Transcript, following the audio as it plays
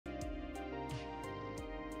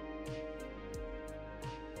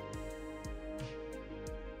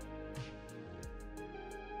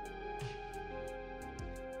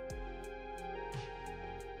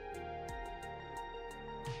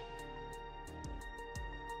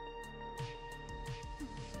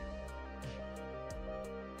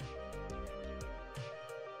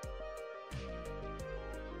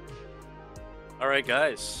All right,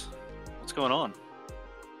 guys, what's going on?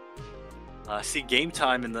 I see game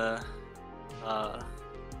time in uh,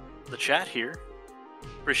 the chat here.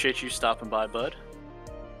 Appreciate you stopping by, bud.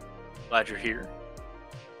 Glad you're here.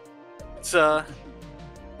 It's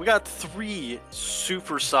we got three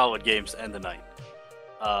super solid games to end the night.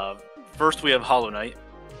 First we have Hollow Knight,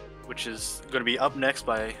 which is going to be up next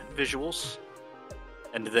by Visuals,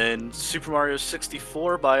 and then Super Mario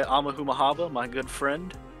 64 by Amahu Mahaba, my good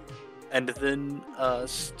friend, and then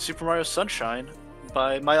Super Mario Sunshine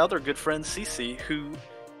by my other good friend CC, who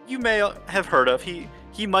you may have heard of. He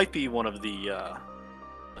might be one of the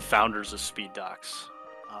founders of Speed Docs.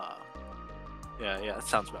 Uh, yeah, that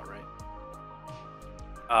sounds about right.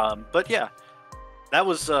 But yeah, that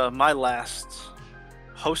was my last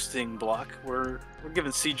hosting block. We're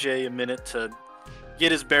giving CJ a minute to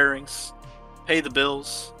get his bearings, pay the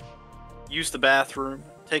bills, use the bathroom,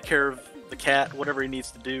 take care of the cat, whatever he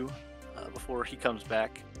needs to do before he comes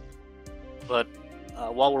back. But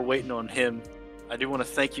while we're waiting on him, I do want to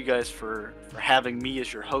thank you guys for having me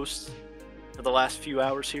as your host for the last few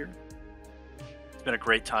hours here. It's been a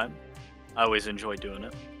great time. I always enjoy doing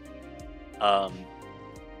it.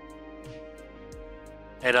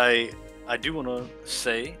 And I do want to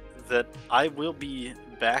say that I will be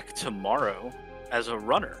back tomorrow as a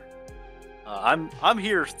runner. I'm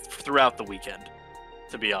here throughout the weekend,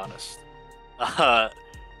 to be honest.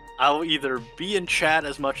 I'll either be in chat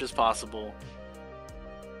as much as possible,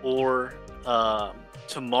 or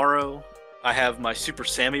tomorrow I have my Super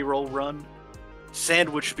Sammy Roll run,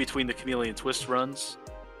 sandwiched between the Chameleon Twist runs.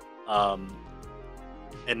 And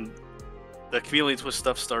the Chameleon Twist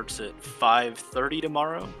stuff starts at 5:30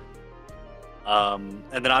 tomorrow. And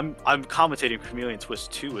then I'm commentating Chameleon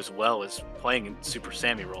Twist 2 as well as playing in Super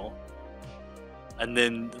Sammy Roll. And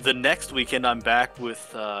then the next weekend I'm back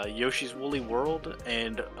with Yoshi's Woolly World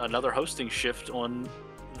and another hosting shift on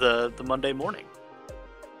the Monday morning.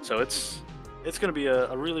 So it's going to be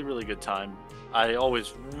a really, really good time. I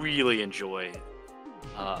always really enjoy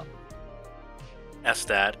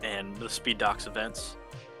SDAT and the Speed Docs events.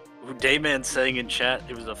 Dayman saying in chat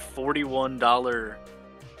it was a $41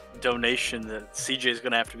 donation that CJ is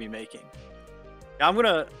going to have to be making. Now, I'm going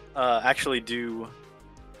to actually do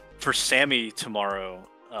for Sammy tomorrow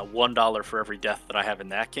 $1 for every death that I have in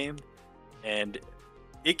that game, and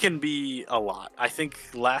it can be a lot. I think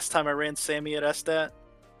last time I ran Sammy at SDAT,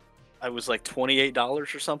 I was like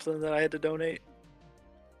 $28 or something that I had to donate.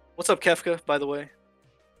 What's up, Kefka, by the way?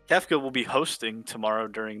 Kefka will be hosting tomorrow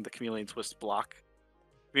during the Chameleon Twist block.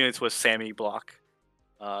 Chameleon Twist Sammy block.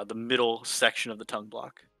 The middle section of the tongue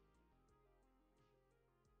block.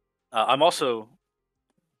 I'm also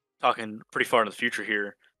talking pretty far in the future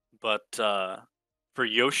here, but for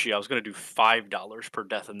Yoshi, I was going to do $5 per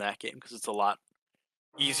death in that game because it's a lot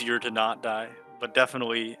easier to not die. But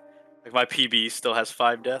definitely, like, my PB still has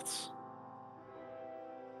 5 deaths.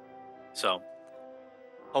 So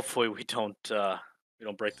hopefully we don't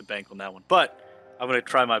break the bank on that one. But I'm going to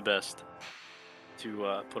try my best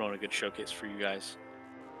to put on a good showcase for you guys,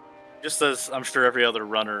 just as I'm sure every other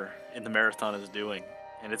runner in the marathon is doing.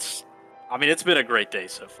 And it's been a great day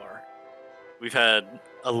so far. We've had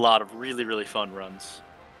a lot of really, really fun runs.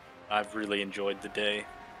 I've really enjoyed the day.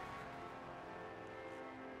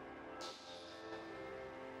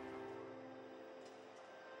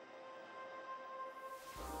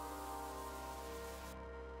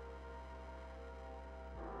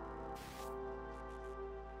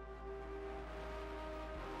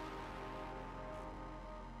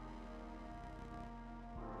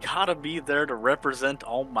 Gotta be there to represent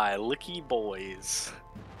all my licky boys,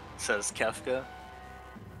 says Kefka.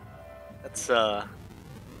 That's a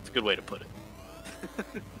good way to put it.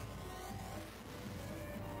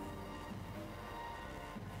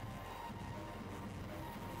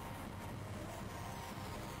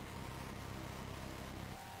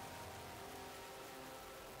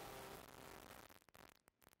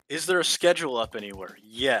 Is there a schedule up anywhere?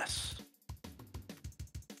 Yes.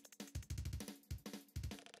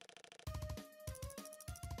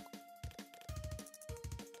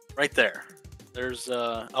 Right there. There's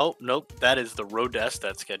oh nope, that is the Road to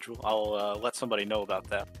SDAT schedule. I'll let somebody know about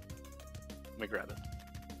that. Let me grab it.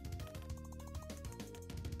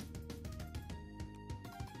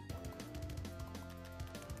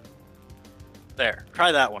 There,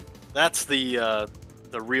 try that one. That's the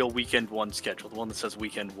real weekend 1 schedule, the one that says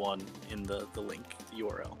weekend 1 in the link, the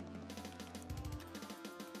URL.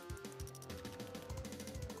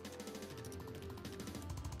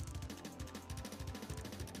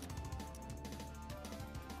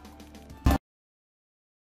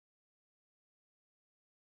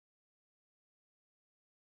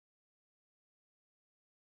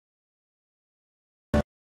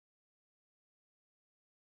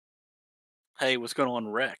 Hey, what's going on,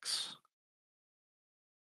 Rex?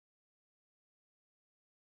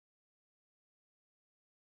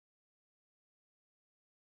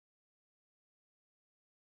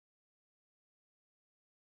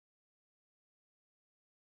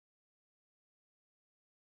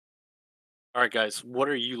 All right, guys, what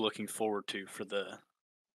are you looking forward to for the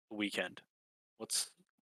weekend? What's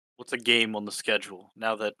what's a game on the schedule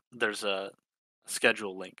now that there's a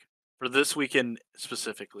schedule link for this weekend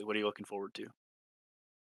specifically? What are you looking forward to?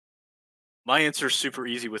 My answer is super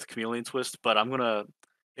easy with Chameleon Twist, but I'm gonna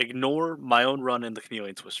ignore my own run in the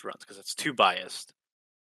Chameleon Twist runs because it's too biased.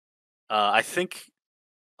 I think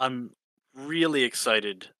I'm really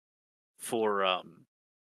excited for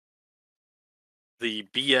the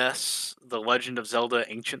BS, The Legend of Zelda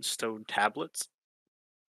Ancient Stone Tablets.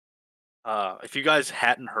 If you guys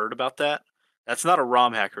hadn't heard about that, that's not a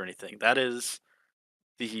ROM hack or anything. That is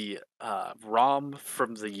the ROM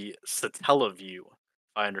from the Satellaview,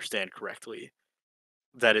 if I understand correctly.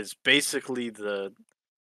 That is basically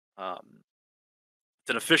um, it's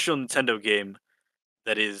an official Nintendo game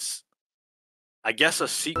that is, I guess, a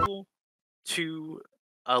sequel to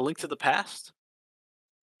A Link to the Past.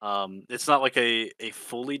 It's not like a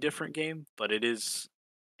fully different game, but it is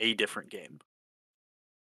a different game.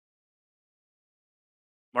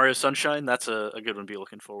 Mario Sunshine, that's a good one to be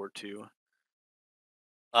looking forward to.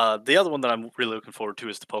 The other one that I'm really looking forward to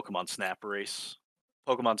is the Pokemon Snap race.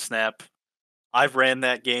 Pokemon Snap, I've ran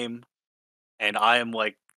that game and I am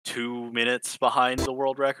like 2 minutes behind the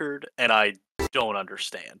world record, and I don't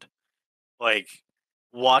understand. Like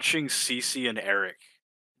watching CC and Eric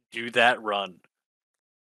do that run,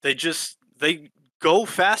 they go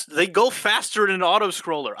fast. They go faster than an auto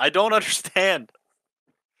scroller. I don't understand.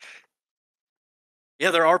 Yeah,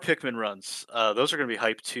 there are Pikmin runs. Those are gonna be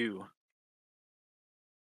hype too.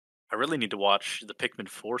 I really need to watch the Pikmin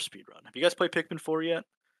 4 speedrun. Have you guys played Pikmin 4 yet?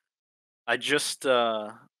 I just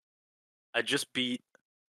uh I just beat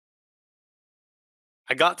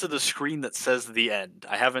I got to the screen that says the end.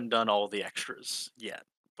 I haven't done all the extras yet,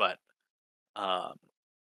 but um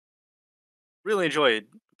really enjoyed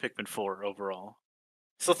Pikmin 4 overall.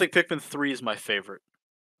 Still think Pikmin 3 is my favorite,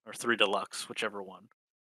 or 3 Deluxe, whichever one.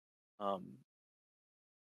 Um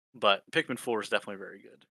but Pikmin 4 is definitely very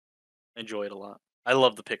good. Enjoy it a lot. I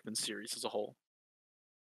love the Pikmin series as a whole.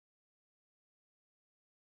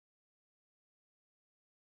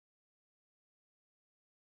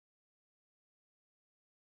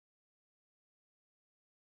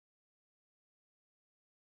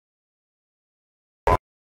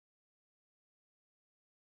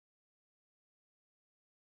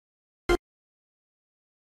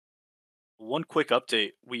 One quick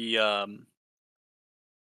update: we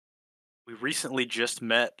recently just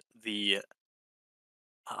met the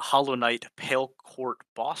Hollow Knight Pale Court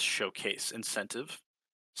boss showcase incentive,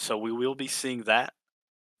 so we will be seeing that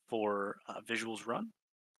for Visuals Run,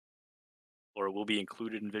 or will be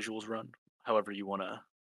included in Visuals Run, however you want to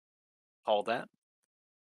call that.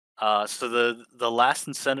 So the last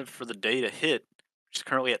incentive for the day to hit, which is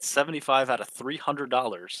currently at 75 out of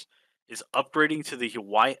 $300, is upgrading to the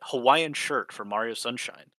Hawaiian shirt for Mario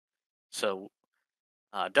Sunshine. So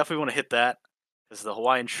definitely want to hit that because the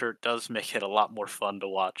Hawaiian shirt does make it a lot more fun to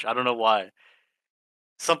watch. I don't know why.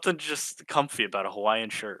 Something just comfy about a Hawaiian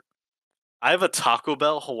shirt. I have a Taco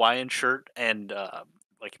Bell Hawaiian shirt and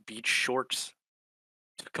like beach shorts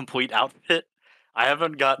complete outfit. I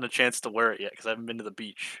haven't gotten a chance to wear it yet because I haven't been to the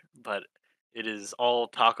beach, but it is all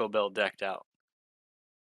Taco Bell decked out.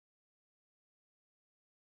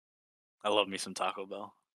 I love me some Taco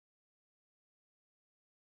Bell.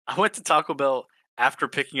 I went to Taco Bell after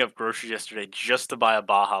picking up groceries yesterday just to buy a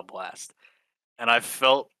Baja Blast, and I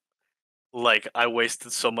felt like I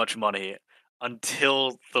wasted so much money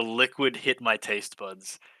until the liquid hit my taste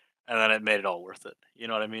buds, and then it made it all worth it. You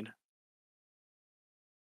know what I mean?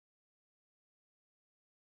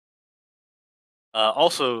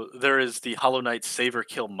 Also, there is the Hollow Knight Save or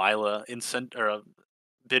Kill Mila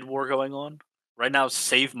bid war going on right now.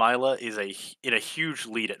 Save Mila is in a huge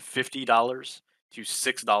lead at $50 to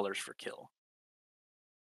 $6 for kill.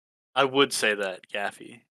 I would say that,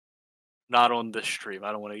 Gaffy, not on this stream.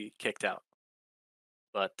 I don't want to get kicked out,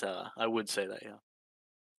 but I would say that, yeah.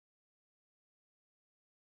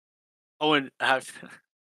 Oh, and have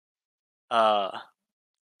uh,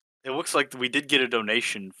 it looks like we did get a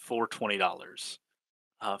donation for $20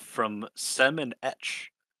 from Sem and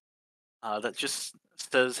Etch that just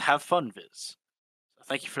says "Have fun, Viz."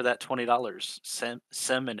 Thank you for that $20,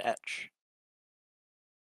 Sem and Etch.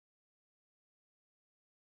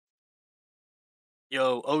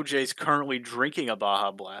 Yo, OJ's currently drinking a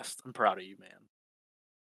Baja Blast. I'm proud of you, man.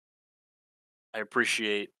 I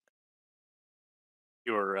appreciate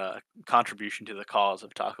your contribution to the cause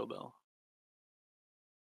of Taco Bell.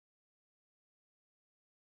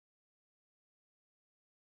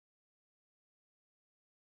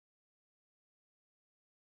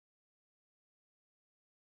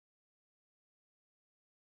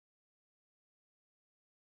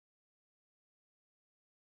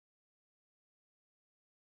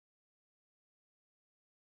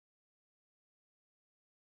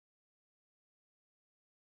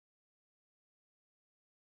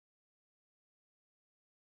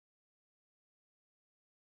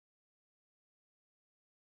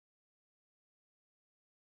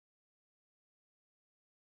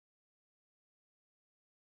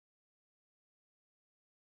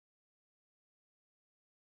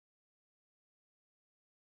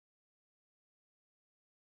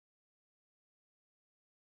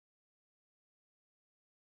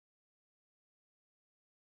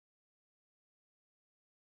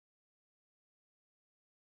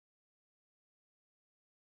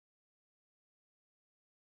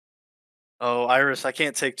 Oh, Iris, I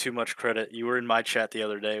can't take too much credit. You were in my chat the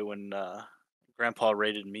other day when Grandpa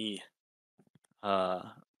rated me. Uh,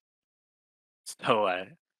 so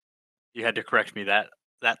you had to correct me that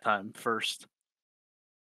time first.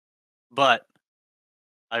 But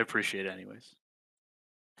I appreciate it anyways.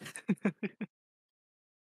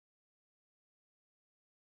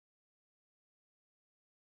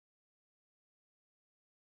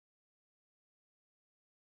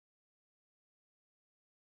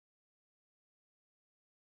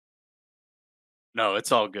 No,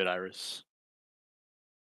 it's all good, Iris.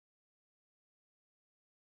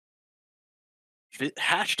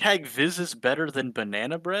 Hashtag Viz is better than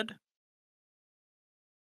banana bread?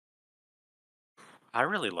 I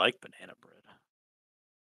really like banana bread.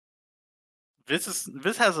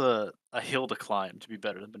 Viz has a hill to climb to be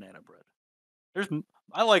better than banana bread.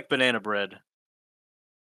 I like banana bread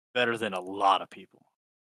better than a lot of people.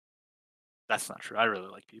 That's not true. I really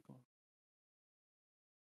like people.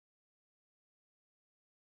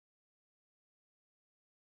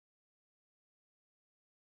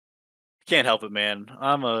 Can't help it, man.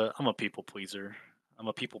 I'm a people pleaser. I'm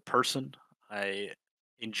a people person. I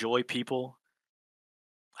enjoy people.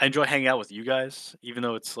 I enjoy hanging out with you guys, even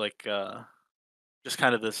though it's like just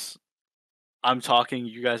kind of this I'm talking,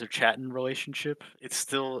 you guys are chatting relationship. It's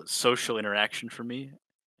still social interaction for me,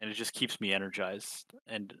 and it just keeps me energized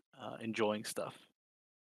and enjoying stuff.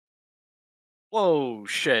 Whoa,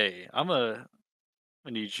 Shay, I'm gonna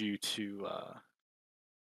need you to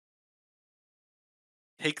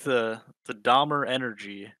take the Dahmer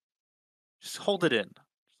energy, just hold it in,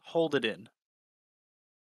 hold it in.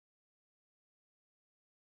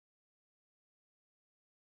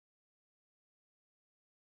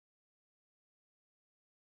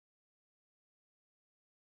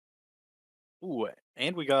 Ooh,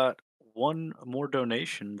 and we got one more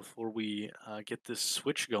donation before we get this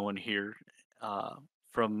switch going here uh,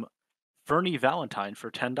 from Fernie Valentine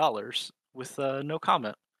for $10 with no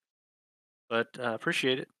comment, but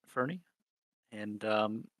appreciate it, Fernie. And I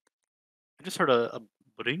just heard a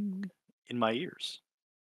bring in my ears.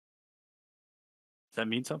 Does that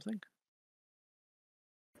mean something?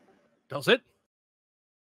 Does it?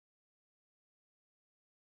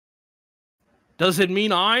 Does it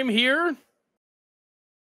mean I'm here?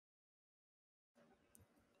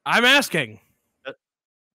 I'm asking.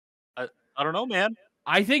 I don't know, man.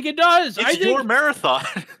 I think it does. It's your marathon.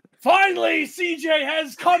 Finally, CJ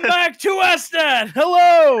has come back to SDAT.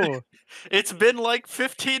 Hello. It's been like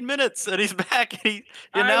 15 minutes, and he's back. And he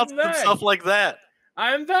announced some stuff like that.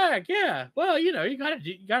 I'm back. Yeah. Well, you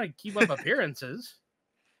gotta keep up appearances.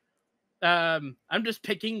 I'm just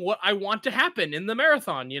picking what I want to happen in the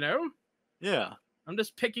marathon. Yeah. I'm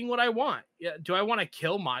just picking what I want. Yeah. Do I want to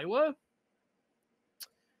kill Maiwa?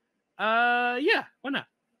 Yeah. Why not?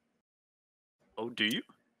 Oh, do you?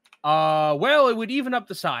 Well, it would even up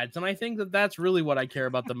the sides, and I think that's really what I care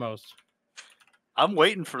about the most. I'm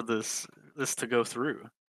waiting for this to go through.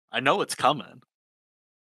 I know it's coming.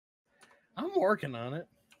 I'm working on it.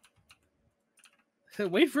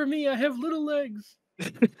 Wait for me, I have little legs.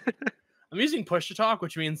 I'm using push to talk,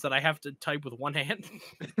 which means that I have to type with one hand.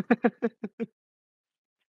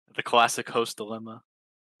 The classic host dilemma.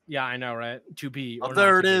 Yeah, I know, right? To be or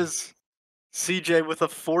there not it to is. CJ with a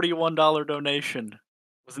 $41 donation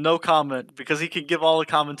with no comment because he can give all the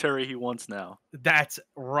commentary he wants now. That's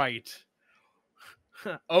right.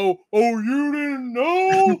 Oh, you didn't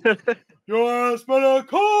know? You asked me to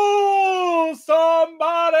call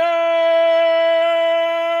somebody!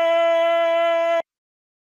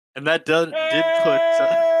 And that did put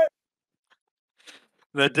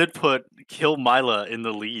That did put Kill Mila in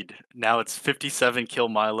the lead. Now it's 57 Kill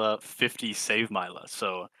Mila, 50 Save Mila.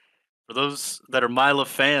 So for those that are Mila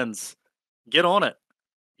fans, get on it.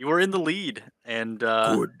 You were in the lead, and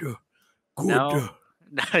Good. now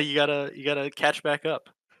now you gotta catch back up.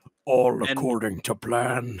 All And according to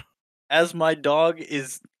plan. as my dog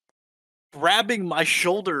is grabbing my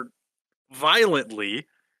shoulder violently,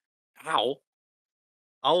 ow.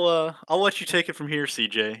 I'll let you take it from here,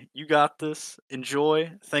 CJ. You got this.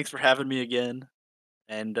 Enjoy. Thanks for having me again.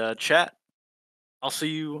 And chat. I'll see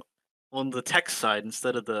you on the text side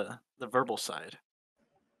instead of the verbal side.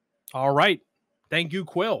 All right. Thank you,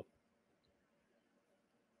 Quill.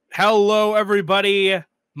 Hello, everybody.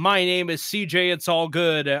 My name is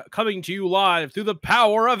CJitsallGewd, coming to you live through the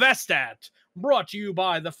power of SDAT, brought to you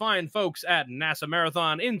by the fine folks at NASA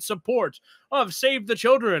Marathon in support of Save the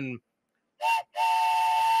Children.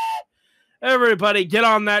 Everybody, get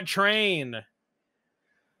on that train.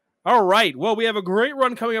 All right. Well, we have a great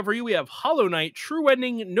run coming up for you. We have Hollow Knight, True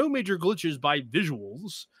Ending, No Major Glitches by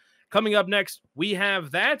Vysuals. Coming up next, we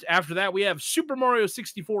have that. After that, we have Super Mario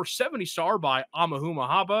 64 70 Star by Amahuma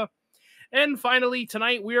Haba. And finally,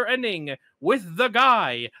 tonight, we are ending with The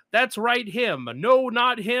Guy. That's right, him. No,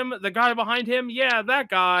 not him. The guy behind him. Yeah, that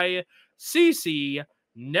guy. CCNeverender.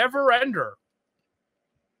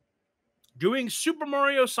 Doing Super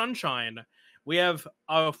Mario Sunshine. We have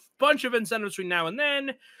a bunch of incentives between now and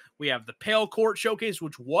then. We have the Pale Court Showcase,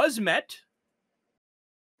 which was met.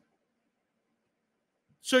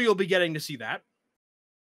 So you'll be getting to see that.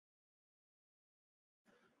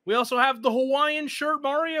 We also have the Hawaiian shirt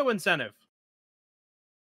Mario incentive.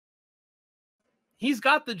 He's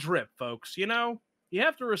got the drip, folks. You know, you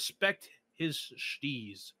have to respect his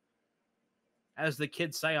steez, as the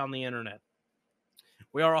kids say on the internet.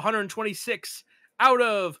 We are 126 out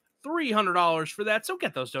of $300 for that, so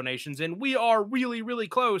get those donations in. We are really, really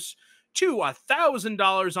close to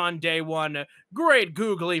 $1,000 on day one. Great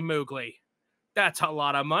googly moogly. That's a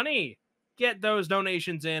lot of money. Get those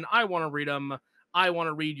donations in. I want to read them. I want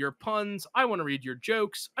to read your puns. I want to read your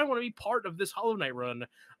jokes. I want to be part of this Hollow Knight run.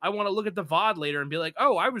 I want to look at the VOD later and be like,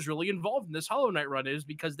 oh, I was really involved in this Hollow Knight run. It is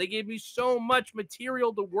because they gave me so much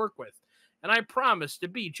material to work with. And I promise to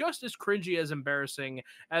be just as cringy as embarrassing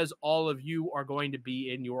as all of you are going to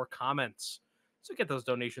be in your comments. So get those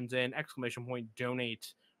donations in,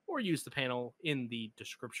 !donate, or use the panel in the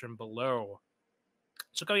description below.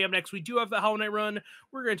 So coming up next, we do have the Hollow Knight run.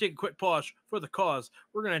 We're going to take a quick pause for the cause.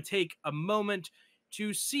 We're going to take a moment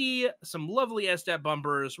to see some lovely SDAT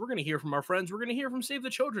bumpers. We're going to hear from our friends. We're going to hear from Save the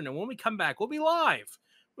Children. And when we come back, we'll be live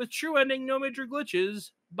with True Ending, No Major Glitches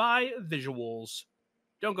by Vysuals.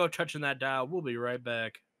 Don't go touching that dial. We'll be right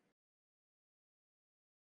back.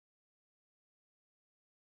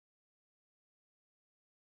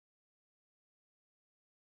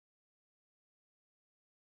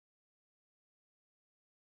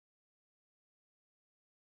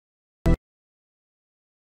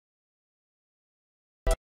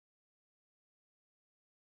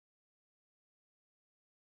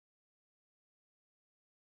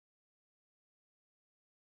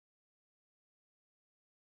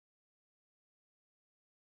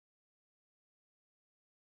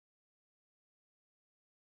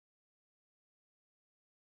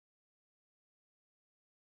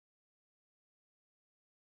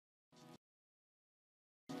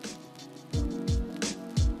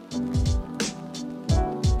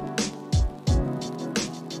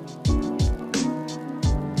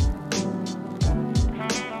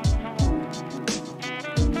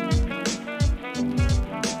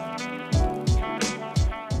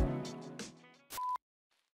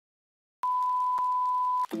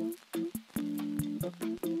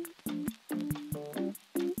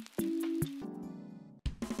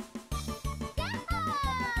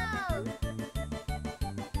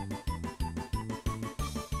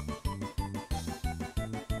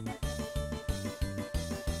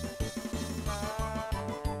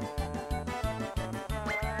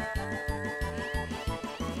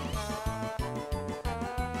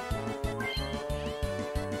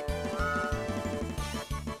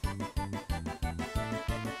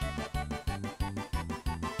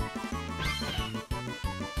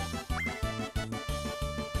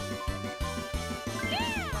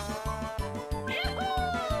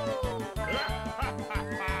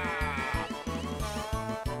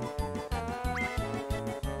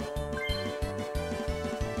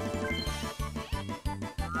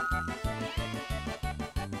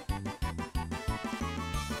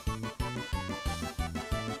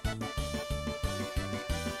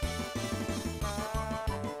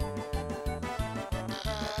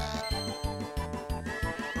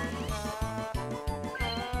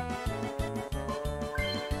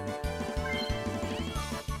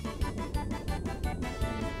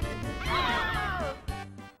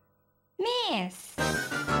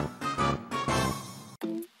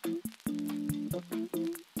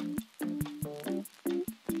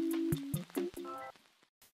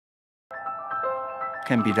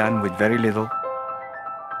 can be done with very little.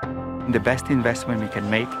 The best investment we can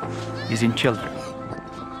make is in children.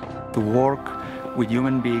 To work with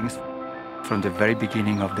human beings from the very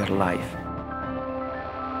beginning of their life.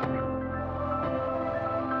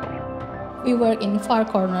 We work in far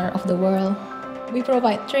corner of the world. We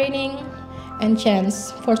provide training and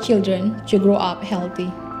chance for children to grow up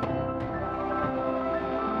healthy.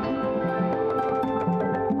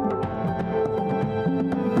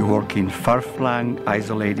 We work in far-flung,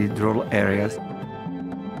 isolated rural areas.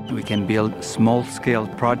 We can build small-scale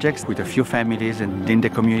projects with a few families and in the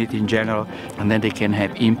community in general, and then they can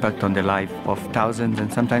have impact on the life of thousands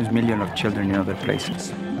and sometimes millions of children in other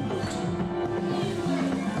places.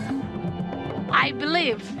 I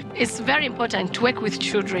believe it's very important to work with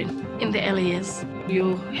children in the early years.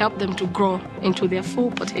 You help them to grow into their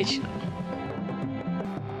full potential.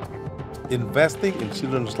 Investing in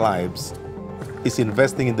children's lives is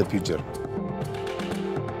investing in the future.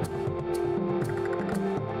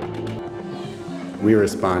 We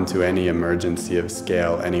respond to any emergency of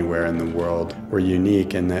scale anywhere in the world. We're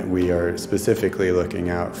unique in that we are specifically looking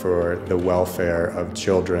out for the welfare of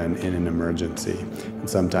children in an emergency. And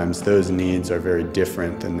sometimes those needs are very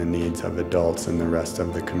different than the needs of adults and the rest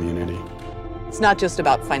of the community. It's not just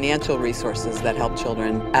about financial resources that help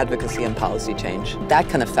children, advocacy and policy change. That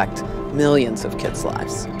can affect millions of kids'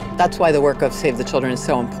 lives. That's why the work of Save the Children is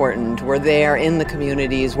so important. We're there in the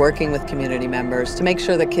communities, working with community members to make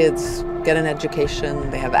sure that kids get an education,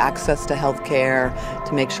 they have access to health care,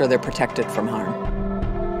 to make sure they're protected from harm.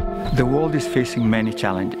 The world is facing many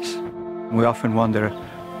challenges. We often wonder,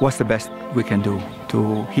 what's the best we can do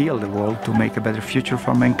to heal the world, to make a better future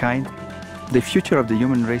for mankind? The future of the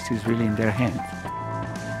human race is really in their hands.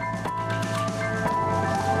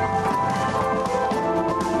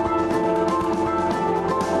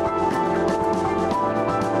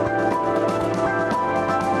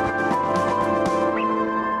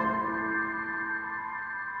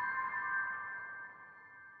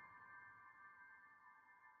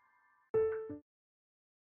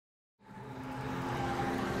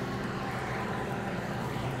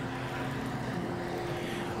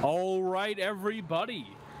 All right, everybody.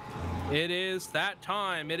 It is that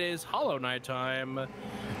time. It is Hollow Knight time.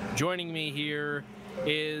 Joining me here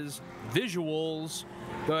is Vysuals.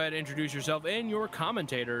 Go ahead and introduce yourself and your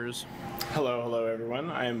commentators. Hello everyone.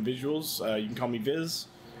 I am Vysuals. You can call me Viz.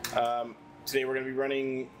 Today we're going to be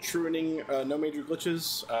running Truening No Major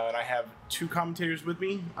Glitches, and I have two commentators with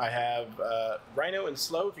me. I have Rhino and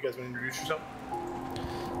Slow, if you guys want to introduce yourself.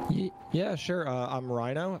 Yeah, sure. I'm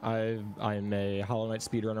Rhino. I'm a Hollow Knight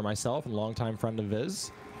speedrunner myself and longtime friend of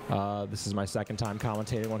Viz. This is my second time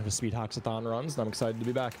commentating one of his Speed Hoxathon runs, and I'm excited to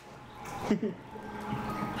be back.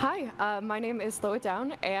 Hi, my name is Slow It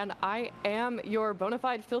Down, and I am your bona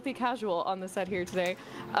fide filthy casual on the set here today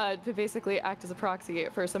to basically act as a proxy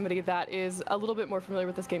for somebody that is a little bit more familiar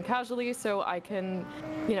with this game casually, so I can,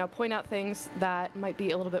 you know, point out things that might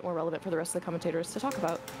be a little bit more relevant for the rest of the commentators to talk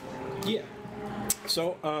about. Yeah.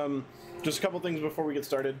 So, just a couple things before we get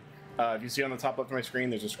started. If you see on the top left of my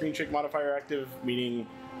screen, there's a screen shake modifier active, meaning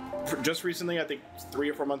just recently, I think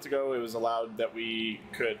 3 or 4 months ago, it was allowed that we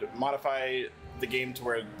could modify the game to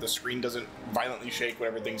where the screen doesn't violently shake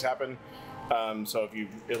whenever things happen. So if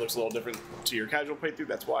it looks a little different to your casual playthrough,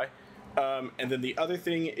 that's why. And then the other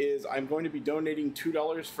thing is I'm going to be donating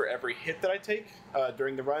 $2 for every hit that I take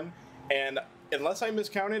during the run. And unless I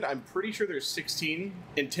miscounted, I'm pretty sure there's 16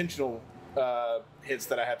 intentional hits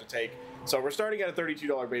that I have to take. So we're starting at a $32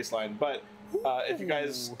 baseline, but if you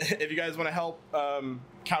guys want to help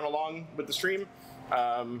count along with the stream,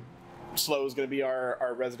 Slow is going to be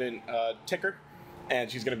our resident ticker, and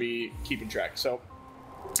she's going to be keeping track. So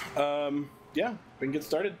yeah, we can get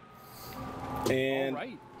started. And all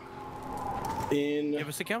right. Give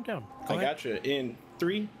us a countdown. I gotcha. In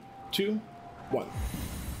 3, 2, 1.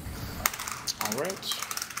 All right.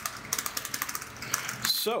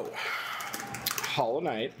 So Hollow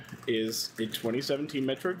Knight is a 2017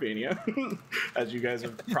 Metroidvania, as you guys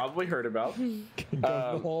have probably heard about.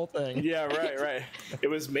 The whole thing. Yeah, right. It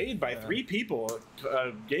was made by 3 people,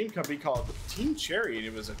 a game company called Team Cherry, and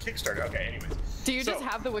it was a Kickstarter. Okay, anyways. Do you just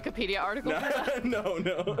have the Wikipedia article? No.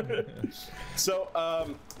 So,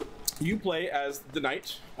 you play as the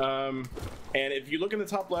knight, and if you look in the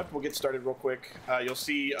top left, we'll get started real quick. You'll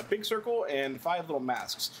see a big circle and 5 little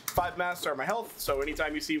masks. 5 masks are my health, so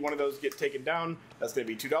anytime you see one of those get taken down, that's going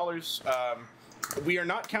to be $2. We are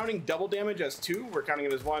not counting double damage as 2, we're counting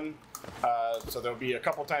it as 1. So there'll be a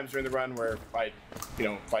couple times during the run where if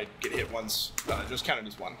I get hit once, just count it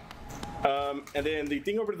as 1. And then the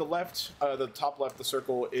thing over to the left, the top left, the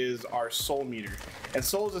circle, is our soul meter. And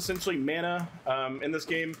soul is essentially mana in this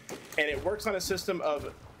game, and it works on a system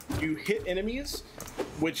of you hit enemies,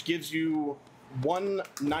 which gives you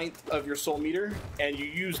 1/9 of your soul meter, and you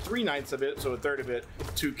use 3/9 of it, so a third of it,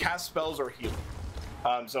 to cast spells or heal.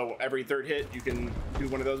 So every third hit, you can do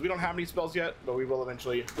one of those. We don't have any spells yet, but we will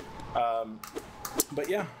eventually. But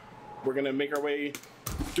yeah, we're gonna make our way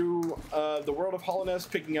through the world of Hollowness,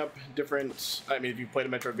 picking up different. I mean, if you've played a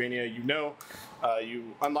Metroidvania, you know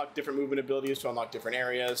you unlock different movement abilities to unlock different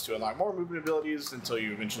areas, to unlock more movement abilities until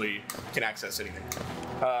you eventually can access anything.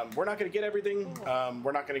 We're not going to get everything.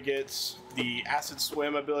 We're not going to get the acid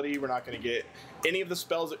swim ability. We're not going to get any of the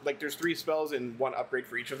spells. Like, there's 3 spells and 1 upgrade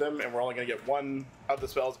for each of them, and we're only going to get 1 of the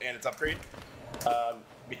spells and its upgrade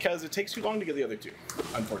because it takes too long to get the other 2,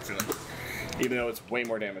 unfortunately, even though it's way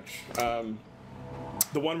more damage.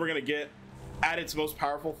 The one we're going to get at its most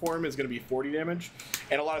powerful form is going to be 40 damage,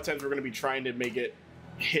 and a lot of times we're going to be trying to make it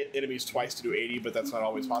hit enemies twice to do 80, but that's not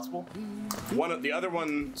always possible. One of the other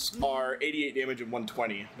ones are 88 damage and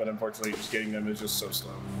 120, but unfortunately just getting them is just so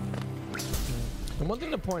slow. And one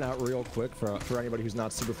thing to point out real quick for anybody who's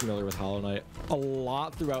not super familiar with Hollow Knight, a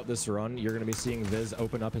lot throughout this run, you're going to be seeing Viz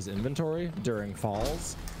open up his inventory during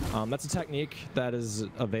falls. That's a technique that is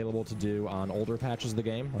available to do on older patches of the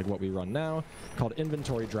game, like what we run now, called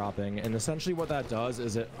inventory dropping. And essentially what that does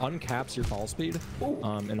is it uncaps your fall speed.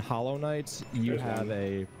 In Hollow Knight, you have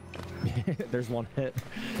a... there's 1 hit.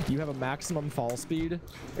 You have a maximum fall speed.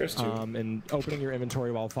 There's 2. And opening your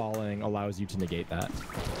inventory while falling allows you to negate that.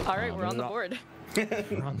 All right, we're on the board.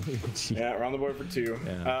 Yeah, we're on the board for 2.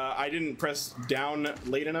 Yeah. I didn't press down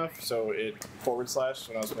late enough, so it / when I was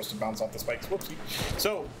supposed to bounce off the spikes. Whoopsie.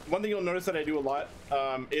 So one thing you'll notice that I do a lot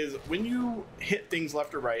is when you hit things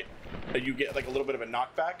left or right, you get like a little bit of a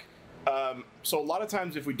knockback. So a lot of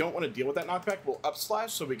times if we don't want to deal with that knockback, we'll up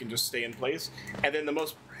slash so we can just stay in place. And then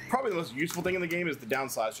probably the most useful thing in the game is the down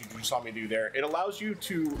slash you saw me do there. It allows you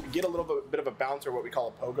to get a little bit of a bounce, or what we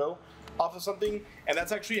call a pogo, off of something, and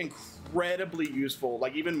that's actually incredibly useful,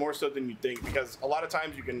 like even more so than you think, because a lot of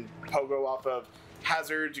times you can pogo off of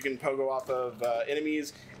hazards, you can pogo off of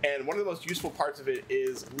enemies, and one of the most useful parts of it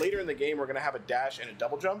is later in the game we're going to have a dash and a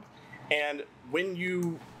double jump, and when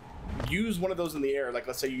you use one of those in the air, like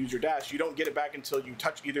let's say you use your dash, you don't get it back until you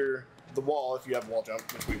touch either the wall, if you have wall jump,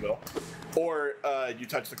 which we will, or you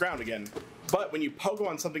touch the ground again. But when you pogo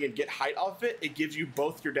on something and get height off it, it gives you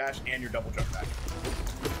both your dash and your double jump back.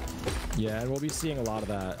 Yeah, and we'll be seeing a lot of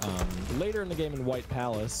that later in the game in White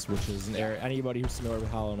Palace, which is an area, anybody who's familiar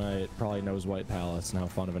with Hollow Knight probably knows White Palace and how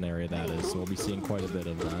fun of an area that is, so we'll be seeing quite a bit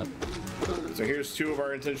of that. So here's 2 of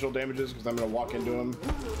our intentional damages, because I'm going to walk into them.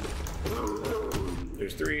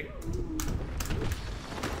 There's 3.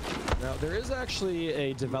 Now, there is actually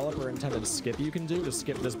a developer-intended skip you can do to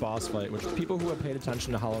skip this boss fight, which people who have paid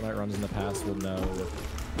attention to Hollow Knight runs in the past will know.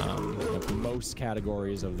 Most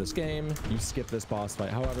categories of this game, you skip this boss fight.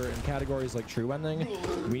 However, in categories like True Ending,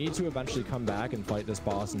 we need to eventually come back and fight this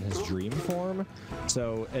boss in his dream form,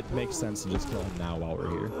 so it makes sense to just kill him now while we're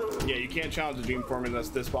here. Yeah, you can't challenge the dream form unless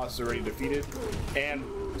this boss is already defeated, and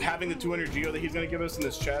having the 200 geo that he's going to give us in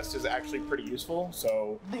this chest is actually pretty useful,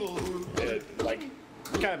 so it, like,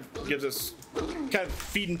 kind of gives us, kind of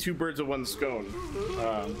feeding 2 birds with 1 stone.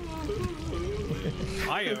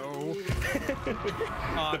 Hi-oh.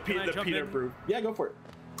 The Peter proof. Yeah, go for it.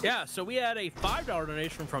 Yeah, so we had a $5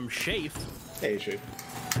 donation from Shafe. Hey, Shafe.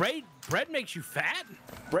 Bread makes you fat?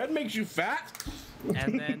 Bread makes you fat?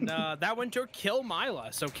 And then that went to Kill Mila.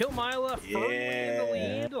 So Kill Mila firmly in the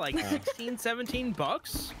lead, like 16, 17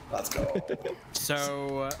 bucks. Let's go.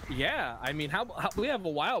 So yeah, I mean, how we have a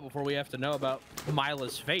while before we have to know about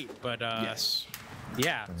Mila's fate, but yes.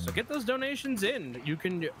 Yeah, so get those donations in. You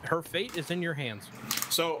can. Her fate is in your hands.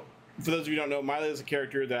 So, for those of you who don't know, Mila is a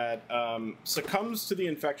character that succumbs to the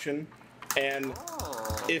infection, and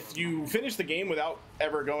if you finish the game without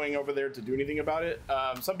ever going over there to do anything about it,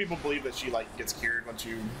 some people believe that she like gets cured once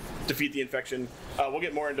you defeat the infection. We'll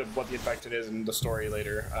get more into what the infection is in the story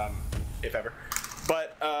later, if ever.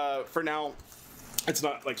 But for now, it's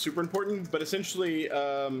not like super important. But essentially,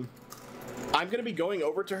 I'm going to be going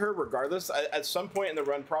over to her regardless. At some point in the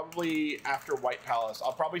run, probably after White Palace,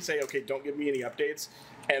 I'll probably say, okay, don't give me any updates.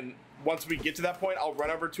 And once we get to that point, I'll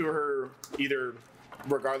run over to her either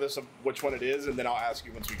regardless of which one it is, and then I'll ask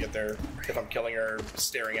you once we get there if I'm killing her,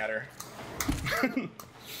 staring at her.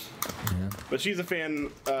 Yeah. But she's a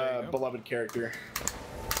fan, beloved character.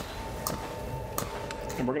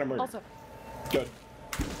 And we're going to murder. Also. Good.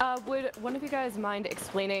 Would one of you guys mind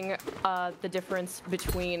explaining the difference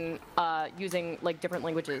between using like different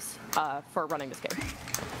languages for running this game?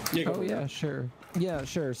 Oh yeah, sure. Yeah,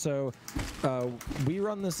 sure. So we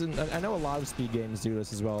run this in. I know a lot of speed games do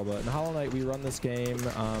this as well, but in Hollow Knight we run this game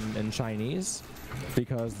in Chinese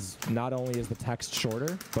because not only is the text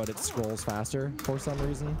shorter, but it scrolls faster for some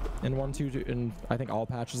reason in I think all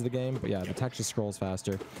patches of the game. But yeah, the text just scrolls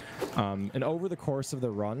faster. And over the course of the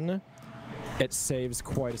run, it saves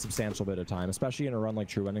quite a substantial bit of time, especially in a run like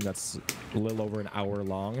True Ending that's a little over an hour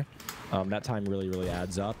long. That time really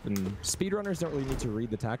adds up, and speedrunners don't really need to read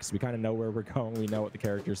the text. We kind of know where we're going. We know what the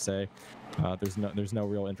characters say. There's no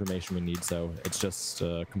real information we need, so it's just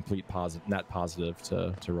a complete net positive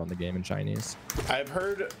to run the game in Chinese. I've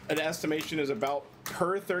heard an estimation is about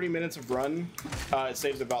per 30 minutes of run, it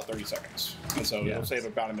saves about 30 seconds, and so it'll save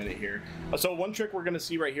about a minute here. So one trick we're going to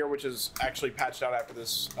see right here, which is actually patched out after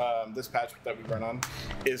this this patch that we run on,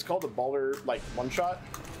 is called the baller one shot.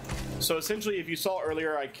 So essentially, if you saw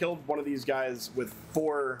earlier, I killed one of these guys with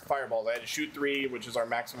 4 fireballs. I had to shoot 3, which is our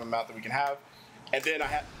maximum amount that we can have. And then I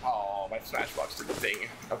had, oh, my Smashbox did the thing.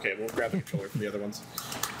 Okay, we'll grab the controller for the other ones.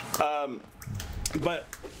 But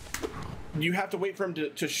you have to wait for him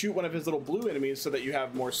to shoot one of his little blue enemies so that you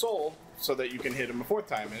have more soul, so that you can hit him a 4th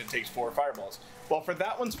time, and it takes 4 fireballs. Well, for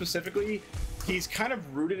that one specifically, he's kind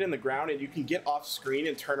of rooted in the ground, and you can get off screen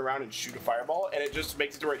and turn around and shoot a fireball, and it just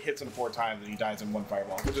makes it to where it hits him 4 times and he dies in 1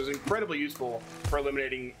 fireball, which is incredibly useful for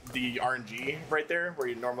eliminating the RNG right there,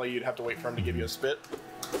 where normally you'd have to wait for him to give you a spit.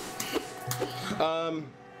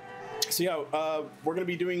 So yeah, we're going to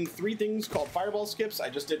be doing 3 things called fireball skips. I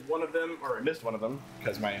just did one of them, or I missed one of them,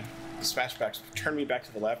 because my Smashbacks turned me back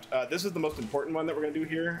to the left. This is the most important one that we're going to do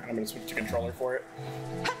here, and I'm going to switch to controller for it.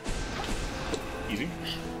 Easy.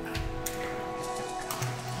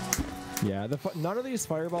 Yeah, none of these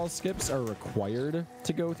fireball skips are required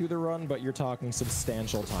to go through the run, but you're talking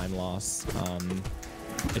substantial time loss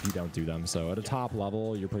if you don't do them. So at a top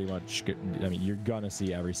level, you're pretty much, I mean, you're gonna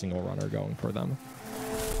see every single runner going for them.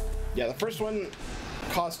 Yeah, the first one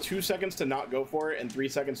costs 2 seconds to not go for it and 3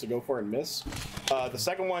 seconds to go for it and miss. The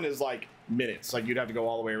second one is like minutes. Like you'd have to go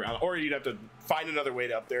all the way around, or you'd have to find another way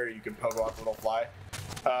to up there. You could pogo off, it'll fly.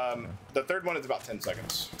 The third one is about 10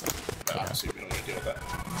 seconds. But obviously, we don't want to deal with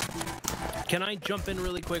that. Can I jump in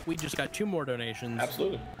really quick? We just got 2 more donations.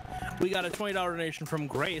 Absolutely. We got a $20 donation from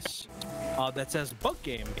Grace that says Bug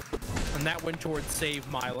Game, and that went towards Save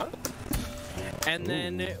Mila. And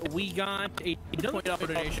then we got a $20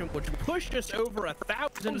 donation, which pushed us over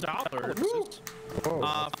 $1,000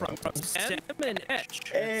 from Sam and Etch.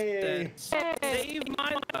 Hey. Save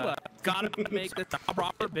Mila. Gotta make this a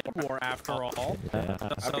proper bid war after all.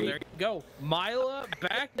 So there you go. Mila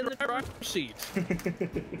back in the driver's seat.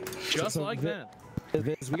 Just like that.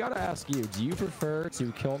 Viz, we gotta ask you, do you prefer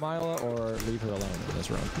to kill Mila or leave her alone in this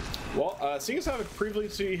run? Well, seeing as I've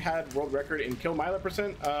previously had world record in kill Mila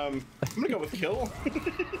percent, I'm gonna go with kill.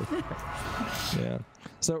 Yeah.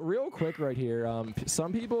 So real quick right here,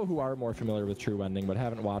 some people who are more familiar with True Ending but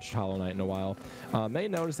haven't watched Hollow Knight in a while may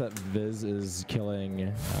notice that Viz is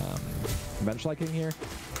killing Bench King here.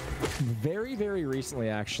 Very recently,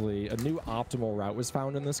 actually, a new optimal route was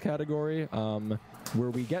found in this category where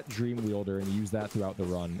we get Dream Wielder and use that throughout the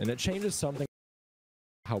run, and it changes something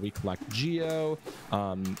how we collect Geo,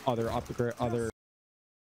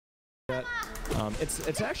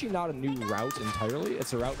 it's actually not a new route entirely.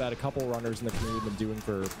 It's a route that a couple runners in the community have been doing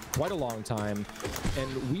for quite a long time,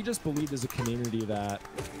 and we just believed as a community that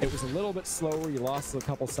it was a little bit slower. You lost a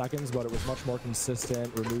couple seconds, but it was much more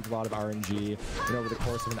consistent, removed a lot of RNG, and over the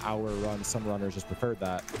course of an hour run, some runners just preferred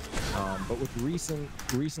that. But with recent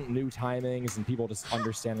new timings and people just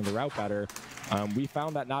understanding the route better, we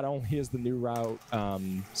found that not only is the new route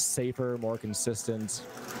safer, more consistent,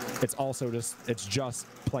 it's also just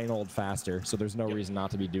plain old faster. So there's no reason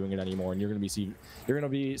not to be doing it anymore. And you're going to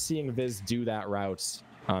be seeing Viz do that route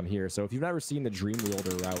here. So if you've never seen the Dream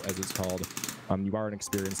Wielder route, as it's called, you are an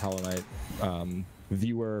experienced Hollow Knight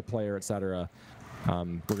viewer, player, etc.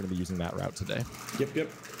 We're going to be using that route today. Yep.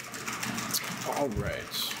 All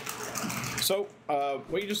right. So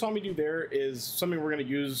what you just saw me do there is something we're going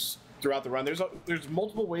to use throughout the run. There's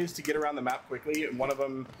multiple ways to get around the map quickly, and one of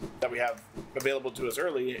them that we have available to us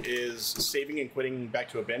early is saving and quitting back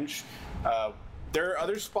to a bench. There are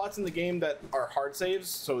other spots in the game that are hard saves,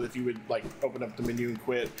 so if you would like open up the menu and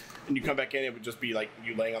quit and you come back in, it would just be like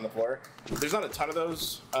you laying on the floor. There's not a ton of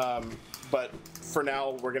those, but for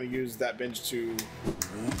now we're going to use that bench to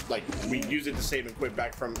we use it to save and quit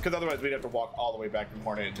back from, because otherwise we'd have to walk all the way back from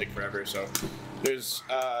Hornet and take forever. So there's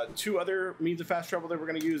 2 other means of fast travel that we're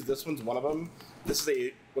going to use. This one's one of them. This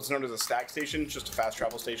is what's known as a stack station. It's just a fast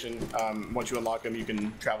travel station. Once you unlock them, you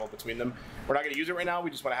can travel between them. We're not going to use it right now. We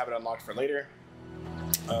just want to have it unlocked for later.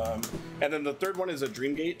 And then the third one is a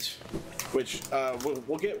Dream Gate, which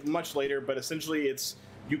we'll get much later, but essentially it's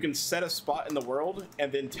you can set a spot in the world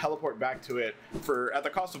and then teleport back to it for at the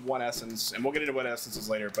cost of 1 essence, and we'll get into what essences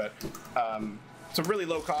later, but it's a really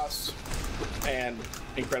low cost and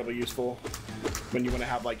incredibly useful when you want to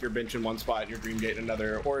have like your bench in one spot and your Dream Gate in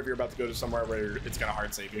another, or if you're about to go to somewhere where it's going to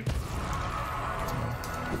hard save you.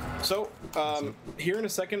 So here in a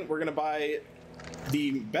second, we're going to buy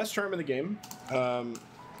the best charm in the game,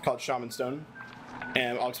 called Shaman Stone,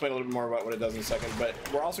 and I'll explain a little bit more about what it does in a second, but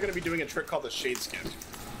we're also going to be doing a trick called the Shade Skip,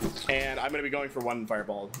 and I'm going to be going for 1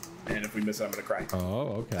 fireball, and if we miss it, I'm going to cry.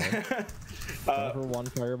 Oh, okay. For 1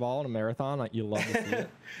 fireball in a marathon, you love to see it.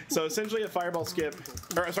 So essentially a fireball skip,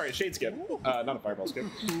 or sorry, a shade skip, not a fireball skip,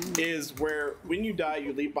 is where when you die,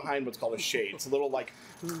 you leave behind what's called a shade. It's a little like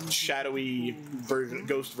shadowy version,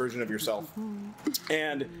 ghost version of yourself.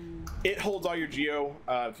 And it holds all your geo.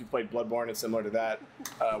 If you played Bloodborne, it's similar to that,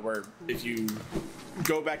 where if you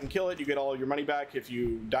go back and kill it, you get all your money back. If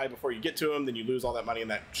you die before you get to him, then you lose all that money and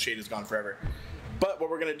that shade is gone forever. But what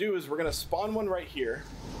we're going to do is we're going to spawn one right here,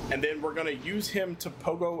 and then we're going to use him to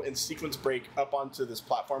pogo and sequence break up onto this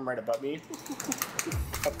platform right above me.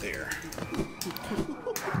 Up there.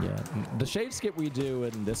 Yeah, the shade skip we do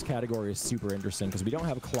in this category is super interesting because we don't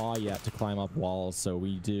have claw yet to climb up walls, so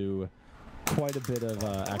we do quite a bit of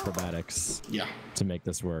acrobatics to make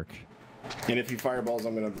this work. And if he fireballs,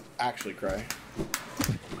 I'm going to actually cry.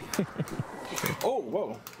 Oh,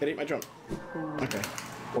 whoa. It ate my jump. Okay.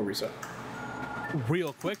 We'll reset.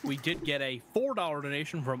 Real quick, we did get a $4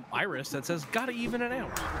 donation from Iris that says, gotta even it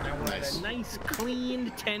out. Now we're at a nice, clean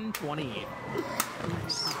 1028.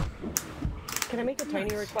 Nice. Can I make a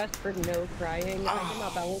tiny request for no crying? I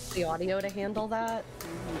cannot balance the audio to handle that.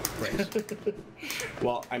 Right.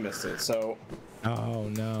 Well, I missed it, so... Oh,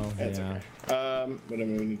 no. It's okay. But I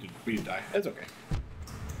mean, we need to die. It's okay.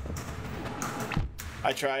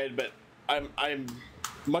 I tried, but I'm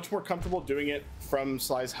much more comfortable doing it from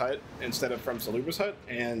Sly's hut instead of from Salubra's hut,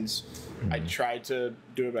 and I tried to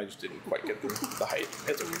do it, but I just didn't quite get the height.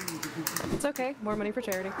 It's okay. It's okay. More money for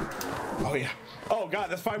charity. Oh yeah. Oh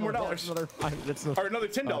god, that's $5 more. That's another or another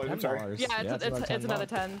 $10. I'm sorry. Yeah, it's another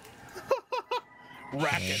 10.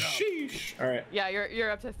 Rack it up. Sheesh. All right. Yeah,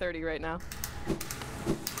 you're up to 30 right now.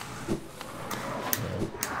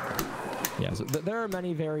 Yeah, so there are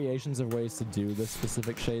many variations of ways to do this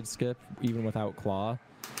specific shade skip, even without claw.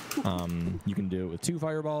 You can do it with 2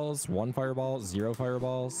 fireballs, 1 fireball, 0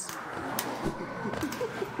 fireballs.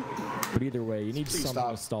 But either way, you need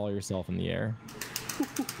something to stall yourself in the air.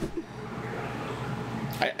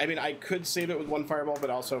 I mean, I could save it with 1 fireball, but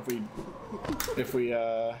also if we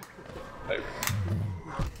like,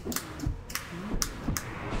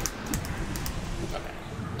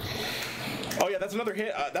 oh yeah, that's another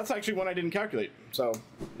hit. That's actually one I didn't calculate, so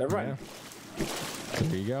never mind. Yeah.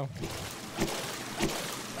 There you go.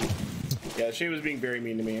 Yeah, she was being very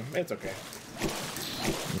mean to me. It's okay.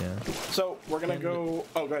 Yeah. So we're gonna go.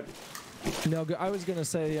 Oh, go ahead. No, I was gonna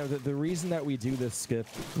say, the reason that we do this skip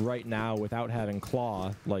right now without having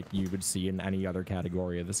claw, like you would see in any other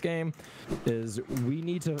category of this game, is we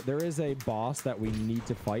need to. There is a boss that we need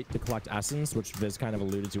to fight to collect essence, which Viz kind of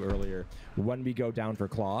alluded to earlier. When we go down for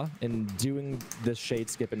claw, and doing this shade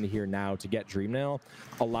skip into here now to get Dreamnail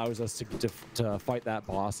allows us to fight that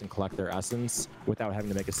boss and collect their essence without having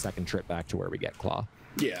to make a second trip back to where we get claw.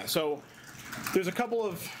 Yeah. So. There's a couple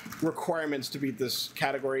of requirements to beat this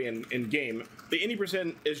category in game. The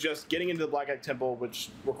 80% is just getting into the Black Egg Temple, which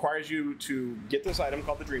requires you to get this item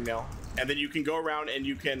called the Dreamnail, and then you can go around and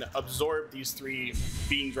you can absorb these 3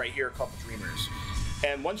 beings right here called the Dreamers.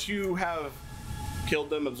 And once you have killed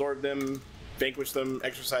them, absorbed them, vanquished them,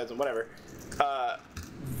 exorcised them, whatever,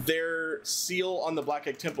 their seal on the Black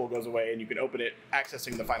Egg Temple goes away, and you can open it,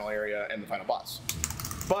 accessing the final area and the final boss.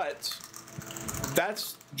 But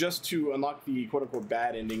that's just to unlock the quote-unquote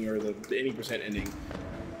bad ending, or the 80% ending.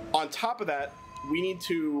 On top of that, we need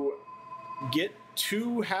to get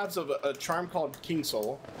 2 halves of a charm called King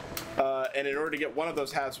Soul, and in order to get one of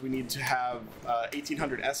those halves, we need to have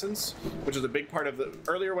 1800 essence, which is a big part of the...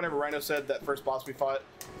 Earlier, whenever Rhino said that first boss we fought,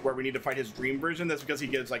 where we need to fight his dream version, that's because he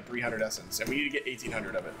gives like 300 essence, and we need to get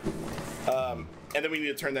 1800 of it. And then we need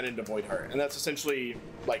to turn that into Void Heart, and that's essentially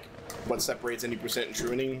like what separates 80% and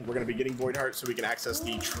true ending. We're going to be getting Void Heart so we can access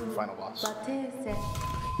the true final boss.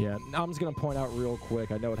 Yeah, I'm just going to point out real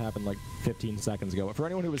quick, I know it happened like 15 seconds ago, but for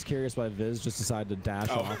anyone who was curious why Viz just decided to dash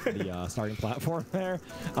off the starting platform there,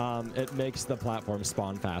 it makes the platform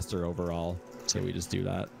spawn faster overall, so we just do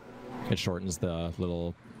that. It shortens the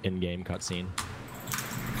little in-game cutscene.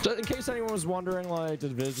 Just in case anyone was wondering, like,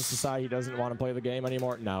 did Viz just decide he doesn't want to play the game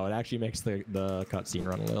anymore? No, it actually makes the cutscene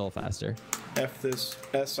run a little faster. F this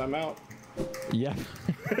S, I'm out. Yeah.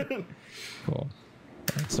 Cool.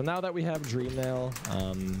 So now that we have Dreamnail,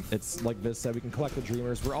 it's like Viz said, we can collect the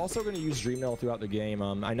Dreamers. We're also going to use Dreamnail throughout the game.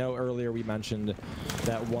 I know earlier we mentioned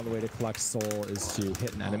that one way to collect soul is to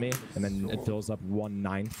hit an enemy, and then it fills up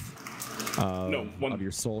 1/9 of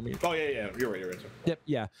your soul meter. Oh yeah, you're right. Yep,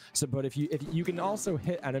 yeah. So, but if you can also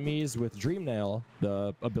hit enemies with Dreamnail,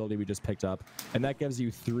 the ability we just picked up, and that gives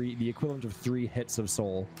you the equivalent of 3 hits of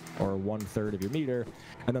soul, or 1/3 of your meter.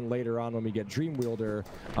 And then later on, when we get Dream Wielder,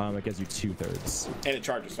 it gives you 2/3. And it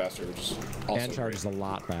charges faster, which is also and charges a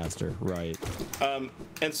lot faster, right?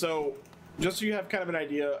 And so, just so you have kind of an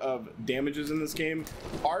idea of damages in this game,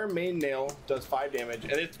 our main nail does 5 damage,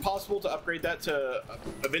 and it's possible to upgrade that to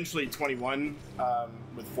eventually 21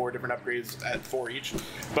 with 4 different upgrades at 4 each.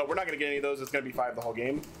 But we're not going to get any of those. It's going to be 5 the whole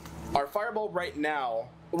game. Our fireball right now,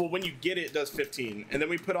 well, when you get it, does 15, and then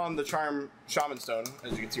we put on the charm Shaman Stone,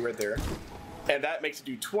 as you can see right there, and that makes it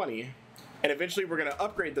do 20. And eventually, we're going to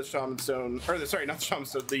upgrade the Shaman Stone, or sorry, not the Shaman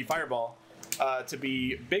Stone, the fireball, to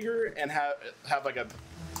be bigger and have like a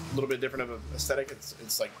little bit different of an aesthetic.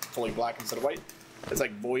 It's like fully black instead of white. It's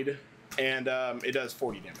like void, and it does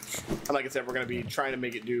 40 damage. And like I said, we're going to be trying to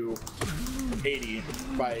make it do 80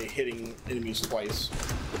 by hitting enemies twice.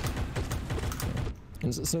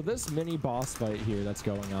 And so this mini boss fight here that's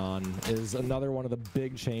going on is another one of the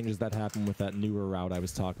big changes that happened with that newer route I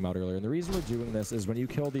was talking about earlier. And the reason we're doing this is when you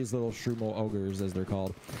kill these little Shrumo ogres, as they're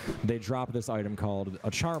called, they drop this item called a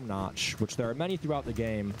charm notch, which there are many throughout the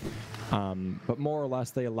game, but more or less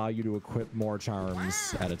they allow you to equip more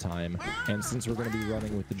charms at a time. And since we're going to be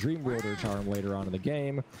running with the Dream Wielder charm later on in the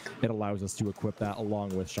game, it allows us to equip that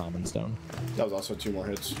along with Shaman Stone. That was also 2 more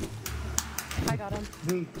hits. I got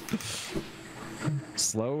him.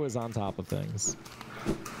 Slow is on top of things.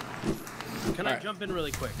 Can I jump in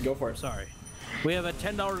really quick? Go for it. Sorry. We have a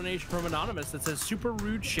 $10 donation from Anonymous that says super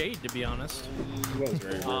rude shade, to be honest. It was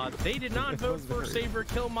very rude. They did not vote for Save or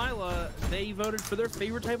Kill Mila. They voted for their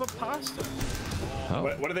favorite type of pasta.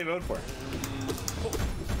 Oh. What do they vote for?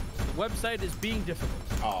 The website is being difficult.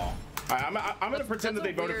 Oh. I'm going to pretend that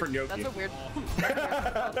they voted for gnocchi. That's a weird...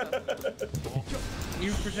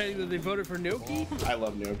 You pretending that they voted for gnocchi? I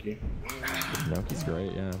love gnocchi. Gnocchi's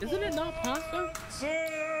great, yeah. Isn't it not pasta?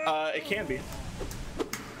 It can be.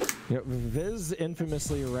 You know, Viz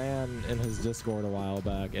infamously ran in his Discord a while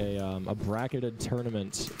back a bracketed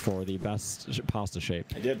tournament for the best pasta shape.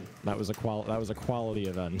 I did. That was a quality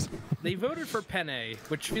event. They voted for penne,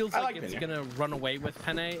 which feels like it's gonna run away with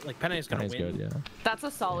penne. Like penne's gonna win. Good, yeah. That's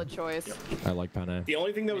a solid choice. I like penne. The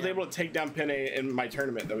only thing that was able to take down penne in my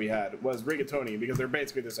tournament that we had was rigatoni, because they're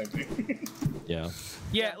basically the same thing. Yeah.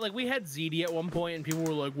 Yeah, like we had ziti at one point, and people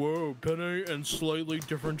were like, "Whoa, penne and slightly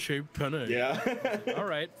different shaped penne." Yeah. All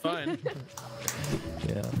right, fine.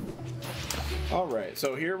 Yeah. All right,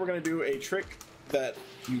 so here we're gonna do a trick that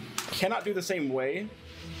you cannot do the same way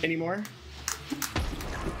anymore,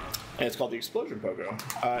 and it's called the explosion pogo.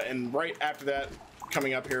 And right after that,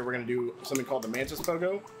 coming up here, we're gonna do something called the mantis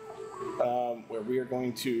pogo, where we are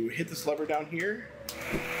going to hit this lever down here,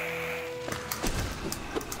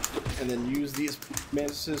 and then use these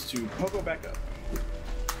mantises to pogo back up.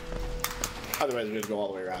 Otherwise, we're going to go all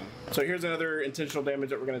the way around. So here's another intentional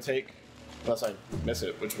damage that we're going to take, unless I miss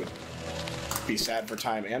it, which would be sad for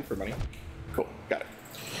time and for money. Cool, got it.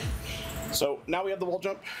 So now we have the wall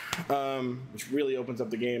jump, which really opens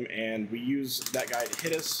up the game, and we use that guy to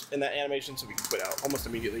hit us in that animation so we can quit out almost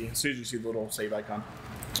immediately as soon as you see the little save icon.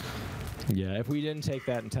 Yeah, if we didn't take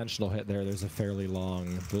that intentional hit there's a fairly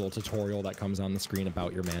long little tutorial that comes on the screen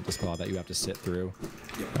about your mantis claw that you have to sit through.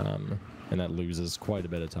 And that loses quite a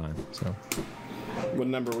bit of time. So, what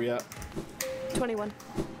number are we at? 21.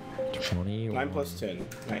 21. 9 plus 10.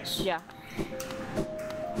 Nice. Yeah.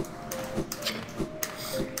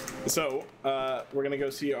 So, we're gonna go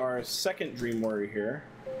see our second Dream Warrior here.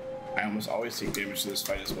 I almost always take damage to this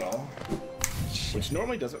fight as well, which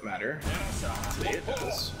normally doesn't matter. Today it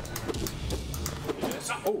does.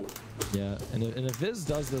 Oh. Yeah, and if Viz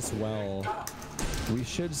does this well, we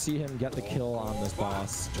should see him get the kill on this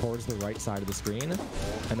boss towards the right side of the screen,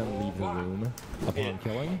 and then leave the room upon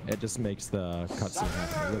killing. It just makes the cutscene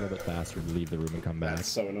happen a little bit faster to leave the room and come back. That's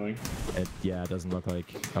so annoying. Yeah, it doesn't look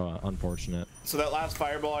like unfortunate. So that last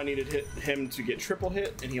fireball, I needed him to get triple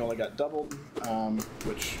hit, and he only got doubled,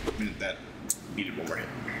 which meant that needed one more hit.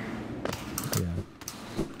 Yeah.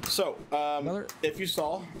 So, if you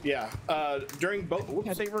saw, during both, whoops,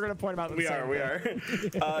 I think we're gonna point out. We are.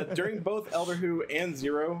 During both Elder Who and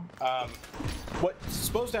Zero, what's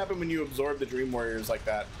supposed to happen when you absorb the Dream Warriors like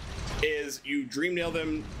that is you dream nail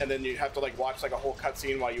them, and then you have to like watch like a whole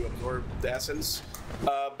cutscene while you absorb the essence.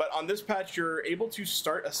 But on this patch, you're able to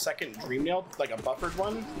start a second dream nail, like a buffered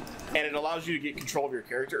one, and it allows you to get control of your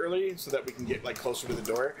character early, so that we can get like closer to the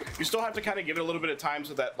door. You still have to kind of give it a little bit of time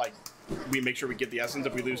so that like we make sure we get the essence.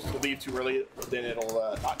 If we leave too early, then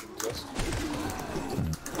it'll not give it to us.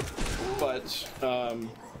 But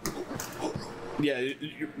yeah,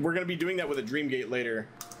 we're gonna be doing that with a dream gate later.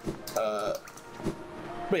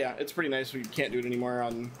 But yeah, it's pretty nice. We can't do it anymore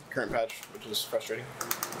on current patch, which is frustrating.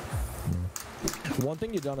 One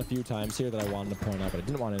thing you've done a few times here that I wanted to point out, but I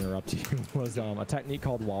didn't want to interrupt you, was a technique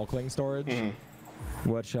called wall cling storage,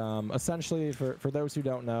 which essentially, for those who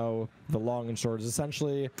don't know, the long and short is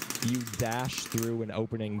essentially you dash through an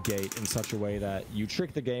opening gate in such a way that you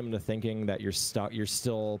trick the game into thinking that you're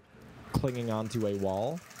still clinging onto a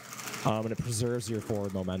wall, and it preserves your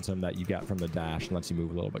forward momentum that you get from the dash and lets you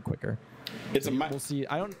move a little bit quicker. We'll see.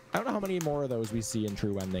 I don't know how many more of those we see in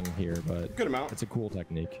True Ending here, but good amount. It's a cool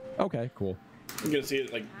technique. Okay, cool. You're gonna see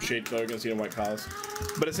it like shade flow. You're gonna see it in white cause.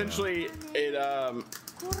 But essentially, the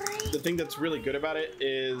thing that's really good about it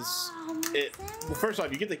is well, first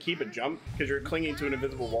off, you get to keep a jump because you're clinging to an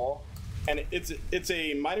invisible wall, and it's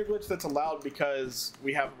a minor glitch that's allowed because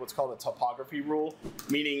we have what's called a topography rule,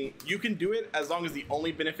 meaning you can do it as long as the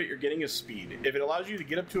only benefit you're getting is speed. If it allows you to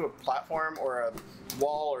get up to a platform or a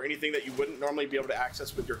wall or anything that you wouldn't normally be able to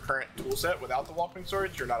access with your current tool set without the walking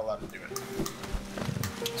storage, you're not allowed to do it.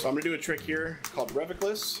 So I'm gonna do a trick here called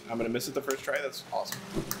Revicless. I'm gonna miss it the first try. That's awesome.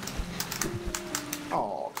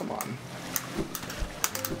 Oh, come on.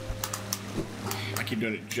 I keep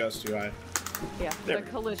doing it just too high. Yeah, the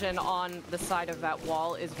collision on the side of that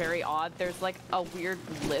wall is very odd. There's like a weird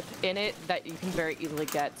lip in it that you can very easily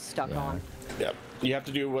get stuck on. Yep. You have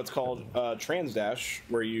to do what's called trans dash,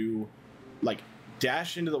 where you like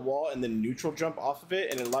dash into the wall and then neutral jump off of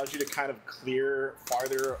it, and it allows you to kind of clear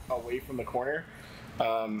farther away from the corner.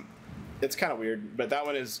 It's kind of weird, but that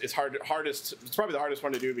one is hardest. It's probably the hardest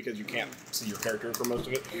one to do because you can't see your character for most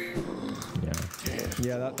of it.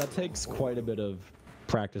 Yeah, that takes quite a bit of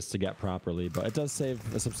practice to get properly, but it does save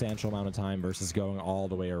a substantial amount of time versus going all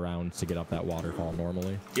the way around to get up that waterfall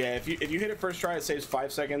normally. Yeah, if you hit it first try, it saves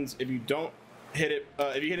 5 seconds. If you don't hit it,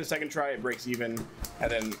 if you hit a second try, it breaks even,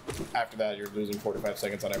 and then after that, you're losing 4 to 5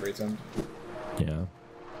 seconds on every attempt. Yeah.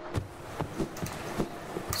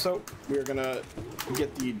 So we're gonna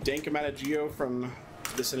get the dank amount of geo from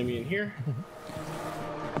this enemy in here.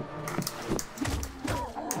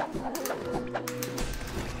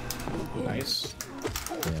 Nice.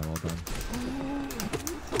 Yeah, well done.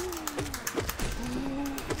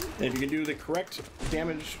 And if you can do the correct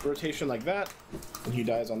damage rotation like that, and he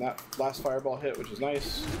dies on that last fireball hit, which is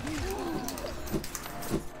nice.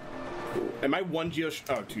 Am I 1 geo?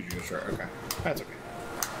 Oh, 2 geo short. Okay, that's okay.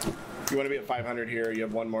 You want to be at 500 here, you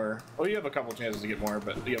have one more. Well, you have a couple chances to get more,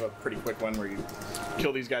 but you have a pretty quick one where you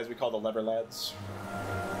kill these guys we call the lever lads.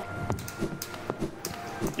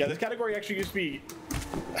 Yeah, this category actually used to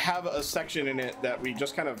have a section in it that we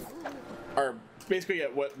just kind of are basically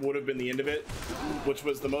at what would have been the end of it, which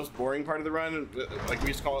was the most boring part of the run. Like we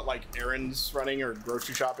used to call it like errands running or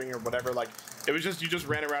grocery shopping or whatever. Like it was just, you just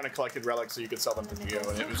ran around and collected relics so you could sell them to Geo,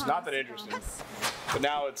 and it was not that interesting. But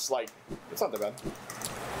now it's like, it's not that bad.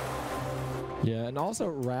 Yeah, and also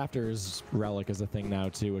Raptor's relic is a thing now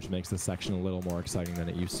too, which makes this section a little more exciting than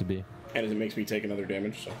it used to be. And it makes me take another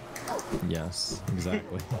damage, so. Yes,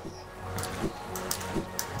 exactly.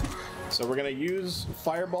 So we're gonna use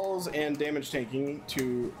fireballs and damage tanking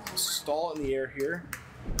to stall in the air here,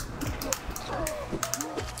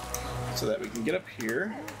 so that we can get up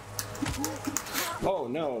here. Oh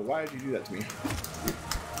no, why did you do that to me?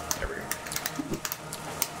 There we go.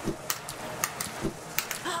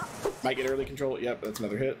 Might get early control. Yep, that's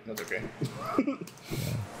another hit. That's okay.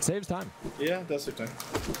 Saves time. Yeah, it does save time.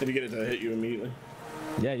 If you get it to hit you immediately.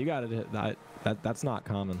 Yeah, you got it. That's not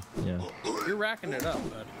common. Yeah. You're racking it up,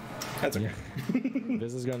 bud. That's okay.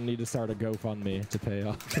 This is gonna need to start a GoFundMe to pay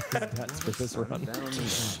off his debts for this run.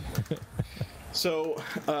 So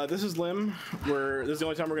this is Lim. This is the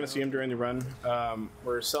only time we're going to see him during the run.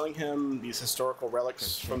 We're selling him these historical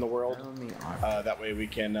relics from the world. That way we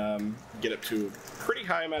can get up to a pretty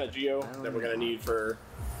high amount of geo that we're going to need for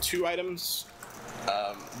 2 items.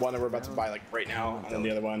 One that we're about to buy like right now, and then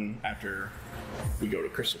the other one after we go to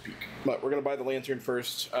Crystal Peak. But we're going to buy the lantern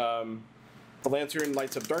first. The lantern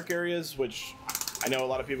lights up dark areas, which I know a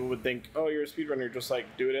lot of people would think, oh, you're a speedrunner, just like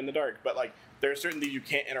do it in the dark. But like there are certain things you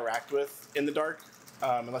can't interact with in the dark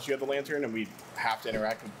unless you have the lantern, and we have to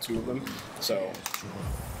interact with 2 of them. So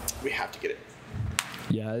we have to get it.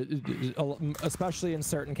 Yeah, especially in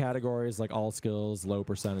certain categories like all skills, low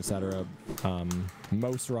percent, etc.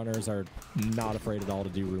 Most runners are not afraid at all to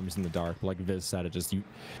do rooms in the dark. Like Viz said, it just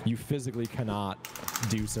you physically cannot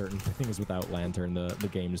do certain things without lantern. The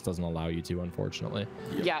game just doesn't allow you to, unfortunately.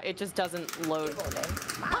 Yeah, it just doesn't load.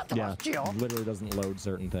 Yeah, literally doesn't load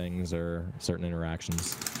certain things or certain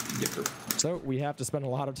interactions. So we have to spend a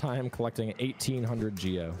lot of time collecting 1,800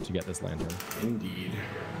 geo to get this lantern. Indeed.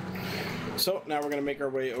 So now we're going to make our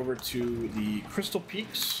way over to the Crystal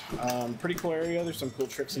Peaks. Pretty cool area. There's some cool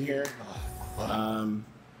tricks in here. We're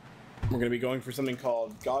going to be going for something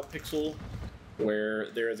called God Pixel, where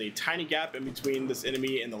there is a tiny gap in between this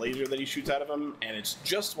enemy and the laser that he shoots out of him, and it's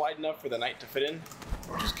just wide enough for the knight to fit in,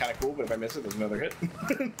 which is kind of cool, but if I miss it, there's another hit.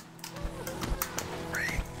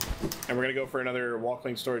 And we're going to go for another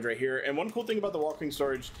wall-cling storage right here. And one cool thing about the wall-cling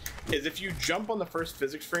storage is if you jump on the first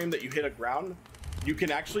physics frame that you hit a ground, you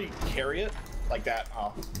can actually carry it like that.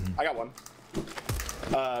 Oh, I got one.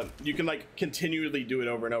 You can like continually do it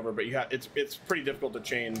over and over, but it's pretty difficult to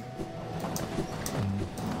chain.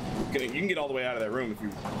 You can get all the way out of that room if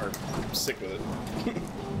you are sick with it.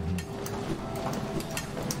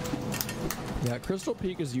 Yeah, Crystal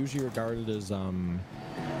Peak is usually regarded as a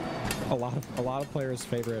lot of players'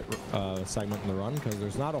 favorite segment in the run because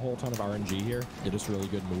there's not a whole ton of RNG here. It's just really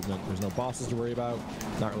good movement. There's no bosses to worry about.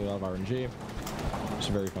 Not really a lot of RNG. It's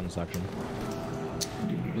a very fun section.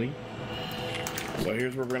 So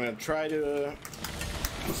here's where we're gonna try to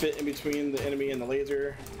fit in between the enemy and the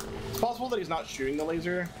laser. It's possible that he's not shooting the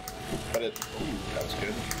laser, but it. Ooh, that was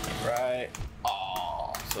good. Right.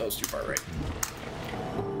 Oh, so that was too far right.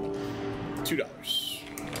 $2.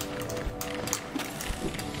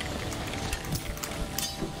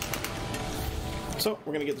 So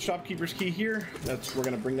we're gonna get the shopkeeper's key here. We're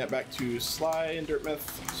gonna bring that back to Sly and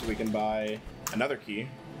Dirtmouth so we can buy another key.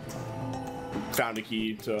 Found a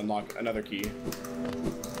key to unlock another key.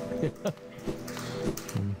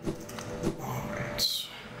 Alright.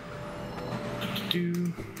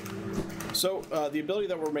 So the ability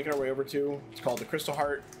that we're making our way over to, it's called the Crystal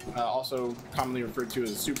Heart, also commonly referred to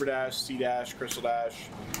as Super Dash, C Dash, Crystal Dash.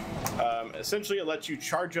 Essentially it lets you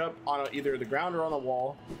charge up on either the ground or on a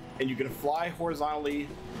wall, and you can fly horizontally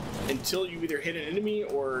until you either hit an enemy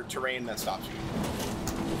or terrain that stops you.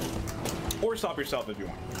 Or stop yourself if you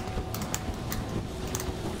want.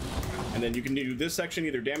 And then you can do this section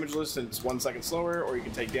either damageless since it's 1 second slower, or you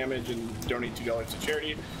can take damage and donate $2 to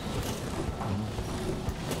charity.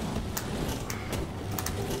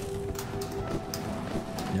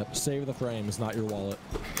 Yep, save the frames, not your wallet.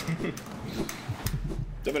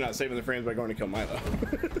 Definitely not saving the frames by going to kill Milo.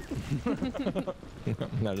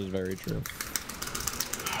 That is very true.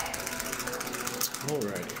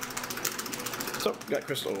 Alrighty. So, got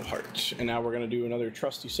Crystal Heart, and now we're going to do another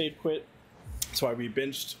trusty save quit. That's why we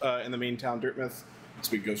benched in the main town, Dirtmouth,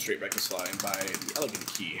 so we can go straight back to Sly and buy the Elegant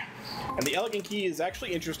Key. And the Elegant Key is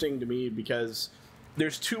actually interesting to me because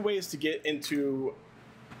there's 2 ways to get into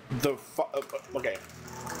the... okay.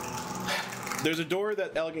 There's a door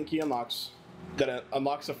that Elegant Key unlocks, that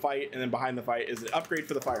unlocks a fight, and then behind the fight is an upgrade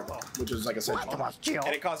for the fireball, which is like essential.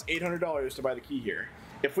 And it costs $800 to buy the key here.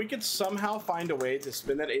 If we could somehow find a way to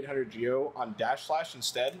spend that 800 geo on Dash Slash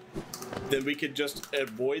instead, then we could just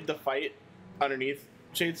avoid the fight underneath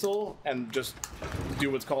Shade Soul and just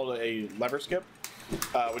do what's called a lever skip,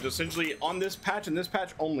 which essentially on this patch and this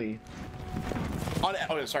patch only. On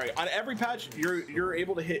every patch, you're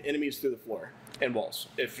able to hit enemies through the floor and walls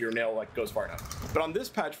if your nail like goes far enough. But on this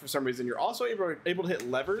patch, for some reason, you're also able to hit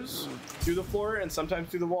levers through the floor and sometimes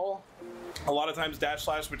through the wall. A lot of times Dash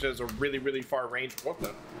Slash, which has a really, really far range. What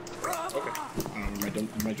the? Okay.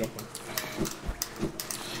 My jump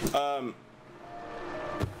one.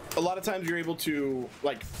 A lot of times you're able to,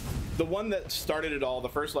 like, the one that started it all, the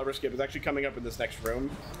first lever skip, is actually coming up in this next room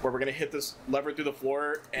where we're going to hit this lever through the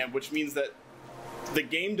floor, and which means that the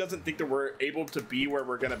game doesn't think that we're able to be where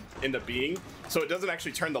we're going to end up being, so it doesn't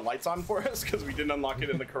actually turn the lights on for us because we didn't unlock it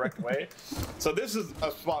in the correct way. So this is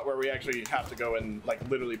a spot where we actually have to go in, like,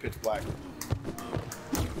 literally pitch black.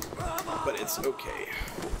 But it's okay.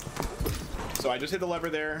 So I just hit the lever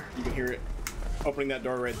there. You can hear it opening that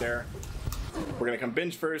door right there. We're going to come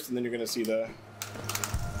binge first, and then you're going to see the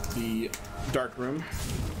dark room.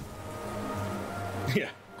 Yeah.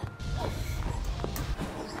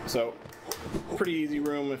 So, pretty easy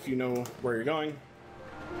room if you know where you're going.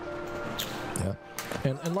 Yeah.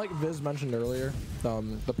 And like Viz mentioned earlier,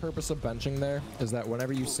 the purpose of benching there is that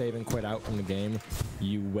whenever you save and quit out from the game,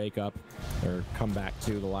 you wake up or come back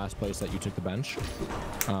to the last place that you took the bench.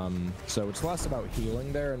 So it's less about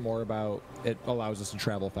healing there and more about it allows us to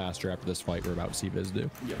travel faster after this fight we're about to see Viz do.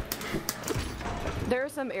 Yep. There are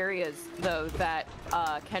some areas, though, that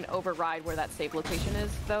can override where that save location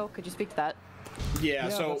is, though. Could you speak to that? Yeah,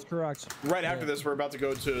 so that's correct. Right after this, we're about to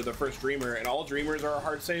go to the first Dreamer, and all Dreamers are a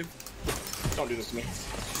hard save. Don't do this to me.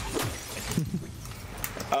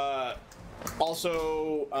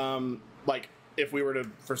 Also, like, if we were to,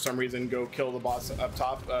 for some reason, go kill the boss up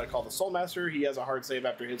top, called the Soul Master, he has a hard save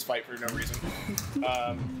after his fight for no reason.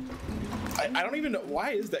 I don't even know,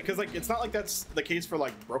 why is that? Because, like, it's not like that's the case for,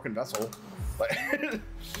 like, Broken Vessel.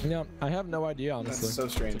 Yeah, I have no idea, honestly. That's so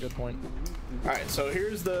strange. That's a good point. Alright, so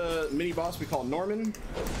here's the mini boss we call Norman.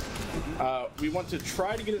 We want to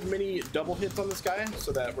try to get as many double hits on this guy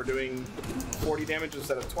so that we're doing 40 damage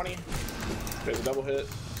instead of 20. There's a double hit.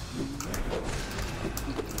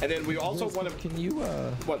 And then we also want to... Can you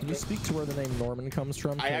speak to where the name Norman comes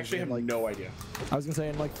from? I actually have no idea. I was going to say,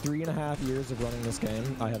 in like 3.5 years of running this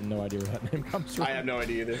game, I have no idea where that name comes from. I have no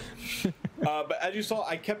idea either. But as you saw,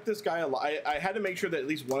 I kept this guy alive. I had to make sure that at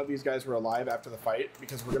least one of these guys were alive after the fight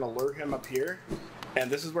because we're going to lure him up here. And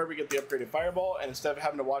this is where we get the upgraded fireball. And instead of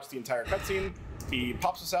having to watch the entire cutscene, he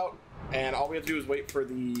pops us out. And all we have to do is wait for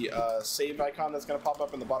the save icon that's going to pop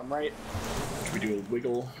up in the bottom right. We do a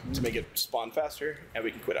wiggle to make it spawn faster, and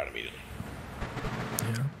we can quit out immediately.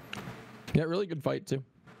 Yeah, really good fight too.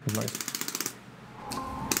 It was nice.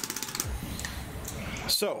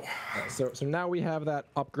 So now we have that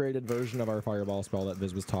upgraded version of our fireball spell that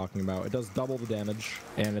Viz was talking about. It does double the damage,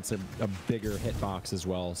 and it's a bigger hitbox as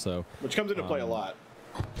well. So which comes into play a lot.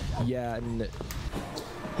 Yeah, and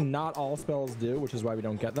not all spells do, which is why we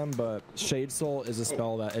don't get them, but Shade Soul is a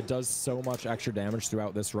spell that it does so much extra damage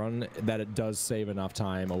throughout this run that it does save enough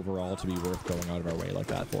time overall to be worth going out of our way like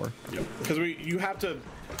that for. Yep. Because you have to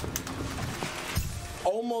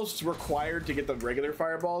almost required to get the regular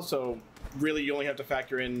fireball, so really you only have to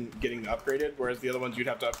factor in getting the upgraded, whereas the other ones you'd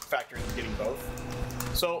have to factor in getting both.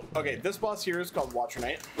 So, okay, this boss here is called Watcher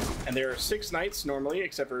Knight, and there are 6 knights normally,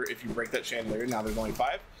 except for if you break that chandelier, now there's only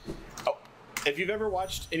 5. Oh, if you've ever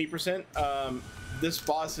watched any percent, this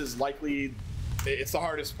boss is likely, it's the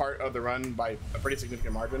hardest part of the run by a pretty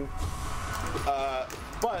significant margin.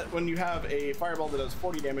 But when you have a fireball that does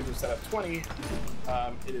 40 damage instead of 20,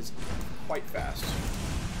 it is quite fast.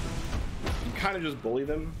 You kind of just bully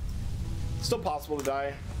them. It's still possible to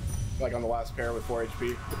die, like on the last pair with 4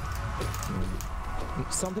 HP.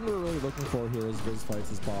 Something we're really looking for here as Viz fights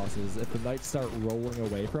his bosses. If the knights start rolling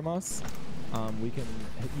away from us, you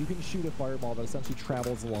can shoot a fireball that essentially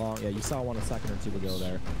travels along. Yeah, you saw one a second or two ago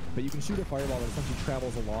there. But you can shoot a fireball that essentially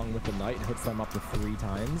travels along with the knight and hits them up to 3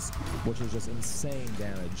 times, which is just insane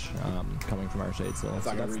damage coming from our Shade Soul.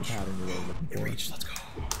 So that's the pattern we're really looking for. Reach, let's go.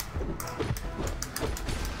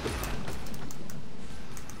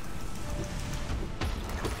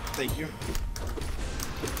 Thank you.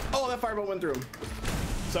 Oh, that fireball went through him.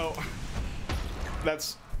 So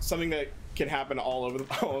that's something that can happen all over the...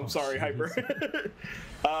 Oh, I'm sorry, Hyper.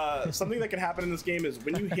 Something that can happen in this game is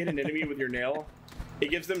when you hit an enemy with your nail,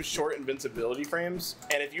 it gives them short invincibility frames.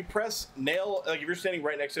 And if you press nail, like if you're standing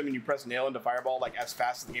right next to them and you press nail into fireball like as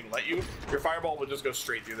fast as the game will let you, your fireball will just go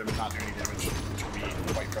straight through them and not do any damage, which can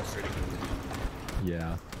be quite frustrating.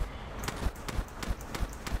 Yeah.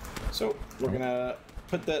 So we're gonna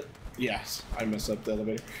put that... Yes, I messed up the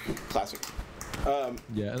elevator. Classic.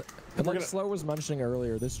 Yeah, and like Slow was mentioning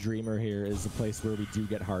earlier, this Dreamer here is the place where we do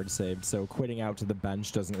get hard saved, so quitting out to the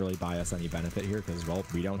bench doesn't really buy us any benefit here because, well,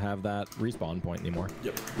 we don't have that respawn point anymore.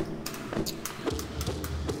 Yep.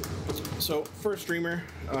 So, first Dreamer,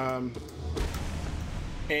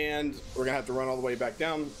 and we're gonna have to run all the way back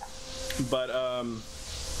down, but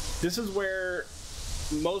this is where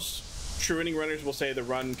most truening runners will say the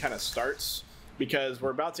run kind of starts, because we're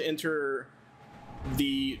about to enter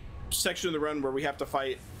the section of the run where we have to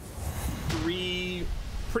fight 3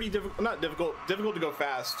 pretty difficult to go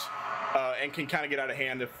fast, and can kind of get out of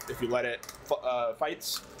hand if you let it,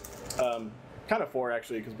 fights. Kind of 4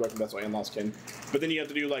 actually, because Broken Vessel and Lost Kin. But then you have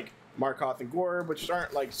to do like Markoth and Gore, which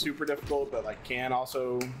aren't like super difficult, but like can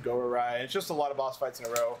also go awry. It's just a lot of boss fights in a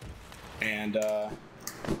row, and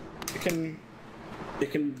it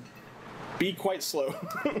can be quite slow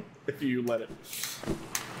if you let it.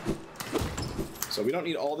 So we don't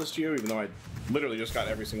need all this geo, even though I literally just got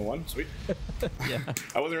every single one. Sweet. Yeah.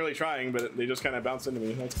 I wasn't really trying, but they just kind of bounced into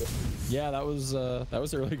me. That's good. Yeah, that was a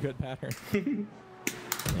really good pattern.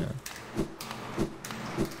 Yeah.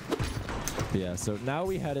 Yeah, so now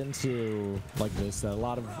we head into like this. A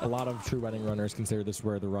lot of true wedding runners consider this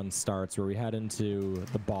where the run starts, where we head into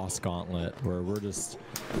the boss gauntlet, where we're just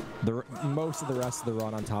most of the rest of the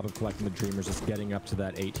run on top of collecting the dreamers, just getting up to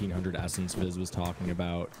that 1800 essence Viz was talking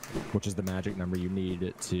about, which is the magic number you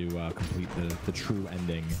need to complete the true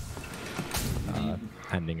ending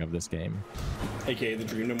ending of this game. AKA the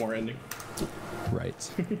Dream No More ending.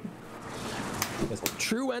 Right.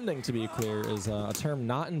 True ending, to be clear, is a term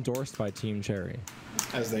not endorsed by Team Cherry.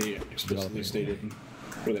 As they explicitly stated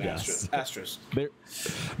with an asterisk. They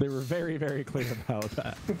were very, very clear about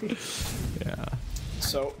that. Yeah.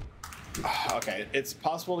 So, okay, it's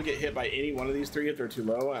possible to get hit by any one of these three if they're too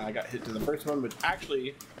low, and I got hit to the first one, but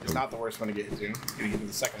actually, it's not the worst one to get hit to. Getting hit to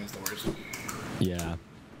the second is the worst. Yeah.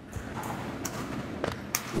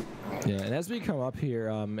 Yeah, and as we come up here,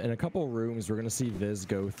 in a couple rooms, we're going to see Viz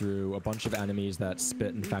go through a bunch of enemies that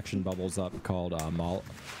spit infection bubbles up called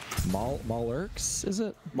Maulurks, is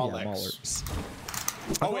it? Maulurks. Yeah, Maulurks.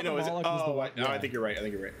 Oh, wait, no, is it? Oh, no, I think you're right.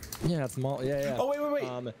 Yeah, it's yeah. Oh,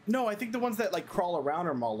 wait. No, I think the ones that, like, crawl around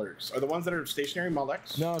are Maulurks. Are the ones that are stationary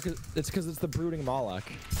Maulurks? No, because it's the brooding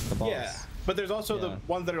Moloch, the boss. Yeah, but there's also the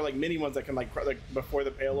ones that are, like, mini ones that can, like before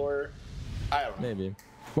the Palor. I don't know. Maybe.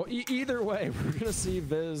 Well, either way, we're going to see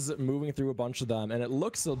Viz moving through a bunch of them, and it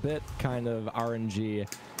looks a bit kind of RNG,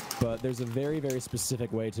 but there's a very, very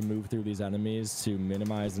specific way to move through these enemies to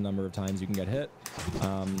minimize the number of times you can get hit.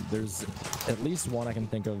 There's at least one I can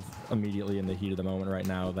think of immediately in the heat of the moment right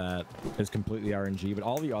now that is completely RNG, but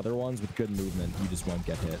all the other ones with good movement, you just won't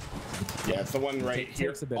get hit. Yeah, it's the one right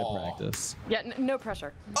here. It takes a bit of practice. Yeah, no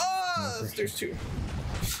pressure. Oh, there's two.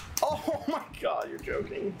 Oh my god, you're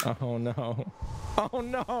joking. Oh no. Oh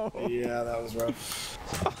no. Yeah, that was rough.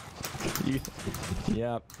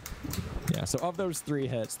 Yep. Yeah, so of those three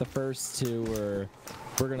hits, the first two were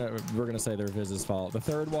we're gonna say they're Viz's fault. The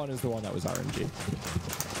third one is the one that was RNG.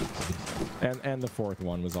 And the fourth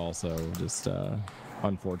one was also just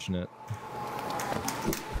unfortunate.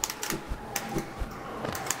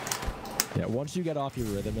 Yeah, once you get off your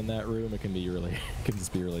rhythm in that room, it can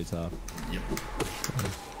just be really tough. Yep.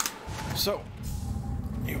 So,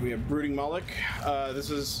 here we have Brooding Moloch. This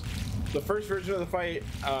is the first version of the fight.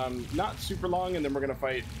 Not super long, and then we're going to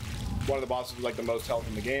fight one of the bosses with like the most health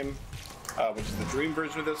in the game, which is the Dream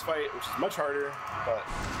version of this fight, which is much harder, but,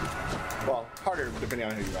 well, harder depending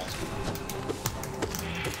on who you ask.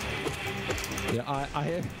 Yeah,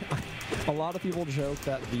 a lot of people joke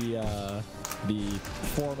that the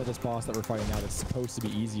form of this boss that we're fighting now that's supposed to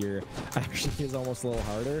be easier actually is almost a little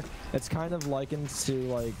harder. It's kind of likened to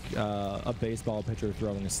like a baseball pitcher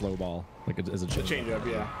throwing a slow ball, like as a changeup.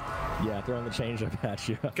 Yeah. Yeah, throwing the changeup at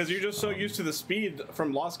you. Because you're just so used to the speed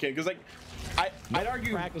from Lost King. Because like, I'd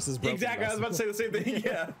argue practice is broken. Exactly. I was about to say the same thing.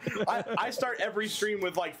 Yeah. I start every stream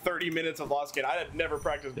with like 30 minutes of Lost King. I had never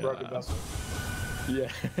practiced Broken Vessel.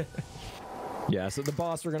 Yeah. Yeah, so the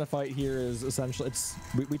boss we're going to fight here is essentially,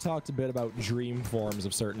 we talked a bit about dream forms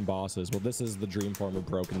of certain bosses. Well, this is the dream form of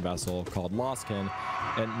Broken Vessel called Lostkin,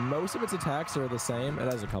 and most of its attacks are the same. It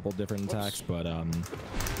has a couple different attacks, but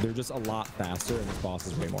they're just a lot faster, and this boss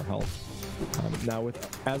has way more health. Now,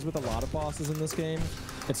 as with a lot of bosses in this game,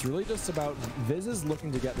 it's really just about Viz is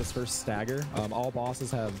looking to get this first stagger. All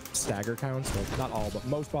bosses have stagger counts. Well, not all, but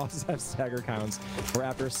most bosses have stagger counts, where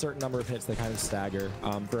after a certain number of hits, they kind of stagger.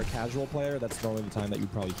 For a casual player, that's normally the time that you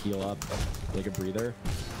probably heal up, take a breather.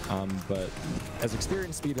 But as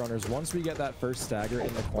experienced speedrunners, once we get that first stagger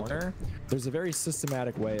in the corner, there's a very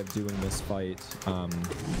systematic way of doing this fight.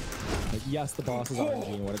 Like, yes, the boss is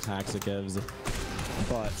RNG and what attacks it gives,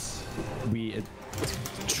 but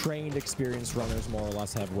trained, experienced runners more or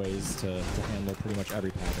less have ways to handle pretty much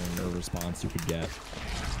every pattern or response you could get.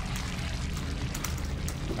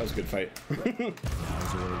 That was a good fight. That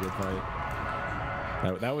was a really good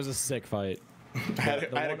fight. That was a sick fight. I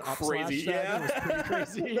had a crazy, yeah. Was pretty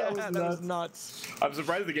crazy. That was nuts. I'm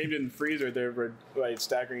surprised the game didn't freeze right there for like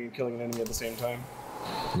staggering and killing an enemy at the same time.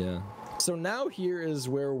 Yeah. So now here is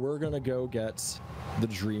where we're gonna go get the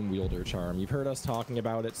Dream Wielder charm. You've heard us talking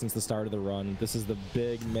about it since the start of the run. This is the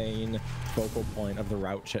big main focal point of the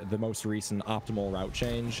route, the most recent optimal route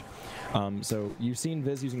change. So you've seen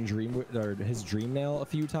Viz using his Dream Nail a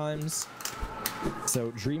few times.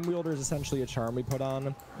 So Dream Wielder is essentially a charm we put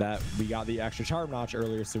on that we got the extra charm notch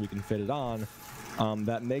earlier so we can fit it on.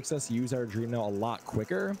 that makes us use our dream nail a lot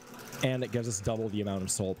quicker, and it gives us double the amount of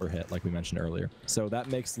soul per hit, like we mentioned earlier. So that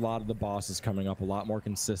makes a lot of the bosses coming up a lot more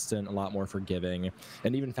consistent, a lot more forgiving,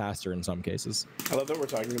 and even faster in some cases. I love that we're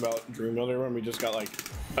talking about Dream Builder when we just got like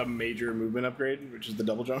a major movement upgrade, which is the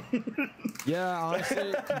double jump. Yeah,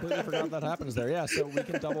 honestly, completely forgot that happens there. Yeah, so we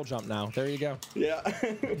can double jump now. There you go. Yeah.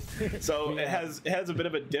 So it has a bit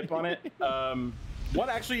of a dip on it. One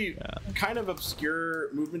actually kind of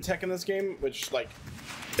obscure movement tech in this game, which like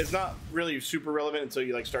is not really super relevant until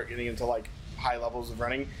you like start getting into like high levels of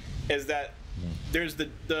running, is that there's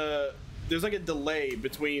there's like a delay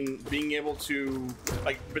between being able to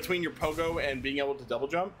like between your pogo and being able to double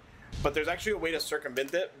jump. But there's actually a way to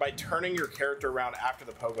circumvent it by turning your character around after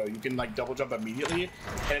the pogo. You can like double jump immediately,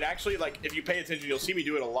 and it actually like if you pay attention, you'll see me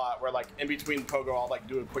do it a lot. Where like in between pogo, I'll like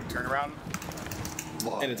do a quick turnaround,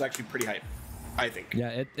 and it's actually pretty hype, I think.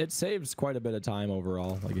 Yeah, it saves quite a bit of time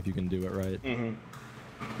overall. Like if you can do it right.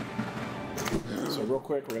 So real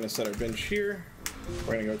quick, we're gonna set our bench here.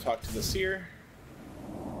 We're gonna go talk to the seer,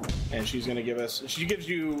 and she's gonna give us. She gives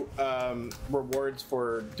you rewards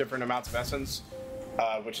for different amounts of essence.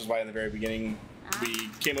 Which is why in the very beginning we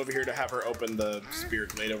came over here to have her open the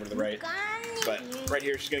spirit blade over to the right. But right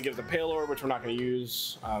here she's going to give us a pale ore, which we're not going to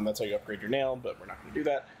use. That's how you upgrade your nail, but we're not going to do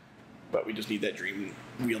that. But we just need that Dream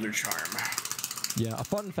Wielder charm. Yeah, a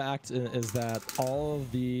fun fact is that all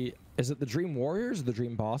of the... Is it the Dream Warriors or the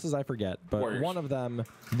Dream Bosses? I forget. But Warriors. One of them,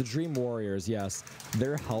 the Dream Warriors, yes,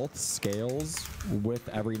 their health scales with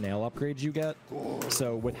every nail upgrade you get.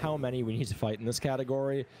 So with how many we need to fight in this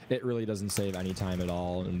category, it really doesn't save any time at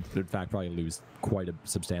all. And in fact, probably lose quite a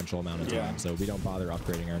substantial amount of time. Yeah. So we don't bother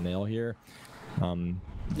upgrading our nail here.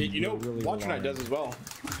 You know, really Watcher Knight does as well.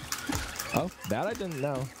 Oh, that I didn't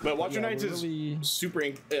know. But Watcher Knight is super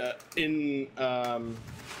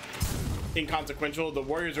inconsequential. The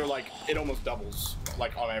Warriors are like, it almost doubles,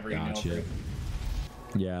 like on every nail.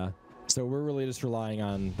 Yeah. So we're really just relying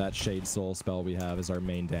on that Shade Soul spell we have as our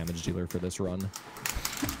main damage dealer for this run.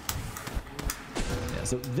 Yeah,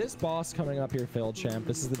 so this boss coming up here, Failed Champ,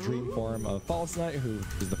 this is the dream form of False Knight, who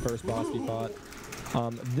is the first boss we fought.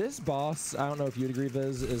 This boss, I don't know if you'd agree,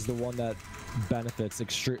 Viz, is the one that benefits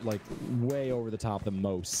like way over the top the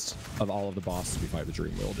most of all of the bosses we fight with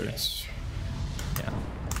Dream Wielder. Yes. Yeah.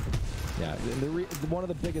 Yeah, one of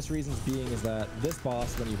the biggest reasons being is that this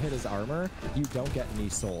boss, when you hit his armor, you don't get any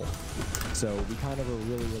soul. So we kind of are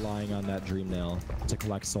really relying on that Dream Nail to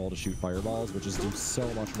collect soul to shoot fireballs, which is do so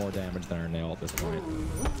much more damage than our nail at this point.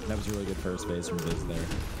 That was a really good first phase from Viz there.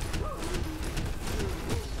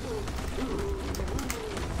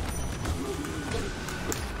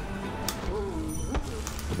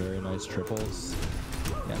 Very nice triples.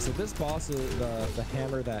 Yeah, so this boss, the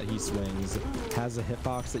hammer that he swings has a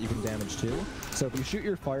hitbox that you can damage too. So if you shoot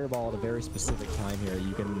your fireball at a very specific time here,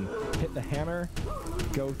 you can hit the hammer,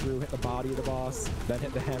 go through, hit the body of the boss, then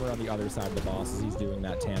hit the hammer on the other side of the boss as he's doing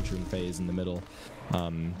that tantrum phase in the middle.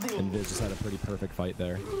 And Viz just had a pretty perfect fight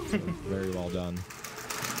there. So very well done.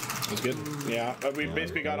 It was good. Yeah, we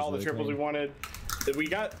basically got all the triples we wanted. We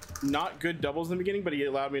got not good doubles in the beginning, but he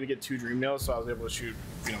allowed me to get 2 Dream Nails, so I was able to shoot,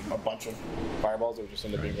 you know, a bunch of fireballs that would just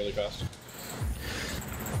end up being really fast.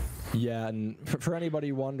 Yeah, and for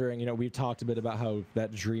anybody wondering, you know, we've talked a bit about how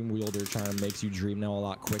that Dream Wielder charm makes you Dream Nail a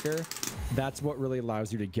lot quicker. That's what really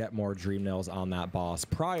allows you to get more Dream Nails on that boss.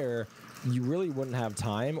 Prior, you really wouldn't have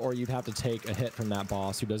time, or you'd have to take a hit from that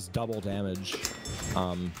boss who does double damage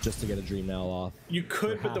just to get a Dream Nail off. You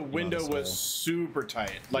could, but the window was super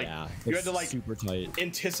tight. Like, yeah, you had to like super tight.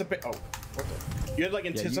 Anticipate. Oh, what the? You had to like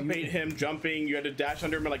anticipate him jumping. You had to dash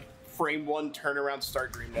under him and like frame 1, turn around,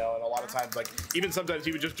 start Dream Nail. And a lot of times, like even sometimes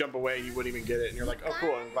he would just jump away. You wouldn't even get it, and you're like, oh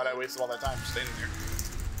cool. I'm glad I wasted all that time just standing there.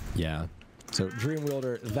 Yeah. So Dream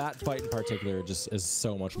Wielder, that fight in particular, just is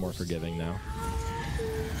so much more forgiving now.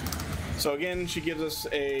 So again, she gives us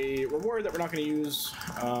a reward that we're not going to use,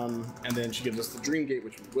 and then she gives us the Dream Gate,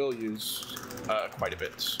 which we will use quite a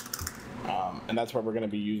bit. And that's where we're going to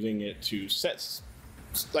be using it to set,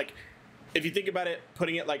 like, if you think about it,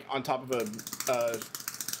 putting it like on top of a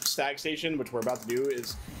stag station, which we're about to do,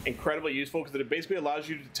 is incredibly useful because it basically allows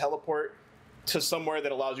you to teleport to somewhere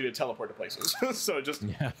that allows you to teleport to places. So it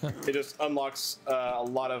just unlocks a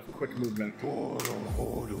lot of quick movement.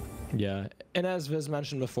 Yeah, and as Viz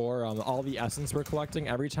mentioned before, all the essence we're collecting,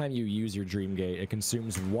 every time you use your Dream Gate, it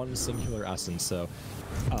consumes 1 singular essence. So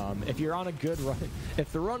if you're on a good run,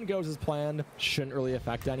 if the run goes as planned, shouldn't really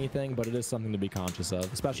affect anything, but it is something to be conscious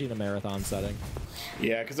of, especially in a marathon setting.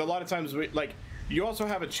 Yeah, because a lot of times, you also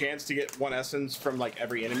have a chance to get 1 essence from like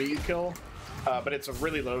every enemy you kill, but it's a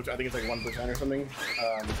really low, I think it's like 1% or something.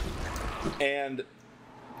 And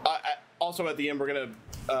also at the end, we're gonna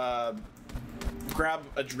grab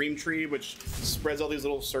a dream tree, which spreads all these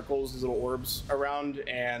little circles, these little orbs around,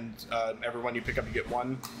 and every one you pick up, you get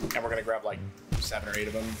one. And we're gonna grab like 7 or 8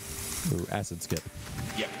 of them. Ooh, acid skip.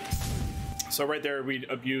 Yep. So right there, we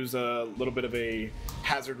abuse a little bit of a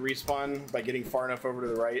hazard respawn by getting far enough over to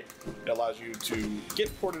the right. It allows you to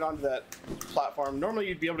get ported onto that platform. Normally,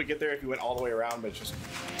 you'd be able to get there if you went all the way around, but it's just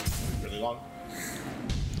really long.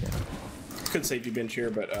 Yeah. Could safety bench here,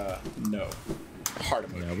 but no. Hard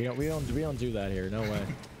emoji. No, we don't do that here. No way.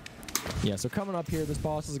 Yeah, so coming up here, this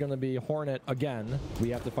boss is going to be Hornet again. We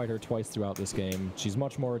have to fight her twice throughout this game. She's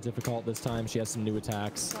much more difficult this time. She has some new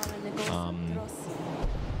attacks.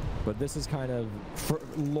 But this is kind of,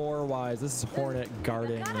 lore-wise, this is Hornet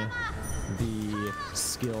guarding the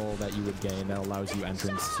skill that you would gain that allows you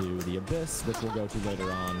entrance to the Abyss, which we'll go to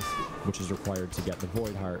later on, which is required to get the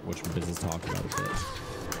Void Heart, which Biz has talked about a bit.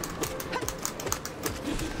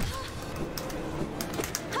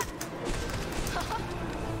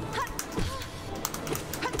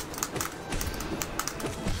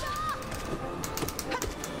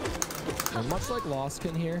 Much like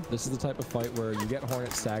Lostkin here, this is the type of fight where you get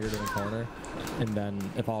Hornet staggered in a corner, and then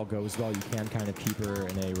if all goes well, you can kind of keep her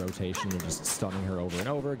in a rotation and just stunning her over and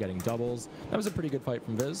over, getting doubles. That was a pretty good fight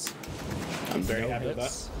from Viz. I'm very happy with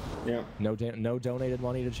that. Yeah. No donated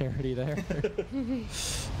money to charity there.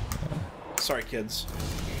 Sorry, kids.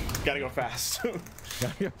 Gotta go fast.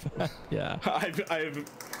 Yeah. I've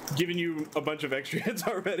given you a bunch of extra hits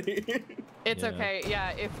already. It's okay.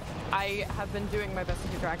 Yeah, if I have been doing my best to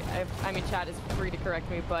keep track. I mean, chat is free to correct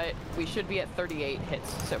me, but we should be at 38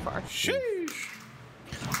 hits so far. Sheesh.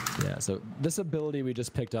 Yeah, so this ability we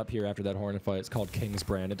just picked up here after that Hornet fight, it's called King's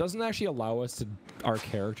Brand. It doesn't actually allow us our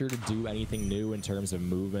character to do anything new in terms of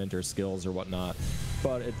movement or skills or whatnot,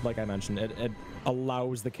 but it, like I mentioned, it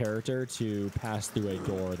allows the character to pass through a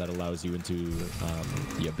door that allows you into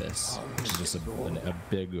the Abyss, which is just a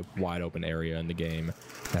big, wide open area in the game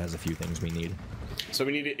that has a few things we need. So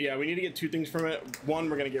we need to get 2 things from it. One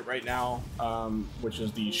we're gonna get right now, which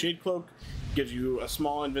is the Shade Cloak. Gives you a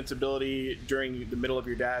small invincibility during the middle of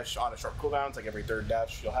your dash on a short cooldown. It's like every 3rd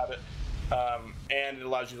dash you'll have it, and it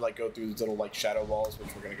allows you to like go through these little like shadow walls,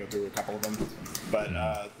 which we're gonna go through a couple of them.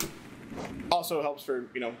 But also helps for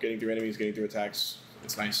getting through enemies, getting through attacks.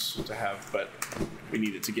 It's nice to have, but we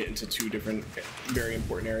need it to get into 2 different very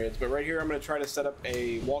important areas. But right here, I'm gonna try to set up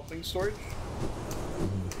a wall cling storage.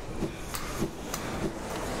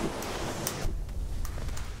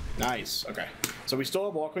 Nice. Okay. So we still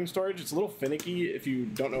have walking storage. It's a little finicky if you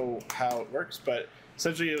don't know how it works, but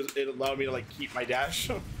essentially it allowed me to like keep my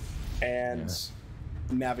dash and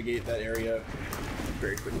navigate that area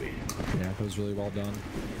very quickly. Yeah, it was really well done.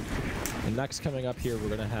 And next coming up here, we're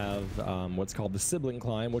going to have what's called the Sibling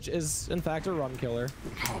Climb, which is, in fact, a run killer.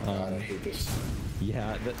 Oh, God, I hate this.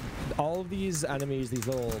 Yeah, all of these enemies,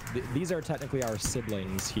 these are technically our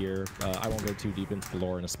siblings here. I won't go too deep into the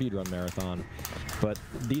lore in a speedrun marathon, but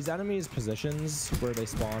these enemies' positions, where they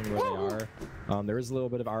spawn, where they are, there is a little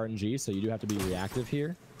bit of RNG, so you do have to be reactive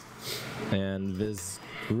here. And Viz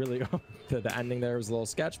really, the ending there was a little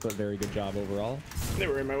sketch, but very good job overall. They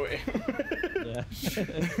were in my way. Yeah.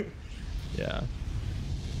 Yeah.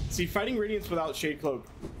 See, fighting Radiance without Shade Cloak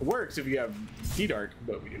works if you have D-Dark,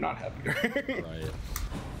 but we do not have D-Dark. Right.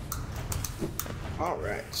 All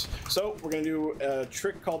right. So we're going to do a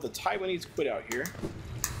trick called the Taiwanese Quit Out here.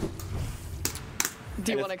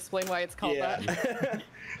 Do you want to explain why it's called that?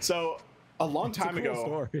 So a long time It's a cool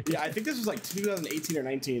ago, story. yeah, I think this was like 2018 or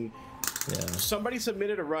 19, somebody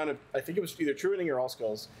submitted a run of, I think it was either True Ending or All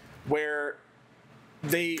Skulls, where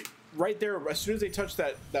they... right there, as soon as they touch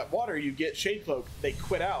that water, you get Shade Cloak, they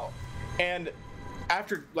quit out. And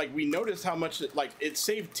after, like, we noticed how much, it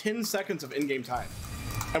saved 10 seconds of in-game time.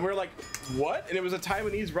 And we're like, what? And it was a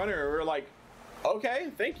Taiwanese runner. And we're like, okay,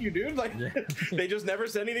 thank you, dude. Like, they just never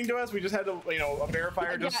said anything to us. We just had to, a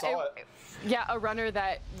verifier just saw it. Yeah, a runner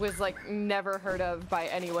that was, never heard of by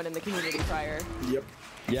anyone in the community prior. Yep.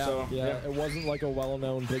 Yeah, So, it wasn't like a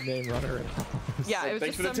well-known big-name runner at all. Yeah, it was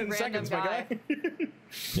thanks just for the some 10 random seconds, guy. my guy.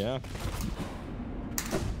 Yeah.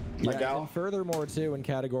 My Yeah, gal. and furthermore too, in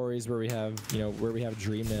categories where we have,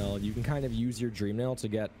 Dream Nail, you can kind of use your Dream Nail to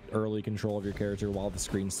get early control of your character while the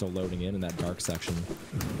screen's still loading in that dark section.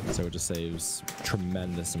 So it just saves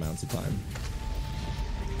tremendous amounts of time.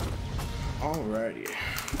 Alrighty.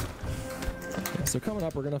 Yeah, so coming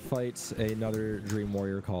up, we're gonna fight another Dream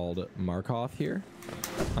Warrior called Markov here.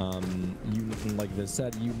 Like Viz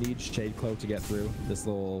said, you need Shade Cloak to get through this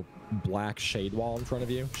little black shade wall in front of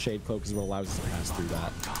you. Shade Cloak is what allows us to pass through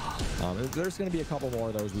that. There's going to be a couple more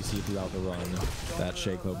of those we see throughout the run that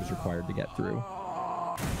Shade Cloak is required to get through.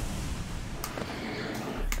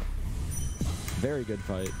 Very good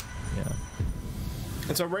fight. Yeah.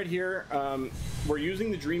 And so right here, we're using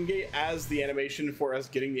the Dream Gate as the animation for us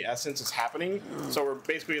getting the essence is happening. So we're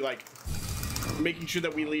basically like making sure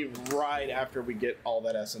that we leave right after we get all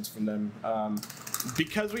that essence from them.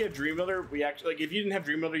 Because we have Dream Builder, we actually, like, if you didn't have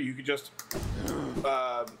Dream Builder, you could just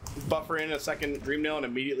buffer in a second Dream Nail and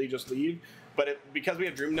immediately just leave. But because we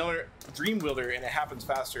have Dream Builder and it happens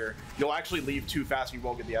faster, you'll actually leave too fast. You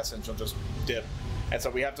won't get the essence. You'll just dip. And so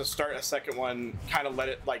we have to start a second one, kind of let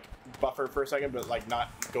it like buffer for a second, but like not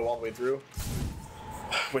go all the way through,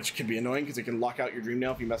 which can be annoying because it can lock out your Dream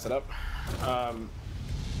Nail if you mess it up.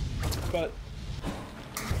 But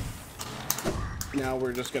now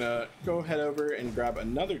we're just gonna go head over and grab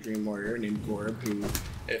another Dream Warrior named Gorb, who,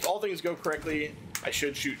 if all things go correctly, I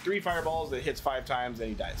should shoot 3 fireballs that hits 5 times and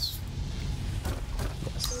he dies.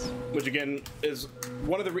 Which again is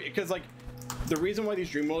one of the because like the reason why these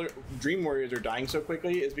Dream Warriors are dying so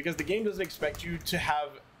quickly is because the game doesn't expect you to have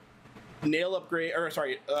nail upgrade, or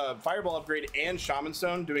sorry, fireball upgrade and Shaman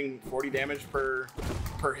Stone doing 40 damage per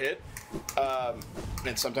hit,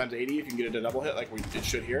 and sometimes 80 if you can get it a double hit like it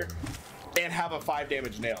should here, and have a 5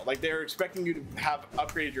 damage nail. Like they're expecting you to have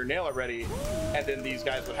upgraded your nail already, and then these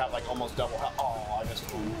guys would have like almost double health. Oh, I missed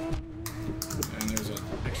one. And there's an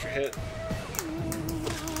extra hit.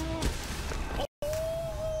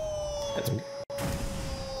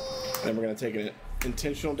 Then we're going to take an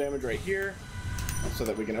intentional damage right here so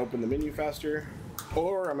that we can open the menu faster.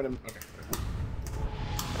 Or I'm going to... Okay.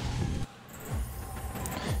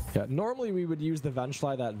 Yeah, normally we would use the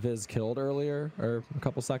Vengefly that Viz killed earlier, or a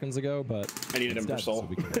couple seconds ago, but... I needed him for soul.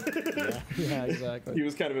 Yeah, exactly. He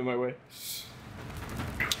was kind of in my way.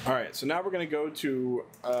 Alright, so now we're going to go to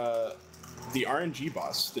the RNG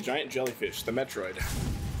boss, the giant jellyfish, the Metroid.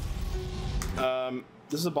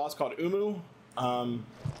 This is a boss called Umu.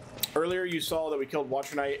 Earlier you saw that we killed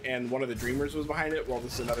Watcher Knight and one of the Dreamers was behind it. Well,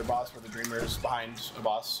 this is another boss where the Dreamer is behind a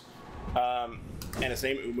boss. And it's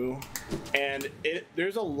named Umu. And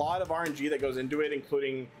there's a lot of RNG that goes into it,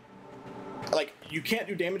 including, like, you can't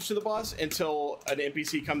do damage to the boss until an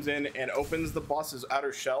NPC comes in and opens the boss's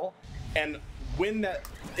outer shell. And when that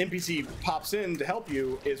NPC pops in to help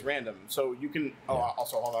you is random. So you can,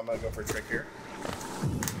 also, hold on, I'm gonna go for a trick here.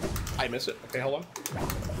 I miss it. Okay, hold on.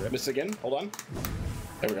 Miss it again. Hold on.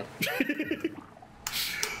 There we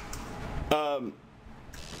go.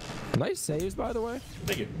 Nice saves, by the way.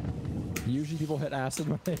 Thank you. Usually people hit acid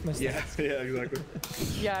when they miss yeah, exactly.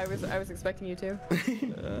 Yeah, I was expecting you to.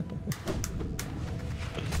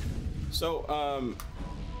 So, oh,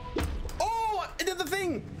 I did the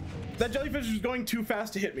thing! That jellyfish was going too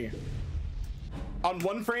fast to hit me. On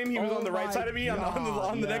one frame, he was on the right side of me.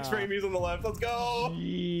 On the next frame, he was on the left. Let's go!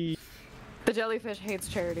 The jellyfish hates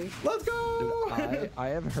charity. Let's go! Dude, I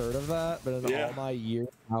have heard of that, but in all my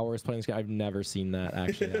hours playing this game, I've never seen that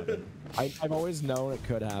actually happen. I've always known it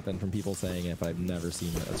could happen from people saying it, but I've never seen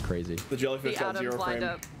it. That's crazy. The jellyfish got 0 frame.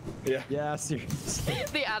 Up. Yeah. Yeah, seriously.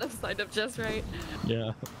 The Adams lined up just right.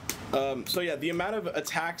 Yeah. So yeah, the amount of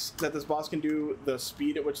attacks that this boss can do, the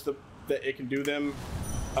speed at which that it can do them,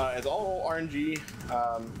 is all RNG.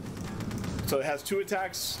 So it has 2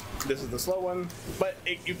 attacks. This is the slow one, but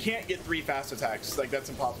you can't get 3 fast attacks. Like, that's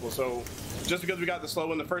impossible. So just because we got the slow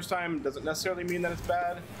one the first time doesn't necessarily mean that it's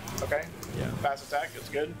bad. Okay. Yeah. Fast attack, it's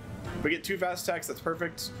good. We get 2 fast attacks, that's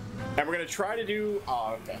perfect. And we're gonna try to do.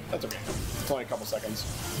 Oh, okay, that's okay. It's only a couple seconds.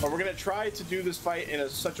 But we're gonna try to do this fight in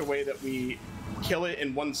such a way that we kill it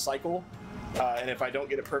in one cycle. And if I don't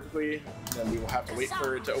get it perfectly, then we will have to wait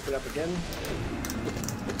for it to open up again.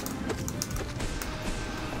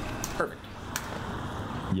 Perfect.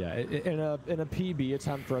 Yeah, in a PB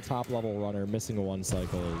attempt for a top level runner, missing a 1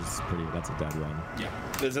 cycle is that's a dead run. Yeah,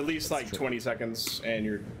 there's at least like 20 seconds, and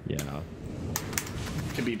you're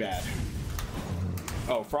can be bad.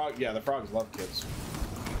 Oh, frog! Yeah, the frogs love kids.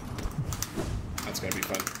 That's gonna be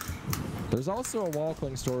fun. There's also a wall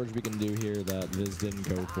cling storage we can do here that Viz didn't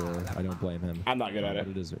go for. I don't blame him. I'm not good at it.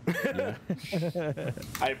 It is. Yeah.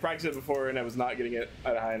 I practiced it before, and I was not getting it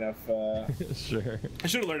at a high enough. Sure. I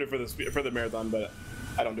should have learned it for the marathon, but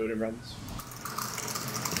I don't do it in runs.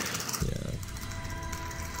 Yeah.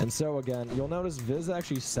 And so again, you'll notice Viz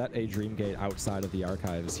actually set a Dream Gate outside of the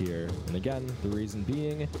archives here. And again, the reason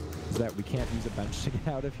being is that we can't use a bench to get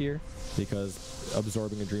out of here because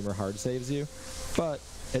absorbing a Dreamer hard saves you. But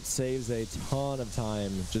it saves a ton of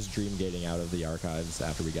time just Dream Gating out of the archives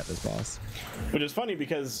after we get this boss. Which is funny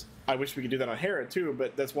because I wish we could do that on Hera too,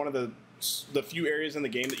 but that's one of the few areas in the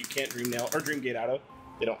game that you can't Dream Nail or Dream Gate out of.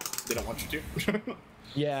 They don't want you to.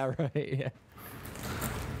 Yeah, right. Yeah.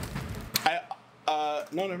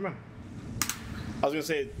 No, never mind. I was gonna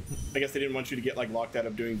say, I guess they didn't want you to get like locked out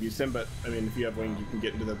of doing VSim, but I mean, if you have wings, you can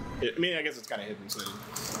get into the. I mean, I guess it's kind of hidden, so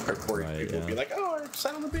hardcore people will be like, "Oh, I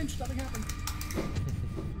sat on the bench, nothing happened."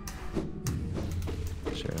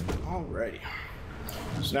 Sure. Alrighty.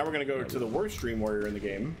 So now we're gonna go to the worst Dream Warrior in the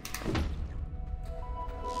game.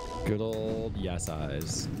 Good old Yes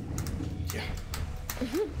Eyes. Yeah.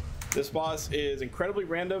 This boss is incredibly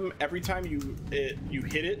random. Every time you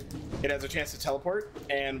hit it, it has a chance to teleport,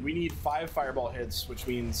 and we need 5 fireball hits, which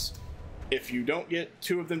means if you don't get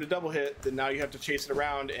 2 of them to double hit, then now you have to chase it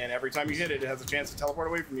around, and every time you hit it, it has a chance to teleport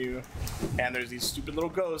away from you. And there's these stupid little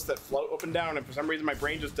ghosts that float up and down, and for some reason my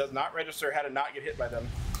brain just does not register how to not get hit by them.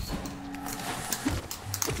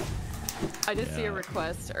 I did see a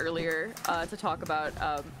request earlier to talk about,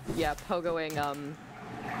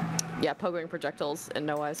 pogoing projectiles in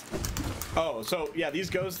No Eyes. Oh, so yeah, these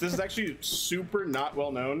ghosts, this is actually super not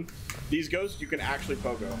well known. These ghosts you can actually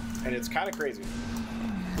pogo, and it's kind of crazy.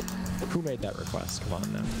 Who made that request? Come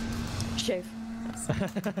on now. Shave.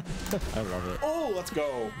 I love it. Oh, let's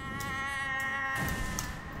go.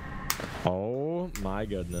 Oh my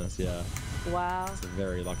goodness, yeah. Wow. It's a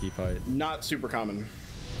very lucky fight. Not super common.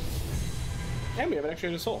 And we have an extra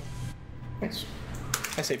hit of soul. Nice.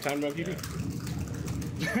 I saved time on PB.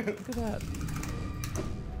 Look at that.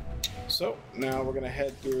 So now we're gonna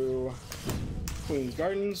head through Queen's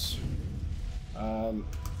Gardens, and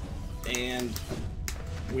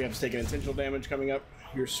we have to take an intentional damage coming up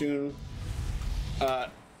here soon. I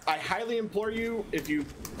highly implore you, if you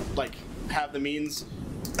like have the means,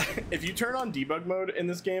 if you turn on debug mode in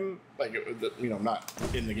this game, like you know, not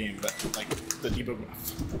in the game, but like the debug.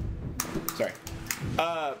 Sorry.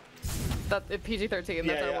 That's PG-13.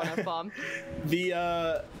 That's our 1F bomb.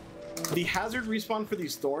 The hazard respawn for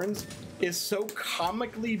these thorns is so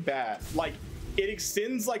comically bad. Like, it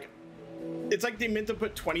extends like, it's like they meant to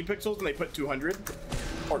put 20 pixels and they put 200,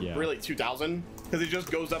 or really 2,000, because it just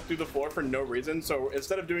goes up through the floor for no reason. So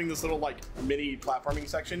instead of doing this little like mini platforming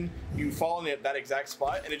section, you fall in that exact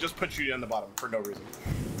spot and it just puts you down the bottom for no reason.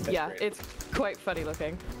 That's great. It's quite funny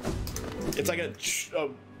looking. It's like a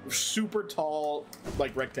super tall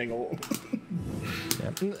like rectangle.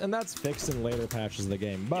 Yeah. And that's fixed in later patches of the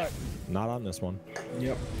game, but not on this one.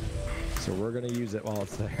 Yep. So we're gonna use it while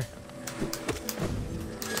it's there.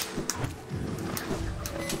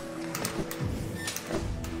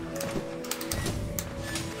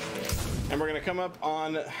 And we're gonna come up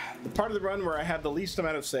on the part of the run where I have the least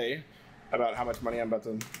amount of say about how much money I'm about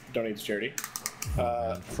to donate to charity.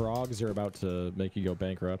 Frogs are about to make you go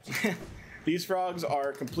bankrupt. These frogs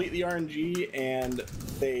are completely RNG, and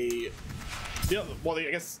I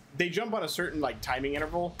guess they jump on a certain like timing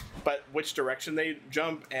interval, but which direction they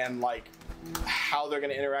jump and like how they're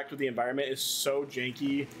gonna interact with the environment is so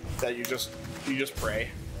janky that you just pray.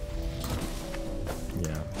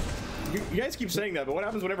 Yeah. You guys keep saying that, but what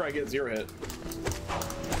happens whenever I get 0 hit?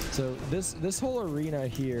 So this whole arena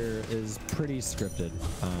here is pretty scripted.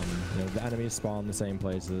 You know, the enemies spawn the same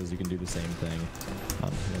places. You can do the same thing.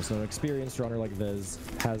 You know, so an experienced runner like Viz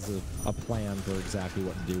has a plan for exactly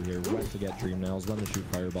what to do here, when to get dream nails, when to shoot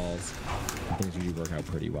fireballs. Things usually work out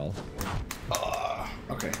pretty well.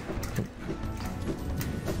 Okay.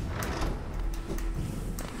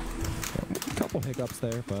 A couple hiccups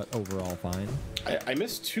there, but overall fine. I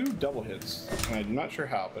missed 2 double hits. I'm not sure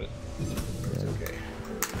how, but it's okay.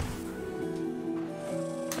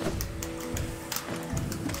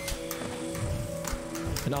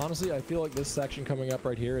 And honestly, I feel like this section coming up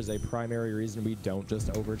right here is a primary reason we don't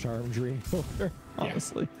just overcharm Dream Killer,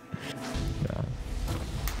 honestly. Yeah.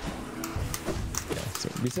 So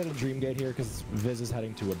we set a Dream Gate here because Viz is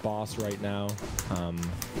heading to a boss right now.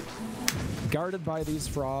 Guarded by these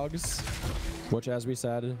frogs, which, as we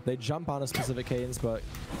said, they jump on a specific cadence, but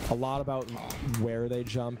a lot about where they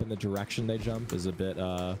jump and the direction they jump is a bit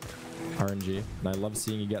RNG. And I love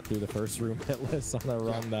seeing you get through the first room hitless on a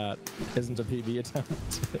run that isn't a PB attempt.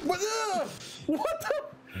 What the?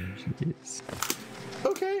 Jeez.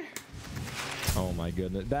 Okay. Oh my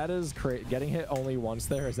goodness. That is crazy. Getting hit only once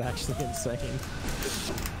there is actually insane.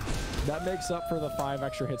 That makes up for the 5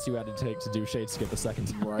 extra hits you had to take to do Shade Skip the second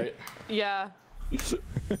time. Right. Yeah. Gosh.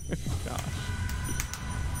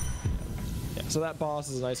 Yeah, so that boss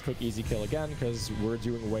is a nice, quick, easy kill again, because we're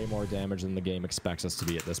doing way more damage than the game expects us to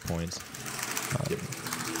be at this point.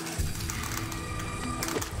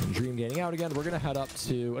 Dream gaining out again. We're going to head up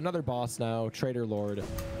to another boss now, Trader Lord,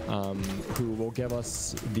 who will give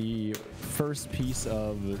us the first piece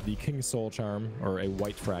of the King's Soul Charm, or a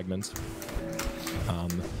white fragment.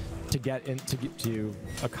 to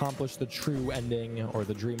accomplish the true ending or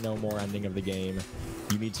the Dream No More ending of the game,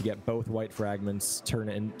 you need to get both white fragments,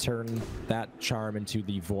 turn that charm into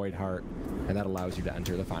the Void Heart, and that allows you to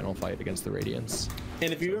enter the final fight against the Radiants.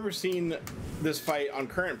 And if you've ever seen this fight on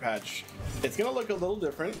current patch, it's gonna look a little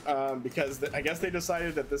different because I guess they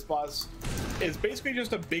decided that this boss is basically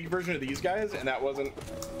just a big version of these guys, and that wasn't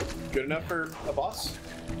good enough for a boss.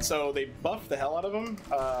 So they buffed the hell out of him,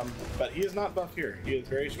 but he is not buffed here. He is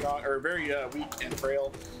very strong, or very weak and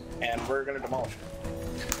frail, and we're gonna demolish him.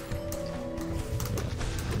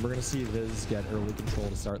 We're gonna see Viz get early control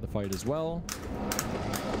to start the fight as well.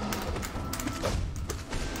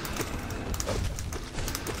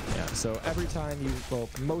 Yeah, so every time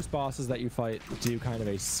most bosses that you fight do kind of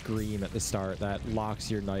a scream at the start that locks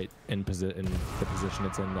your knight in the position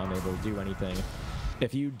it's in, unable to do anything.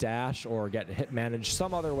 If you dash or manage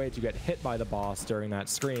some other way to get hit by the boss during that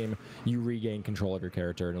scream, you regain control of your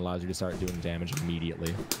character and allows you to start doing damage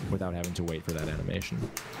immediately without having to wait for that animation.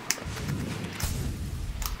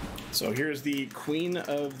 So here's the queen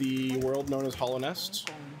of the world known as Hollow Nest.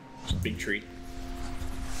 Big tree.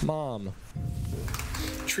 Mom.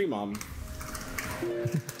 Tree mom.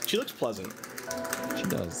 She looks pleasant. She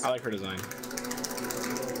does. I like her design.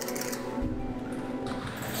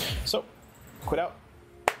 So, quit out.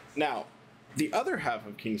 Now, the other half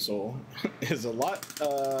of King Soul is a lot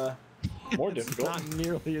more difficult. Not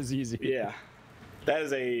nearly as easy. Yeah. That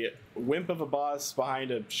is a wimp of a boss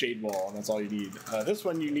behind a shade wall, and that's all you need. This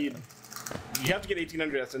one you have to get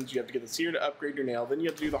 1800 essence, you have to get the seer to upgrade your nail, then you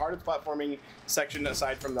have to do the hardest platforming section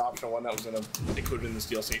aside from the optional one that was included in this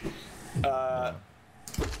DLC.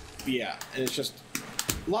 Yeah, and it's just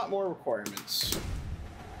a lot more requirements.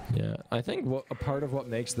 Yeah, I think a part of what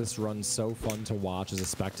makes this run so fun to watch as a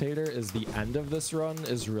spectator is the end of this run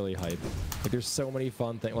is really hype. Like, there's so many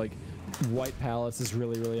fun things, like White Palace is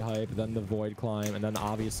really, really hype, then the Void Climb, and then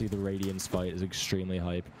obviously the Radiance fight is extremely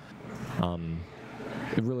hype.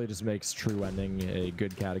 It really just makes true ending a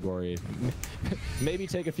good category. Maybe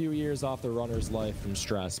take a few years off the runner's life from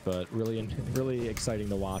stress, but really, really exciting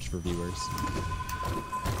to watch for viewers.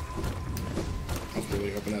 I was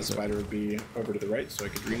really hoping that spider would be over to the right so I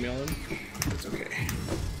could dream mail him. It's okay.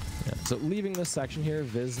 Yeah, so leaving this section here,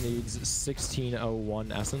 Viz needs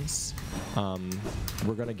 1601 essence.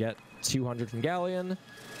 We're going to get 200 from Galleon.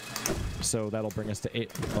 So that'll bring us to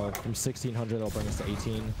 8, from 1600 that'll bring us to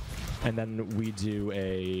 18. And then we do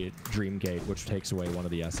a Dream Gate, which takes away one of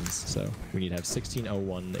the essence. So we need to have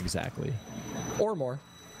 1601 exactly. Or more.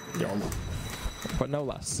 Yeah, or more. But no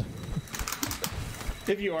less.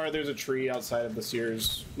 If you are, there's a tree outside of the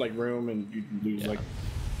Seer's room, and you lose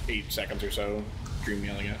 8 seconds or so dream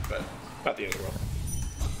mailing it, but not the end of the world.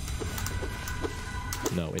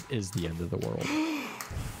 No, it is the end of the world.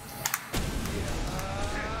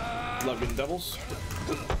 Love getting doubles.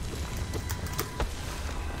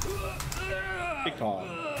 Big time.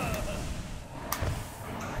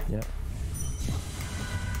 Yep.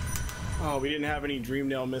 Oh, we didn't have any dream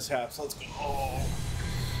nail mishaps. Let's go. Oh.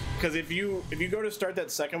 Because if you go to start that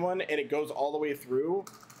second one and it goes all the way through,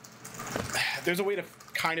 there's a way to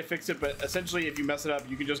kind of fix it, but essentially if you mess it up,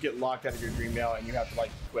 you can just get locked out of your dream nail and you have to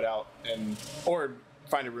quit out or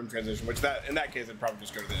find a room transition, which in that case it'd probably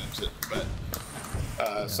just go to the exit.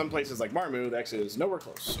 But some places like Marmu, the exit is nowhere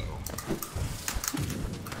close. So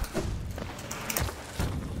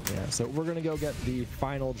yeah, so we're gonna go get the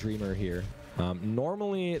final dreamer here.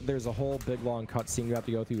 Normally, there's a whole big long cutscene you have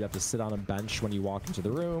to go through. You have to sit on a bench when you walk into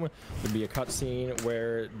the room. There'd be a cutscene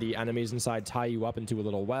where the enemies inside tie you up into a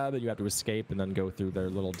little web, and you have to escape and then go through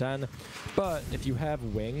their little den. But if you have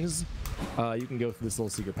wings, you can go through this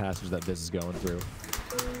little secret passage that Viz is going through,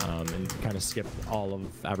 and kind of skip all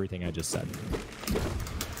of everything I just said.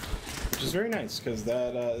 Which is very nice, because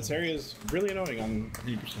this area is really annoying on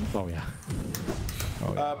 80%. Oh, yeah.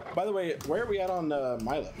 Oh, yeah. By the way, where are we at on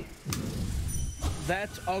Milo?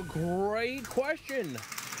 That's a great question.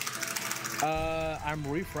 I'm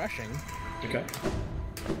refreshing. Okay.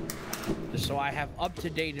 Just so I have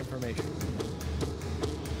up-to-date information.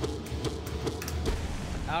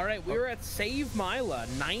 All right, we're at Save Mila,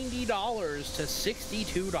 $90 to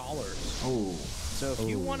 $62. Oh. So if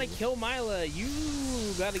you want to kill Mila, you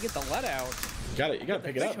got to get the lead out. You gotta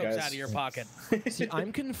pick it up, guys. Out of your pocket. See,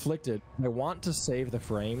 I'm conflicted. I want to save the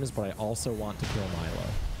frames, but I also want to kill Milo.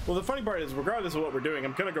 Well, the funny part is, regardless of what we're doing,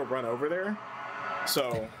 I'm gonna go run over there.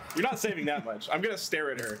 So you're not saving that much. I'm gonna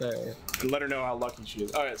stare at her and let her know how lucky she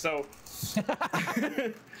is. All right, so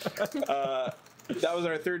that was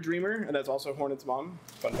our third dreamer, and that's also Hornet's mom.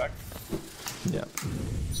 Fun fact. Yeah.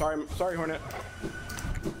 Sorry, Hornet.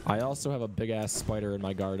 I also have a big-ass spider in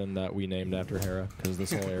my garden that we named after Hera, because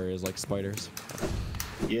this whole area is like spiders.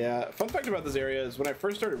 Yeah, fun fact about this area is when I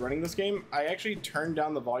first started running this game, I actually turned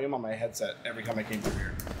down the volume on my headset every time I came through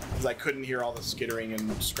here. Because I couldn't hear all the skittering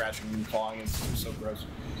and scratching and clawing, and it was so gross.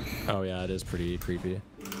 Oh yeah, it is pretty creepy.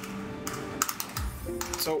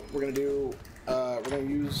 So we're gonna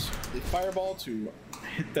use the fireball to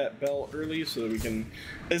hit that bell early so that we can.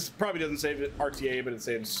 This probably doesn't save it RTA, but it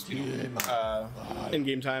saves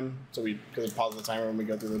in-game time, so because it pauses the timer when we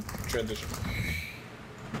go through the transition.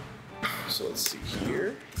 So let's see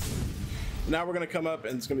here. Now we're gonna come up,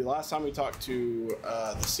 and it's gonna be the last time we talk to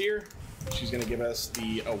the Seer. She's gonna give us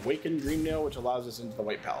the Awakened Dream Nail, which allows us into the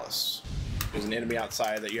White Palace. There's an enemy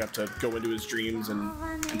outside that you have to go into his dreams, and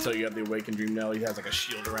until you have the Awakened Dream Nail, he has like a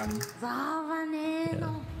shield around him.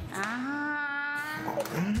 Yeah.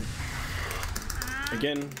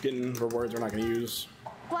 Again, getting rewards we're not going to use.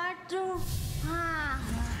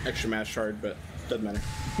 Extra match shard, but doesn't matter.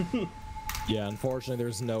 Yeah, unfortunately,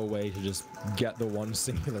 there's no way to just get the one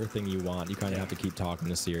singular thing you want. You kind of have to keep talking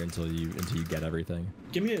to Seer until you get everything.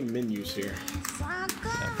 Give me a menus here.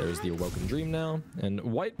 Yeah, there's the Awoken Dream now, and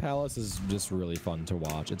White Palace is just really fun to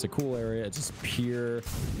watch. It's a cool area. It's just pure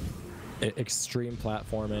extreme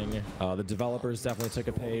platforming. The developers definitely took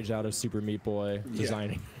a page out of Super Meat Boy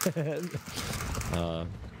designing.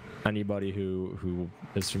 Anybody who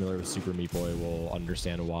is familiar with Super Meat Boy will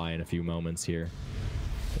understand why in a few moments here.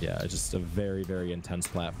 Yeah, it's just a very, very intense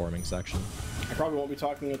platforming section. I probably won't be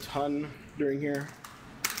talking a ton during here.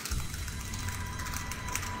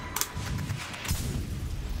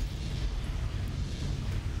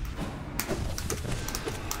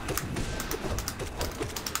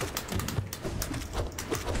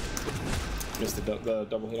 Missed the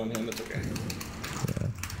double hit on him, that's okay. Yeah.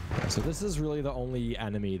 So this is really the only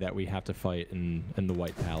enemy that we have to fight in the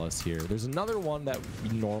White Palace here. There's another one that we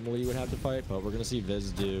normally would have to fight, but we're going to see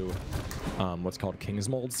Viz do what's called King's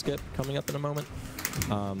Mold skip coming up in a moment,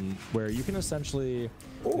 where you can essentially...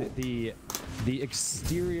 The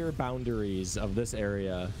exterior boundaries of this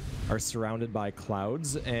area are surrounded by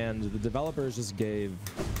clouds, and the developers just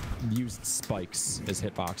used spikes as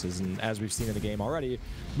hitboxes, and as we've seen in the game already,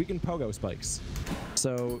 we can pogo spikes.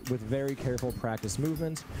 So with very careful practice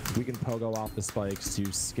movement, we can pogo off the spikes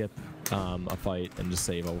to skip a fight and just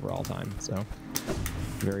save overall time. So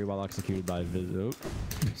very well executed by Viz. Oh.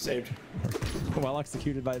 Saved. Well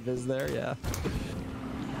executed by Viz there, yeah.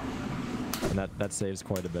 And that saves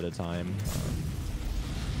quite a bit of time.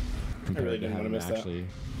 Compared to having to actually,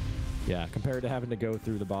 compared to having to go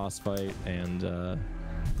through the boss fight and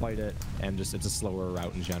fight it, and just it's a slower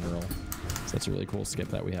route in general. So that's a really cool skip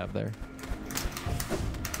that we have there.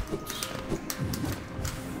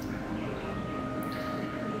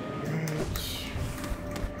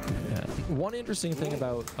 One interesting thing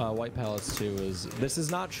about White Palace too is this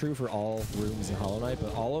is not true for all rooms in Hollow Knight,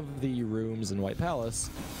 but all of the rooms in White Palace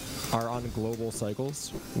are on global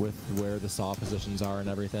cycles with where the saw positions are and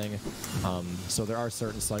everything. So there are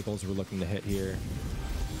certain cycles we're looking to hit here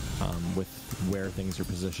with where things are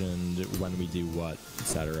positioned, when we do what,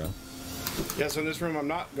 etc. Yeah, so in this room I'm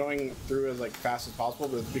not going through as fast as possible,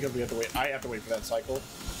 but it's because we have to wait. I have to wait for that cycle.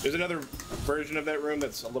 There's another version of that room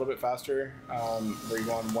that's a little bit faster, where you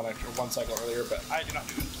go on one cycle earlier, but I do not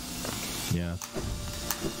do it. Yeah.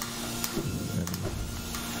 And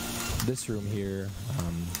this room here,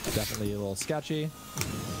 definitely a little sketchy.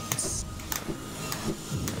 It's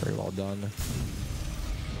very well done.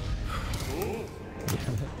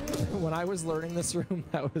 When I was learning this room,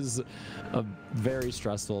 that was very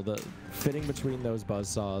stressful. The fitting between those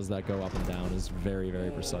buzzsaws that go up and down is very, very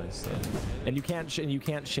precise. And you can't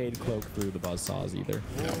shade cloak through the buzzsaws either.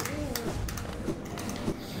 No.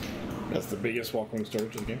 That's the biggest walking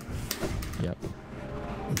storage in the game. Yep.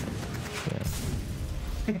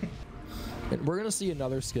 Yeah. And we're gonna see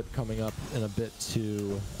another skip coming up in a bit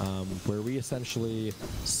too, where we essentially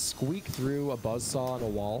squeak through a buzzsaw on a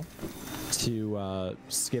wall to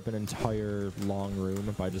skip an entire long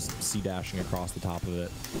room by just C-dashing across the top of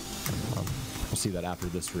it. We'll see that after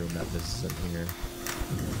this room that this is in here.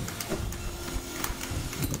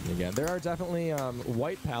 And again, there are definitely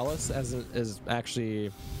White Palace as an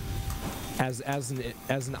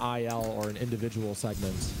IL or an individual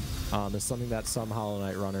segment. Is something that some Hollow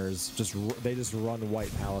Knight runners just run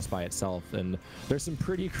White Palace by itself, and there's some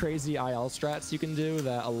pretty crazy IL strats you can do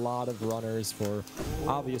that a lot of runners, for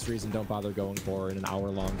obvious reason, don't bother going for in an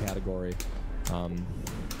hour-long category.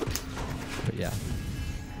 But yeah,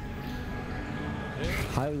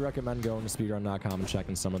 highly recommend going to speedrun.com and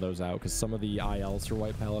checking some of those out, because some of the ILs for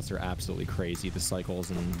White Palace are absolutely crazy. The cycles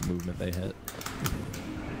and movement they hit.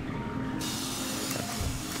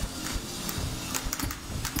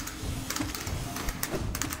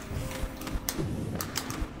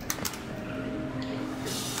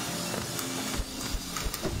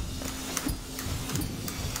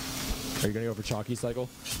 you gonna go for Chalky Cycle?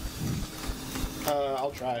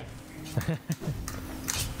 I'll try.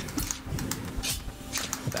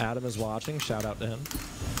 If Adam is watching, shout out to him.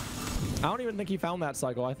 I don't even think he found that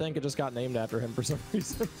cycle. I think it just got named after him for some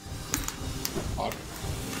reason.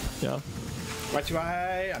 Yeah. Am I too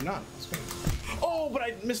high? I'm not. Oh, but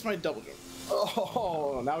I missed my double jump.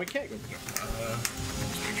 Oh, now we can't go for jump.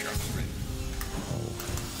 Just make sure I'm straight.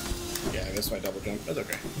 Yeah, I missed my double jump. That's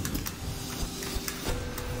okay.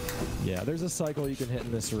 Yeah, there's a cycle you can hit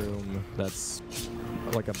in this room that's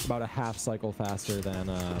like about a half cycle faster than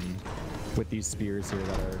with these spears here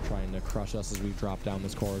that are trying to crush us as we drop down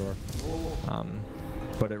this corridor.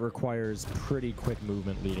 But it requires pretty quick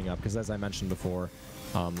movement leading up, because as I mentioned before,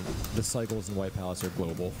 the cycles in White Palace are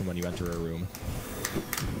global from when you enter a room.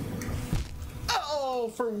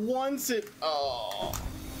 Oh, for once it... Oh.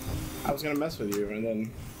 I was going to mess with you, and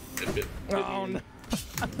then it bit oh, no.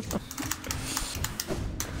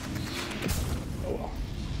 Oh, well.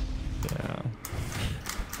 Yeah.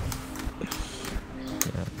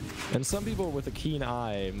 And some people with a keen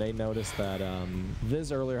eye may notice that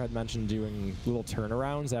Viz earlier had mentioned doing little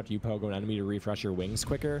turnarounds after you pogo an enemy to refresh your wings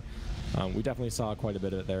quicker. We definitely saw quite a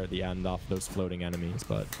bit of it there at the end off those floating enemies,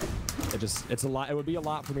 but it's a lot. It would be a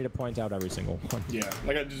lot for me to point out every single one. Yeah,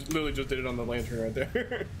 like I literally just did it on the lantern right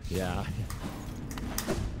there. Yeah.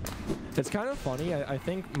 It's kind of funny. I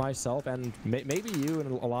think myself and maybe you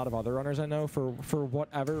and a lot of other runners I know, for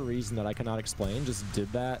whatever reason that I cannot explain, just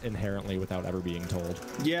did that inherently without ever being told.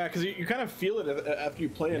 Yeah, because you kind of feel it after you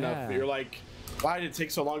play enough. You're like, why did it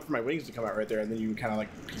take so long for my wings to come out right there? And then you kind of like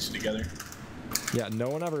piece it together. Yeah, no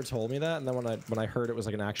one ever told me that, and then when I heard it was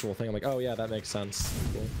like an actual thing, I'm like, oh yeah, that makes sense.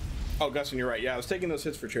 Cool. Oh, Gustin, you're right. Yeah, I was taking those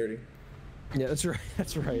hits for charity. Yeah, that's right.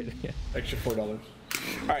 That's right. Yeah. Extra $4. All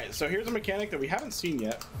right, so here's a mechanic that we haven't seen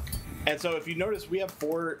yet. And so if you notice, we have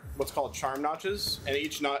 4 what's called charm notches, and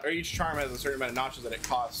each charm has a certain amount of notches that it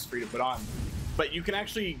costs for you to put on. But you can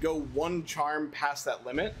actually go 1 charm past that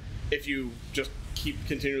limit if you just keep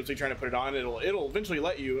continuously trying to put it on. It'll eventually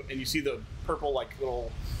let you, and you see the purple like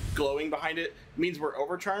little glowing behind it. Means we're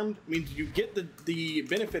over charmed. Means you get the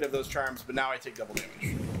benefit of those charms, but now I take double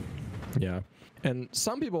damage. Yeah. And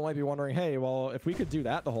some people might be wondering, hey, well, if we could do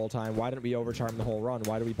that the whole time, why didn't we overcharm the whole run?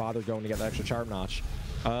 Why do we bother going to get the extra charm notch?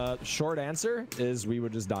 Short answer is we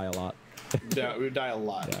would just die a lot. Yeah, we would die a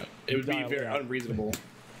lot. Yeah, it would be very unreasonable.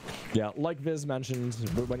 Yeah, like Viz mentioned,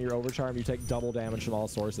 when you're overcharmed, you take double damage from all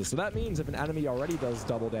sources. So that means if an enemy already does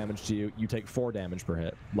double damage to you, you take 4 damage per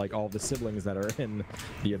hit, like all the siblings that are in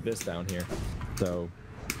the Abyss down here. So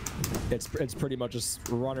it's pretty much just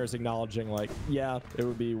runners acknowledging, like, yeah, it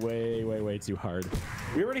would be way, way, way too hard.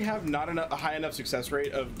 We already have not a high enough success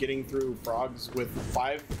rate of getting through frogs with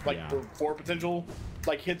 5, like 4 potential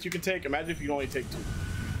like hits you can take. Imagine if you only take 2.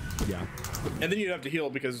 Yeah. And then you'd have to heal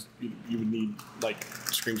because you would need like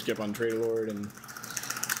Scream Skip on Trader Lord and...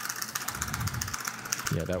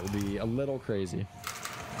 Yeah, that would be a little crazy.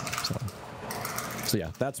 So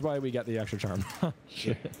yeah, that's why we get the extra charm.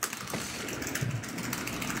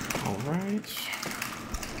 All right.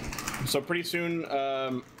 So pretty soon,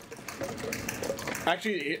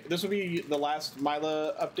 actually, this will be the last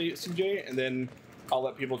Mila update, CJ, and then I'll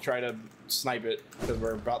let people try to snipe it because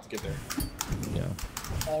we're about to get there. Yeah.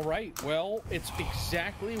 All right. Well, it's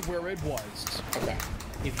exactly where it was. Okay.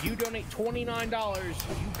 If you donate $29,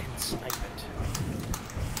 you can snipe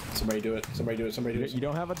it. Somebody do it. Somebody do it. Somebody do it. You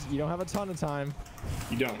don't have a ton of time.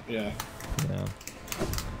 You don't. Yeah. Yeah.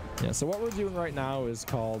 Yeah. So what we're doing right now is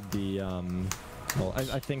called the well,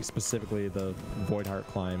 I think specifically the Void Heart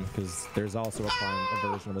climb, because there's also a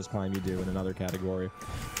version of this climb you do in another category.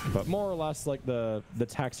 But more or less, like the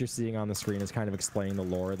text you're seeing on the screen is kind of explaining the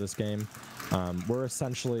lore of this game. We're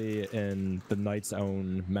essentially in the Knight's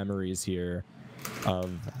own memories here.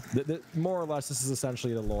 More or less, this is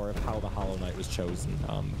essentially the lore of how the Hollow Knight was chosen.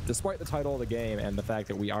 Despite the title of the game and the fact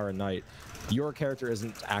that we are a knight, your character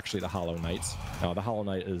isn't actually the Hollow Knight. The Hollow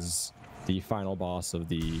Knight is the final boss of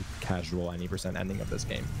the casual any % ending of this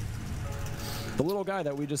game. The little guy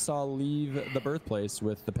that we just saw leave the birthplace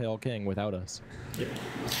with the Pale King without us. Yeah.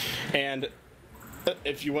 And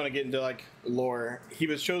if you want to get into like lore, he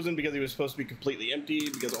was chosen because he was supposed to be completely empty,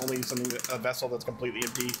 because only a vessel that's completely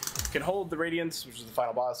empty can hold the Radiance, which is the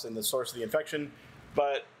final boss and the source of the infection.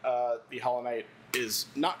 But the Hollow Knight is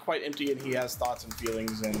not quite empty, and he has thoughts and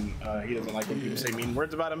feelings, and he doesn't like when people say mean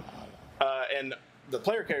words about him. And the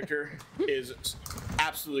player character is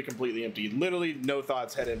absolutely completely empty, literally no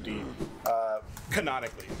thoughts, head empty,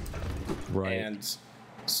 canonically. Right. And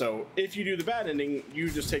so if you do the bad ending, you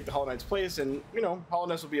just take the Hollow Knight's place, and you know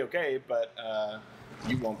Hollowness will be okay, but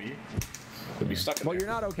you won't be. You'll be stuck in well, there.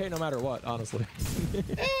 you're not okay no matter what, honestly.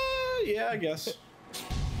 Yeah, I guess.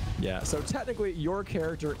 Yeah, so technically your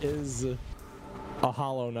character is a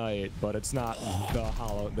Hollow Knight, but it's not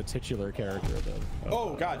the titular character.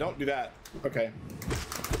 Oh god, don't do that. Okay.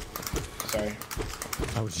 Sorry.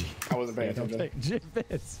 Oh gee. I wasn't paying attention.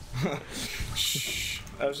 Shh.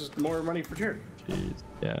 That was just more money for charity. Jeez.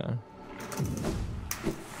 Yeah.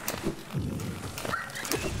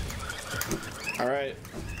 All right.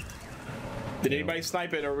 Did anybody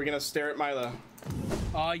snipe it, or are we gonna stare at Mila?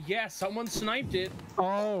 Yeah, someone sniped it.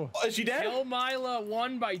 Oh, is she dead? Kill Mila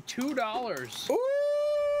won by $2. Ooh.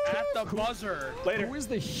 At the buzzer. Later. Who is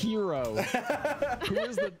the hero? Who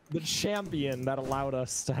is the champion that allowed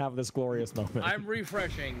us to have this glorious moment? I'm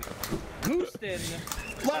refreshing. Houston.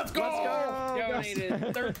 Let's go. Donated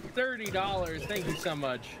 $30. Thank you so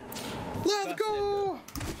much. Let's go.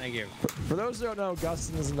 Thank you. For those who don't know,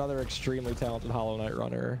 Gustin is another extremely talented Hollow Knight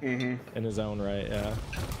runner in his own right. Yeah.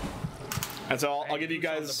 That's all. I'll give you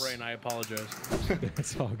guys. The brain. I apologize.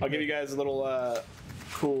 That's all good. I'll give you guys a little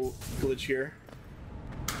cool glitch here.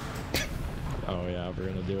 Oh yeah, we're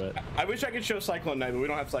gonna do it. I wish I could show Cyclone Knight, but we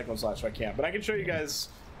don't have Cyclone Slash, so I can't. But I can show you guys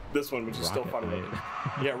this one, which is still fun.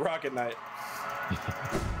 Yeah, Rocket Knight. Okay.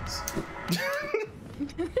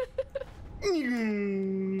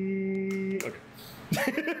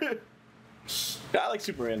 Yeah, I like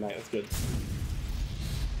Superman Knight. That's good.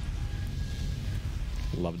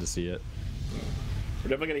 Love to see it. We're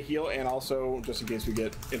definitely gonna heal, and also just in case we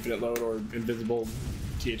get infinite load or invisible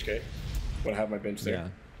THK. I'm gonna have my bench there. Yeah.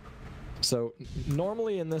 So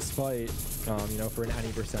normally in this fight, you know, for an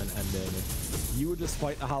any percent ending, you would just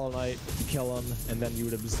fight the Hollow Knight, you kill him, and then you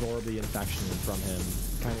would absorb the infection from him,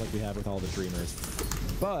 kind of like we have with all the Dreamers.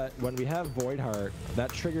 But when we have Void Heart,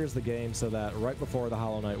 that triggers the game so that right before the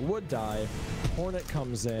Hollow Knight would die, Hornet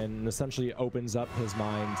comes in and essentially opens up his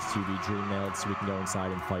mind to be Dream Mailed so we can go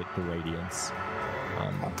inside and fight the Radiance,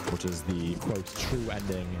 which is the, quote, true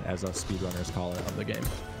ending, as us speedrunners call it, of the game.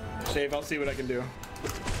 Shave, I'll see what I can do.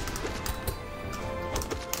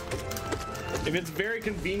 If it's very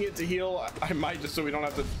convenient to heal, I might, just so we don't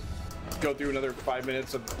have to go through another 5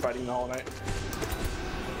 minutes of fighting the Hollow Knight.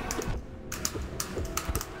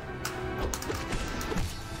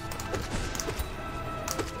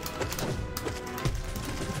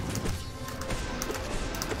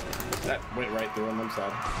 That went right through on one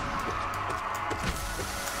side.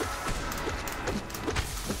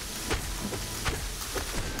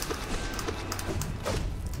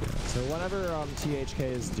 So whenever THK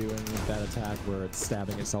is doing that attack where it's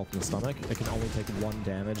stabbing itself in the stomach, it can only take 1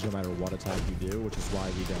 damage no matter what attack you do, which is why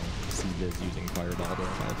we don't see Viz using Fireball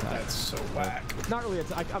during that attack. That's so whack. Not really,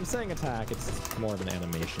 I'm saying attack, it's more of an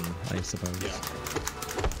animation, I suppose. Yeah.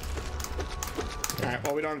 Alright,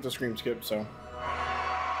 well we don't have to scream skip, so.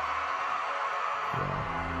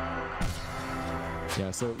 Yeah,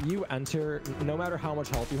 so you enter, no matter how much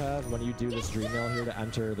health you have, when you do this Dream Mail here to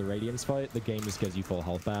enter the Radiance fight, the game just gives you full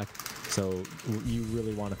health back. So you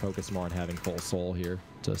really want to focus more on having full soul here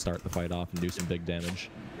to start the fight off and do some big damage.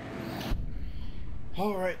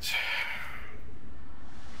 Alright.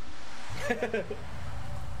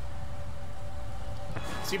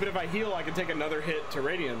 See, but if I heal, I can take another hit to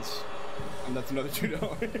Radiance. And that's another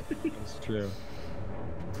 $2. That's true.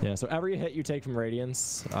 Yeah, so every hit you take from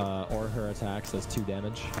Radiance or her attacks does 2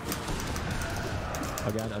 damage.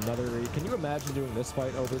 Again, another... Can you imagine doing this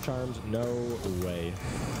fight overcharmed? No way.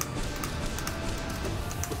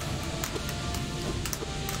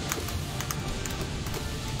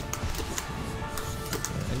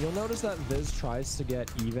 And you'll notice that Viz tries to get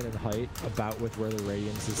even in height about with where the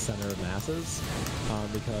Radiance's center of mass is,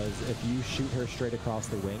 because if you shoot her straight across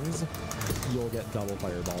the wings, you'll get double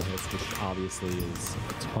fireball hits, which obviously is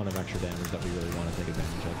a ton of extra damage that we really want to take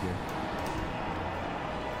advantage of here.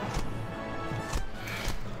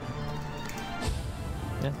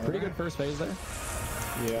 Yeah, pretty good first phase there.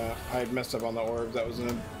 Yeah, I messed up on the orbs. That was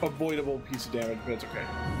an avoidable piece of damage, but it's okay.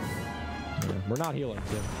 Yeah, we're not healing,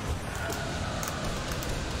 too.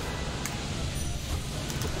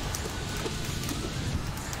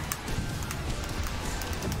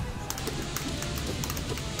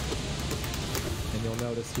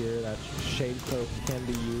 Notice here that Shade Cloak can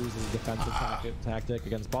be used as a defensive tactic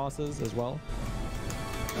against bosses as well.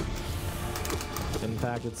 In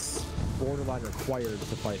fact, it's borderline required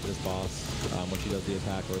to fight this boss when she does the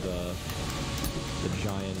attack or the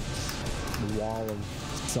giant wall of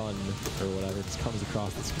sun or whatever just comes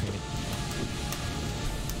across the screen.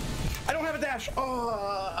 I don't have a dash!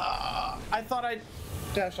 Oh, I thought I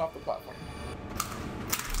dashed off the platform.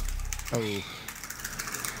 Oh.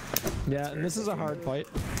 Yeah, and this is a hard fight.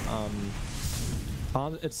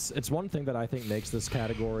 It's one thing that I think makes this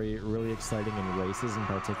category really exciting in races in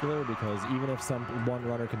particular, because even if one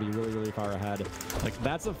runner can be really far ahead, like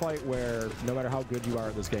that's a fight where no matter how good you are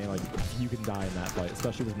at this game, like you can die in that fight,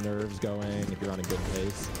 especially with nerves going, if you're on a good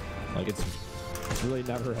pace. Like it's really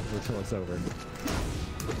never over till it's over.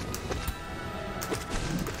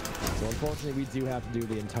 So unfortunately we do have to do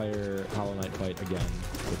the entire Hollow Knight fight again,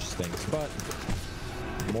 which stinks, but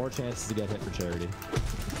more chances to get hit for charity.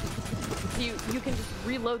 You can just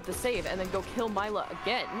reload the save and then go kill Mila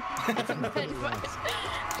again.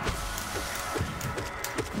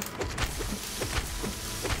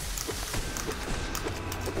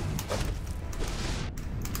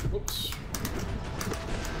 Oops.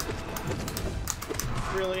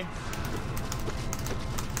 Really?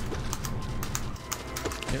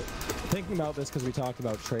 Thinking about this because we talked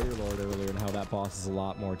about Trader Lord earlier and how that boss is a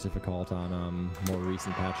lot more difficult on more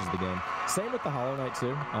recent patches of the game. Same with the Hollow Knight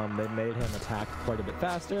too. They made him attack quite a bit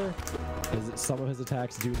faster. Some of his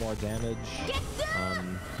attacks do more damage.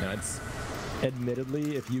 It's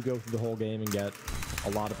admittedly, if you go through the whole game and get a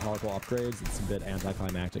lot of powerful upgrades, it's a bit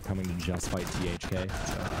anticlimactic coming to just fight THK.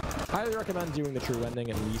 So, highly recommend doing the true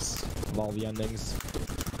ending at least of all the endings.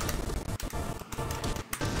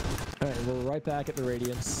 Alright, we're right back at the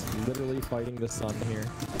Radiance, literally fighting the sun here.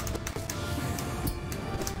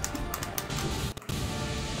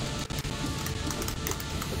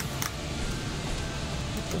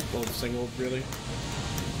 Both singled, really?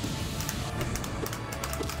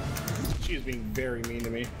 She's being very mean to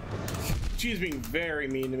me. She's being very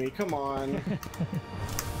mean to me, come on.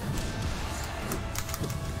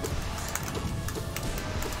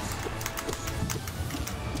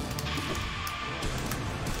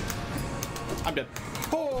 I'm dead.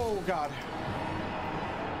 Oh, God.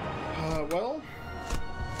 Well.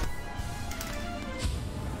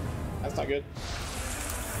 That's not good.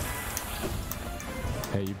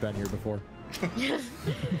 Hey, you've been here before.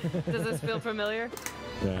 Does this feel familiar?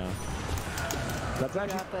 Yeah. That's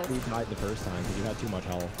actually, we died the first time because you had too much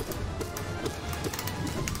health.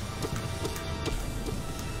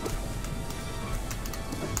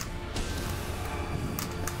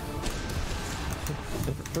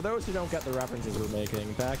 For those who don't get the references we're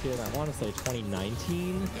making, back in, I want to say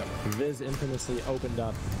 2019, Viz infamously opened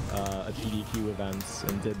up a GDQ event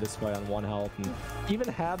and did this fight on 1 health, and even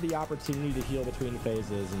had the opportunity to heal between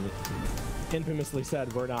phases, and infamously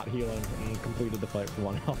said, "We're not healing," and completed the fight for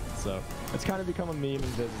 1 health. So it's kind of become a meme in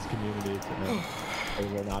Viz's community.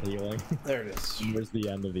 We're not healing. There it is. Here's the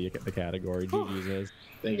end of the category. GG's is.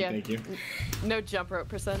 Thank you. No jump rope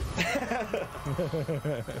 %.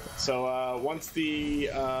 So once the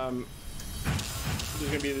there's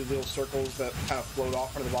gonna be these little circles that kind of float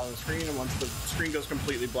off from the bottom of the screen, and once the screen goes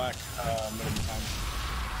completely black, it'll be time.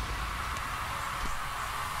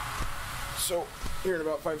 So here in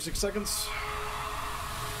about 5-6 seconds.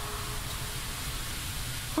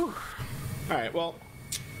 Whew. All right. Well,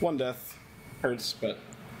 1 death hurts, but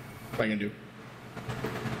what am I gonna do?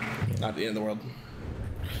 Not the end of the world.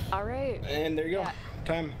 All right. And there you go.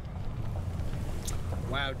 Time.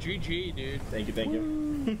 Wow, GG, dude. Thank you.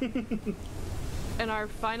 And our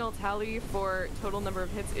final tally for total number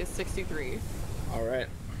of hits is 63. All right.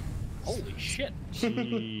 Holy shit.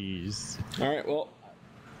 Jeez. All right, well.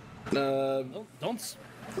 Don't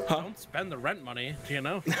spend the rent money, you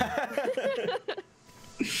know?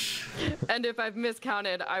 And if I've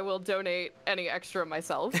miscounted, I will donate any extra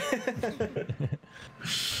myself.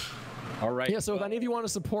 All right. Yeah, so if any of you want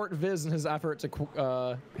to support Viz in his effort to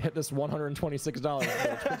hit this $126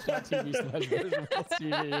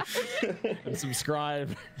 twitch.tv/VizWorldsTV and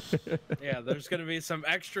subscribe. Yeah, there's going to be some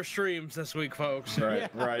extra streams this week, folks.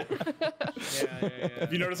 Right. Yeah.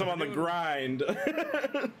 If you notice, I'm on the grind.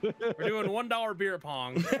 We're doing $1 beer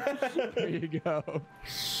pong. There you go.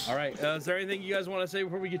 All right. Is there anything you guys want to say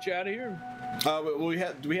before we get you out of here?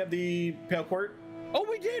 Do we have the Pale Court? Oh,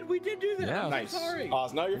 we did do that. Yeah. Nice. Sorry.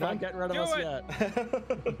 Awesome. No, you're not fine. getting rid of us yet.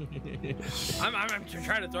 I'm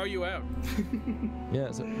trying to throw you out. Yeah,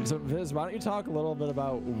 so Viz, why don't you talk a little bit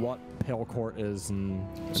about what Pale Court is and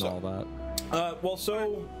all that?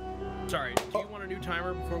 Sorry, do you want a new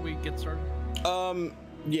timer before we get started?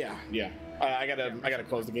 Yeah. I gotta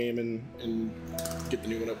close the game and get the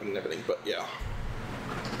new one open and everything, but yeah.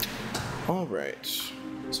 All right.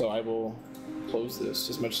 So I will close this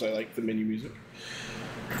as much as I like the menu music.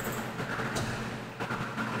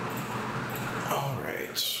 All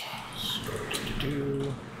right.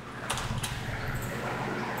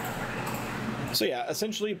 So yeah,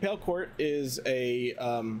 essentially Pale Court is a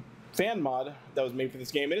fan mod that was made for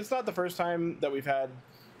this game, and it's not the first time that we've had,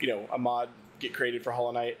 a mod get created for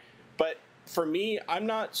Hollow Knight, but for me, I'm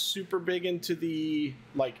not super big into the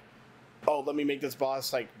like, oh, let me make this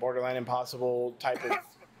boss like borderline impossible type of.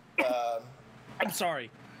 I'm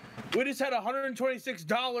sorry. We just had a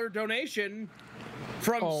 $126 donation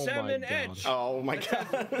from Salmon Edge. Oh my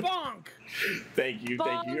god! Bonk. Thank you,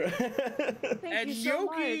 thank you. And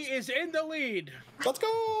Yoki is in the lead. Let's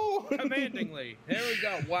go! Commandingly. There we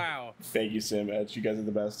go. Wow. Thank you, Sim Edge. You guys are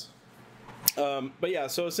the best. But yeah,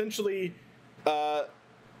 so essentially,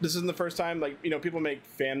 this isn't the first time. Like, you know, people make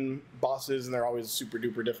fan bosses and they're always super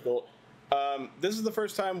duper difficult. This is the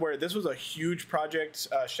first time where this was a huge project.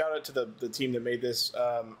 Shout out to the team that made this.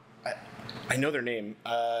 I know their name.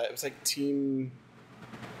 It was like Team.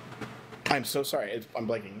 I'm so sorry. I'm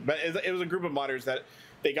blanking. But it was a group of modders that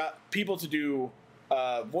they got people to do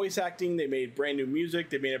voice acting. They made brand new music.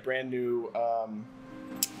 They made a brand new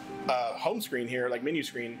home screen here, like menu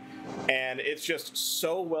screen. And it's just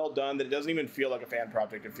so well done that it doesn't even feel like a fan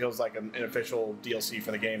project. It feels like an official DLC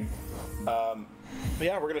for the game. But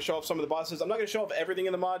yeah, we're going to show off some of the bosses. I'm not going to show off everything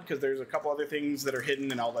in the mod because there's a couple other things that are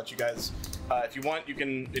hidden, and I'll let you guys, if you want, you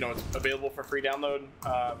can, you know, it's available for free download.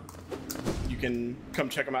 You can come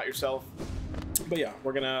check them out yourself. But yeah,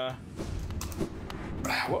 we're going to,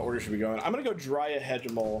 what order should we go in? I'm going to go Drya,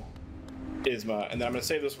 Hegemol, Isma, and then I'm going to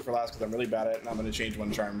save this one for last because I'm really bad at it, and I'm going to change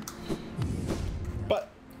one charm. But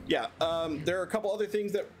yeah, there are a couple other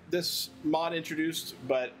things that this mod introduced,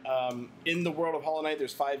 but in the world of Hollow Knight,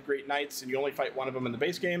 there's 5 great knights, and you only fight one of them in the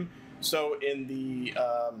base game. So in the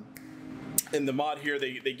mod here,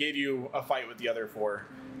 they gave you a fight with the other 4,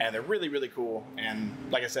 and they're really, really cool. And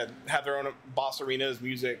like I said, have their own boss arenas,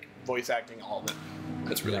 music, voice acting, all of it.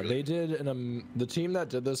 That's really, they did the team that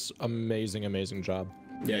did this amazing job.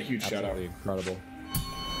 Yeah, huge shout out. Incredible.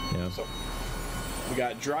 Yeah. So we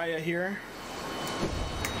got Drya here.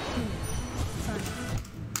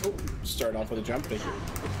 Oh, start off with a jump. Thank you.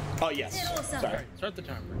 Oh yes. Sorry. Start the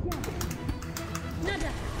timer.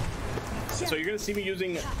 So you're gonna see me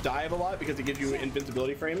using dive a lot because it gives you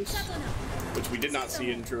invincibility frames, which we did not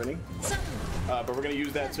see in Truening. But we're gonna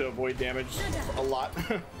use that to avoid damage a lot.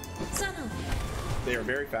 They are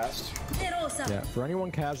very fast. Yeah, for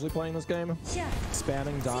anyone casually playing this game,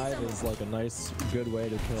 spamming dive is like a nice, good way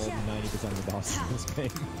to kill 90% of the bosses in this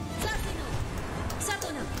game.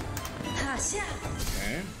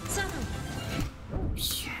 Okay.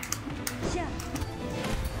 Oops.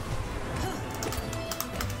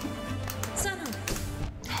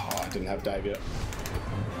 Oh, I didn't have dive yet.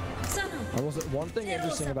 One thing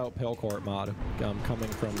interesting about Pale Court mod, coming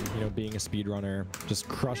from, you know, being a speedrunner, just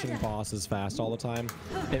crushing bosses fast all the time,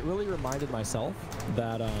 it really reminded myself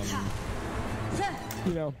that,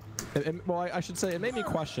 you know, well, I should say it made me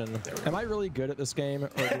question: am I really good at this game, or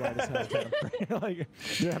do I just have like,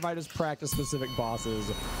 have I just practiced specific bosses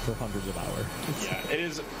for hundreds of hours? Yeah, it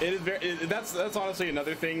is very. That's honestly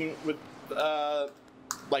another thing with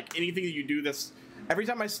like anything that you do. This every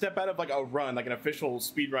time I step out of like a run, like an official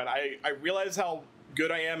speed run, I realize how good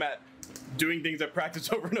I am at doing things I practice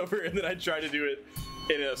over and over, and then I try to do it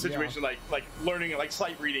in a situation like learning, like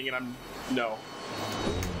sight reading, and I'm no.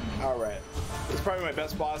 All right. It's probably my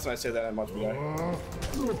best boss, and I say that I'm much better.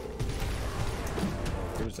 You're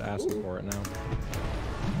just asking for it now.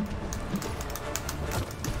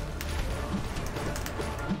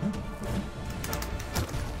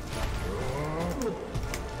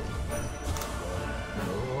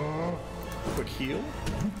 Quick heal.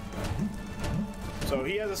 So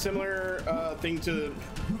he has a similar thing to.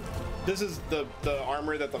 This is the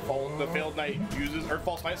armor that the failed knight uses, or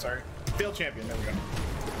false knight, sorry, failed champion. There we go.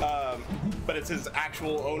 But it's his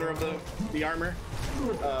actual owner of the armor,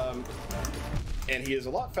 and he is a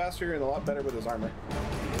lot faster and a lot better with his armor.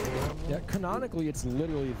 Yeah, canonically, it's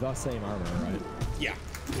literally the same armor, right? Yeah.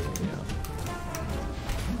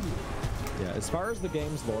 Yeah, as far as the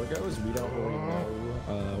game's lore goes, we don't really know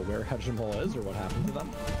where Hegemol is or what happened to them.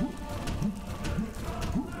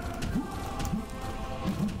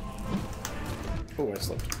 Oh, I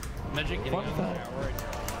slipped. Imagine getting out of the tower right now.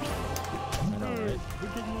 I know, right?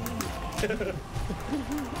 I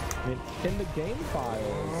mean, in the game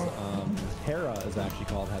files, Hera is actually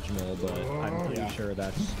called Hegemol, but I'm pretty sure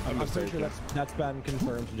that's been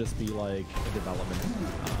confirmed to just be like a development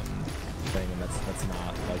thing, and that's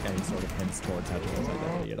not like any sort of hints towards Hegemol's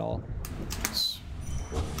identity at all.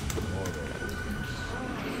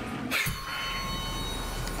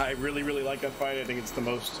 I really like that fight. I think it's the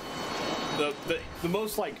most the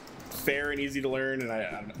most like fair and easy to learn,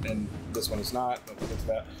 and this one is not. But we'll get to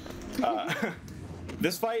that.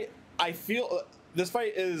 This fight, I feel this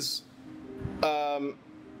fight is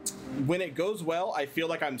when it goes well, I feel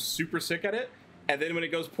like I'm super sick at it, And then when it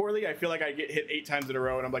goes poorly, I feel like I get hit 8 times in a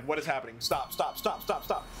row, and I'm like, what is happening? Stop, stop, stop, stop,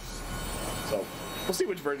 stop. So we'll see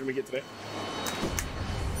which version we get today.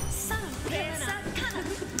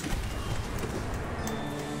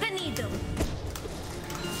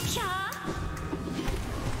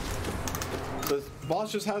 The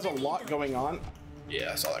boss just has a lot going on.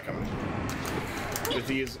 Yeah, I saw that coming. With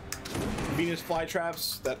these Venus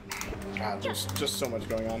flytraps, that God, there's just so much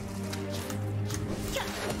going on.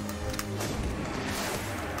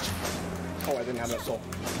 Oh, I didn't have that soul.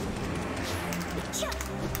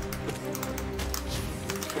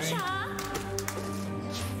 Okay.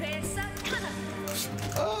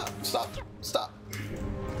 Stop! Stop!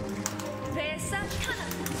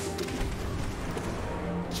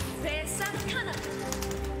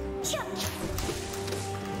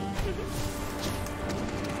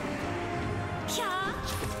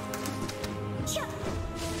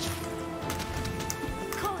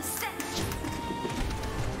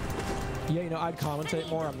 Yeah, you know, I'd commentate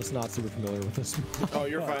more. I'm just not super familiar with this. Oh,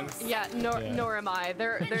 you're fine. Yeah, nor am I.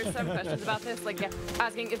 There's some questions about this, like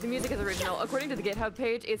asking if the music is original. According to the GitHub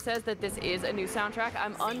page, it says that this is a new soundtrack.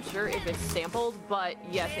 I'm unsure if it's sampled, but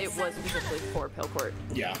yes, it was specifically for Pillcourt.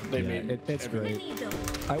 Yeah, they made it. It's great.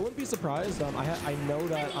 I wouldn't be surprised. I know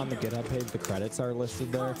that on the GitHub page the credits are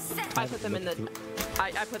listed there. I put them in the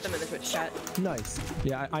Twitch chat. Nice.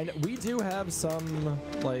 Yeah, we do have some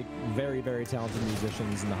like very talented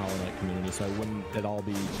musicians in the Hollow Knight community, so I wouldn't at all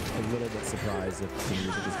be a little bit surprised if the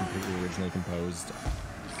music is completely originally composed.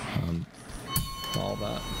 All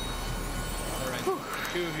that. All right,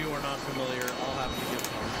 2 of you are not familiar. I'll have to give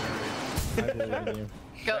commentary. I believe in you.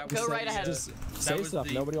 Go right ahead. Just say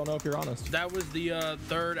stuff. Nobody will know if you're honest. That was the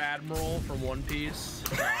 3rd Admiral from One Piece.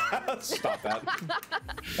 Stop that.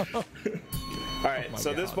 All right, Oh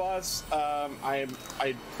so this boss, I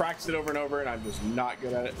practiced it over and over, and I'm just not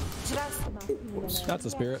good at it. That's the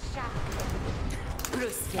spirit.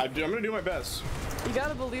 I'm gonna do my best. You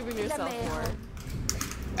gotta believe in yourself more.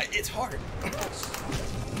 It's hard.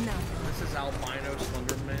 This is Albino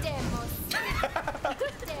Slenderman.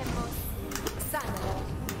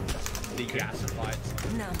 Declassified.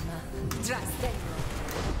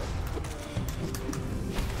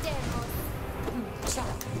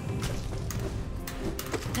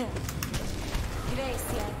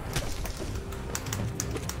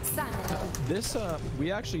 This,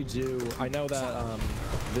 we actually do. I know that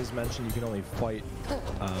Viz mentioned you can only fight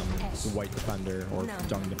the White Defender or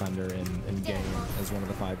Dung Defender in game as one of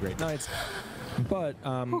the 5 Great Knights. But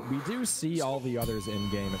we do see all the others in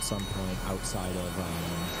game at some point outside of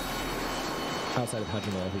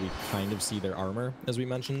Hegemon, who we kind of see their armor, as we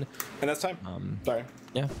mentioned. And that's time. Sorry.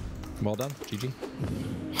 Yeah. Well done. GG.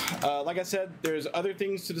 Like I said, there's other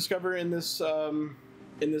things to discover in this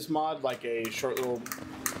mod, like a short little,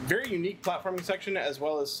 very unique platforming section, as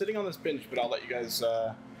well as sitting on this bench. But I'll let you guys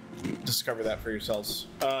discover that for yourselves.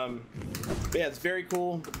 But yeah, it's very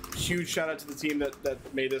cool. Huge shout out to the team that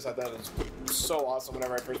made this. I thought it was so awesome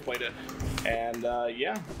whenever I first played it. And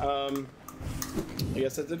yeah, I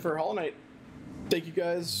guess that's it for Hollow Knight. Thank you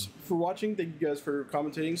guys for watching. Thank you guys for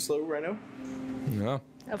commentating. Slow Rhino. Yeah.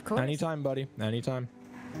 Of course. Anytime, buddy. Anytime.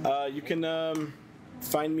 You can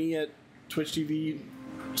find me at Twitch TV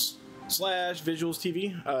 /Vysuals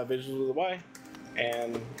TV, Vysuals with a Y,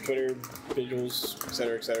 and Twitter, Vysuals,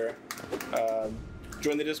 etc., etc.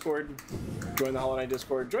 Join the Discord, join the Hollow Knight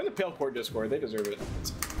Discord, join the Pillcourt Discord. They deserve it.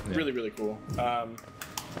 It's really cool.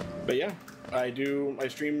 But yeah, I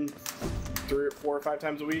stream 3 or 4 or 5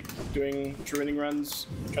 times a week, doing true ending runs,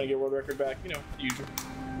 trying to get world record back. You know, the usual.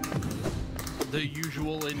 The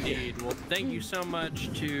usual indeed. Well, thank you so much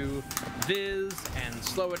to Viz and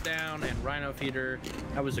Slow It Down and Rhino Feeder.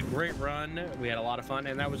 That was a great run. We had a lot of fun,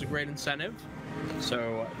 and that was a great incentive.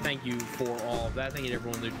 So thank you for all of that. Thank you to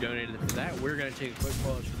everyone that donated for that. We're going to take a quick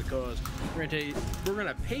pause for the cause. We're going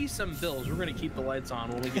to pay some bills. We're going to keep the lights on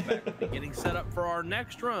when we get back. We'll be getting set up for our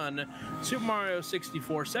next run, Super Mario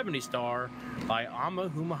 64 70 Star by Ama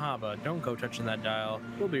Humahaba. Don't go touching that dial.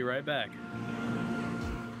 We'll be right back.